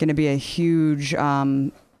 Going to be a huge,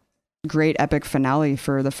 great epic finale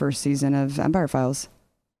for the first season of Empire Files.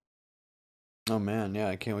 Oh man, yeah,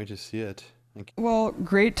 I can't wait to see it. Well,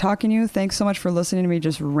 great talking to you. Thanks so much for listening to me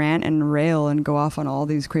just rant and rail and go off on all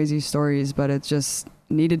these crazy stories, but it just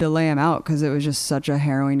needed to lay them out because it was just such a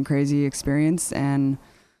harrowing, crazy experience. And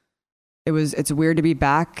it's weird to be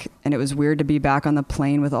back, and it was weird to be back on the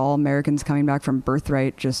plane with all Americans coming back from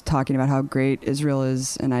Birthright, just talking about how great Israel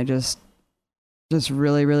is. And I just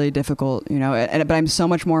really, really difficult, you know, but I'm so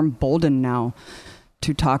much more emboldened now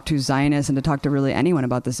to talk to Zionists and to talk to really anyone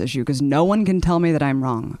about this issue because no one can tell me that I'm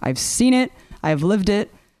wrong. I've seen it, I've lived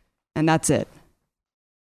it, and that's it.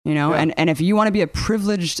 You know, yeah. And if you want to be a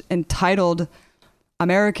privileged, entitled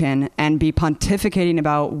American and be pontificating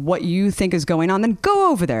about what you think is going on, then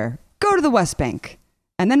go over there. Go to the West Bank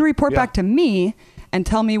and then report back to me and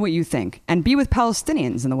tell me what you think and be with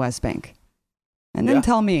Palestinians in the West Bank and then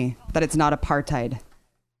tell me that it's not apartheid.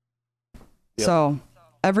 Yep. So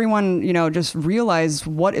everyone, you know, just realize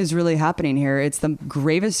what is really happening here. It's the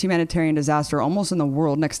gravest humanitarian disaster almost in the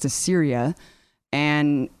world next to Syria.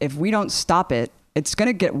 And if we don't stop it, it's going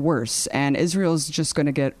to get worse. And Israel's just going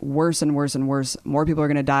to get worse and worse and worse. More people are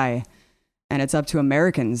going to die. And it's up to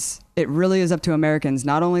Americans. It really is up to Americans.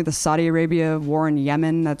 Not only the Saudi Arabia war in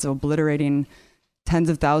Yemen that's obliterating tens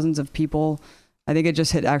of thousands of people. I think it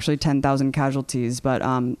just hit actually 10,000 casualties. But,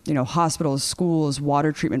 you know, hospitals, schools,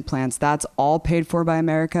 water treatment plants, that's all paid for by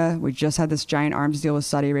America. We just had this giant arms deal with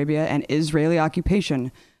Saudi Arabia and Israeli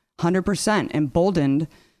occupation. 100% emboldened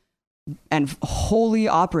and wholly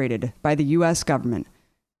operated by the U.S. government,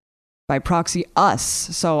 by proxy us.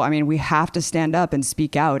 So, I mean, we have to stand up and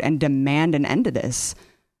speak out and demand an end to this.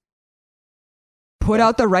 Put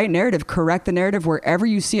out the right narrative, correct the narrative wherever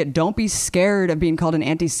you see it. Don't be scared of being called an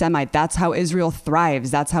anti-Semite. That's how Israel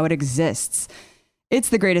thrives. That's how it exists. It's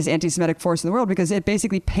the greatest anti-Semitic force in the world because it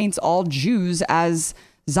basically paints all Jews as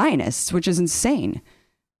Zionists, which is insane.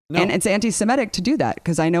 No. And it's anti-Semitic to do that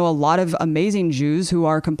because I know a lot of amazing Jews who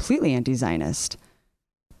are completely anti-Zionist.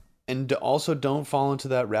 And also don't fall into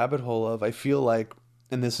that rabbit hole of, I feel like,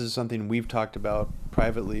 and this is something we've talked about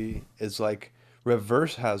privately, is like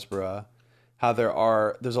reverse Hasbara. How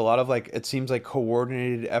there's a lot of like, it seems like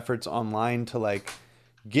coordinated efforts online to like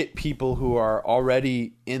get people who are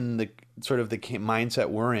already in the sort of the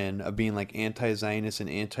mindset we're in of being like anti-Zionist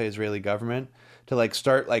and anti-Israeli government to like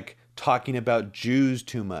start like talking about Jews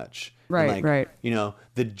too much. Right, and like, right. You know,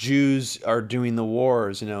 the Jews are doing the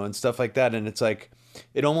wars, you know, and stuff like that. And it's like,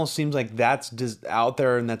 it almost seems like that's just out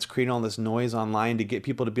there and that's creating all this noise online to get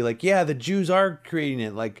people to be like, yeah, the Jews are creating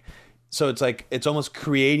it. Like, so it's like, it's almost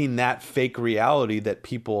creating that fake reality that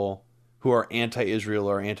people who are anti-Israel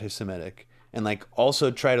are anti-Semitic, and like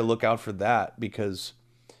also try to look out for that because,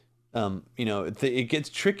 you know, it gets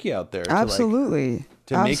tricky out there. Absolutely.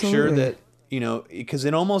 To make sure that, you know, because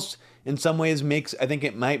it almost in some ways I think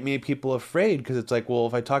it might make people afraid because it's like, well,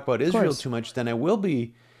 if I talk about Israel too much, then I will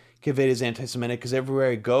be conveyed as anti-Semitic because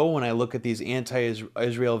everywhere I go, when I look at these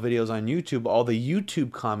anti-Israel videos on YouTube, all the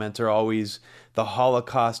YouTube comments are always, the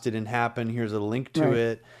Holocaust didn't happen, here's a link to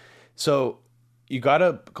it. So you got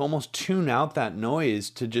to almost tune out that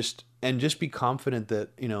noise to just be confident that,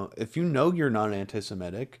 you know, if you know you're not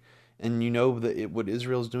anti-Semitic and you know that what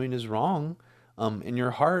Israel's doing is wrong in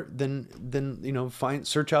your heart, then you know,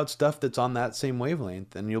 search out stuff that's on that same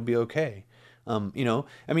wavelength and you'll be okay. You know,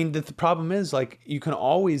 I mean, the problem is like you can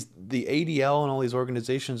always, the ADL and all these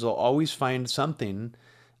organizations will always find something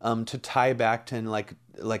to tie back to, and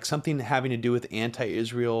like something having to do with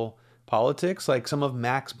anti-Israel politics. Like some of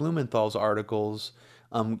Max Blumenthal's articles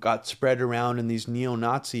got spread around in these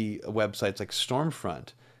neo-Nazi websites like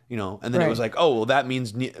Stormfront, you know, and then it was like, oh, well, that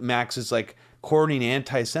means Max is like courting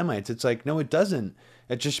anti-Semites. It's like, no, it doesn't.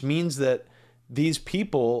 It just means that these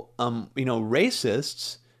people, you know,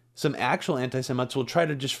 racists, some actual anti-Semites will try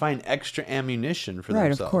to just find extra ammunition for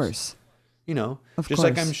themselves. Right, of course. You know,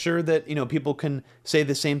 like I'm sure that, you know, people can say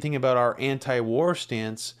the same thing about our anti-war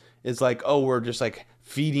stance. Is like, oh, we're just like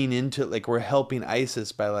feeding into, like we're helping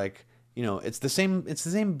ISIS by like, you know, it's the same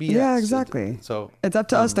BS. Yeah, exactly. So it's up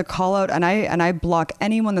to us to call out, and I block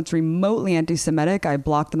anyone that's remotely anti-Semitic. I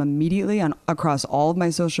block them immediately across all of my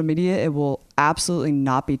social media. It will absolutely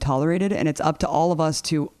not be tolerated, and it's up to all of us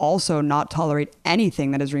to also not tolerate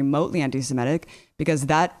anything that is remotely anti-Semitic, because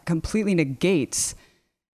that completely negates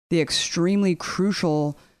the extremely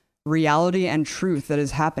crucial reality and truth that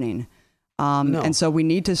is happening. And so we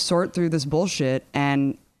need to sort through this bullshit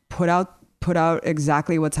and put out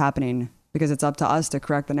exactly what's happening, because it's up to us to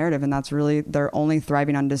correct the narrative. And that's really, they're only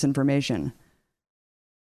thriving on disinformation.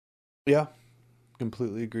 Yeah,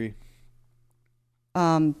 completely agree.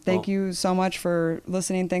 Thank you so much for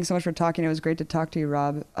listening. Thanks so much for talking. It was great to talk to you,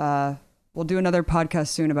 Rob. We'll do another podcast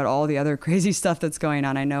soon about all the other crazy stuff that's going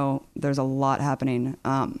on. I know there's a lot happening.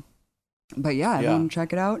 But yeah, I mean,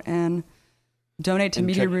 check it out and donate to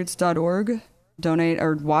MediaRoots.org. Donate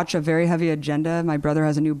or watch A Very Heavy Agenda. My brother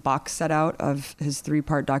has a new box set out of his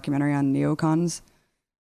 3-part documentary on neocons.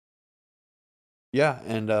 Yeah,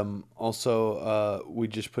 and also we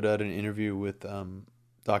just put out an interview with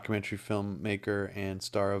documentary filmmaker and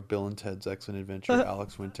star of Bill and Ted's Excellent Adventure,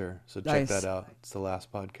 Alex Winter. So check that out. It's the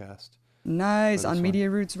last podcast. Nice, on Media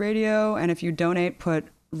Roots Radio. And if you donate, put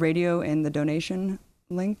radio in the donation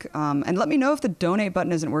link. And let me know if the donate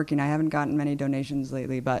button isn't working. I haven't gotten many donations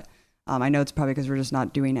lately, but I know it's probably because we're just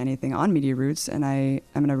not doing anything on Media Roots, and I'm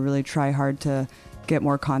going to really try hard to get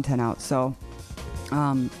more content out. So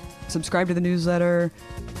subscribe to the newsletter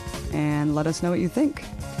and let us know what you think.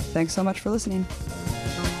 Thanks so much for listening.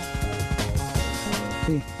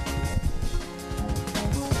 See.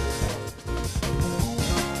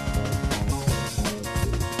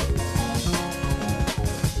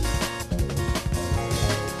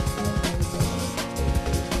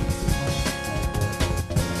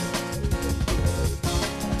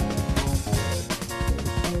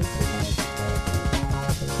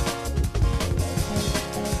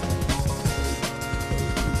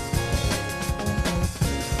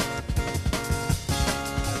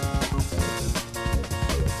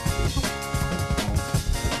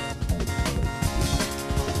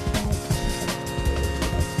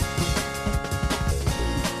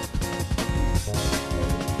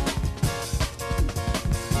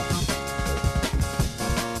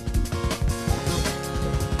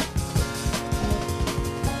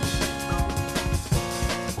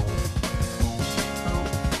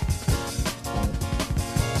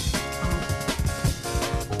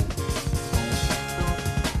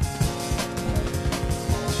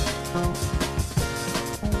 Mm-hmm.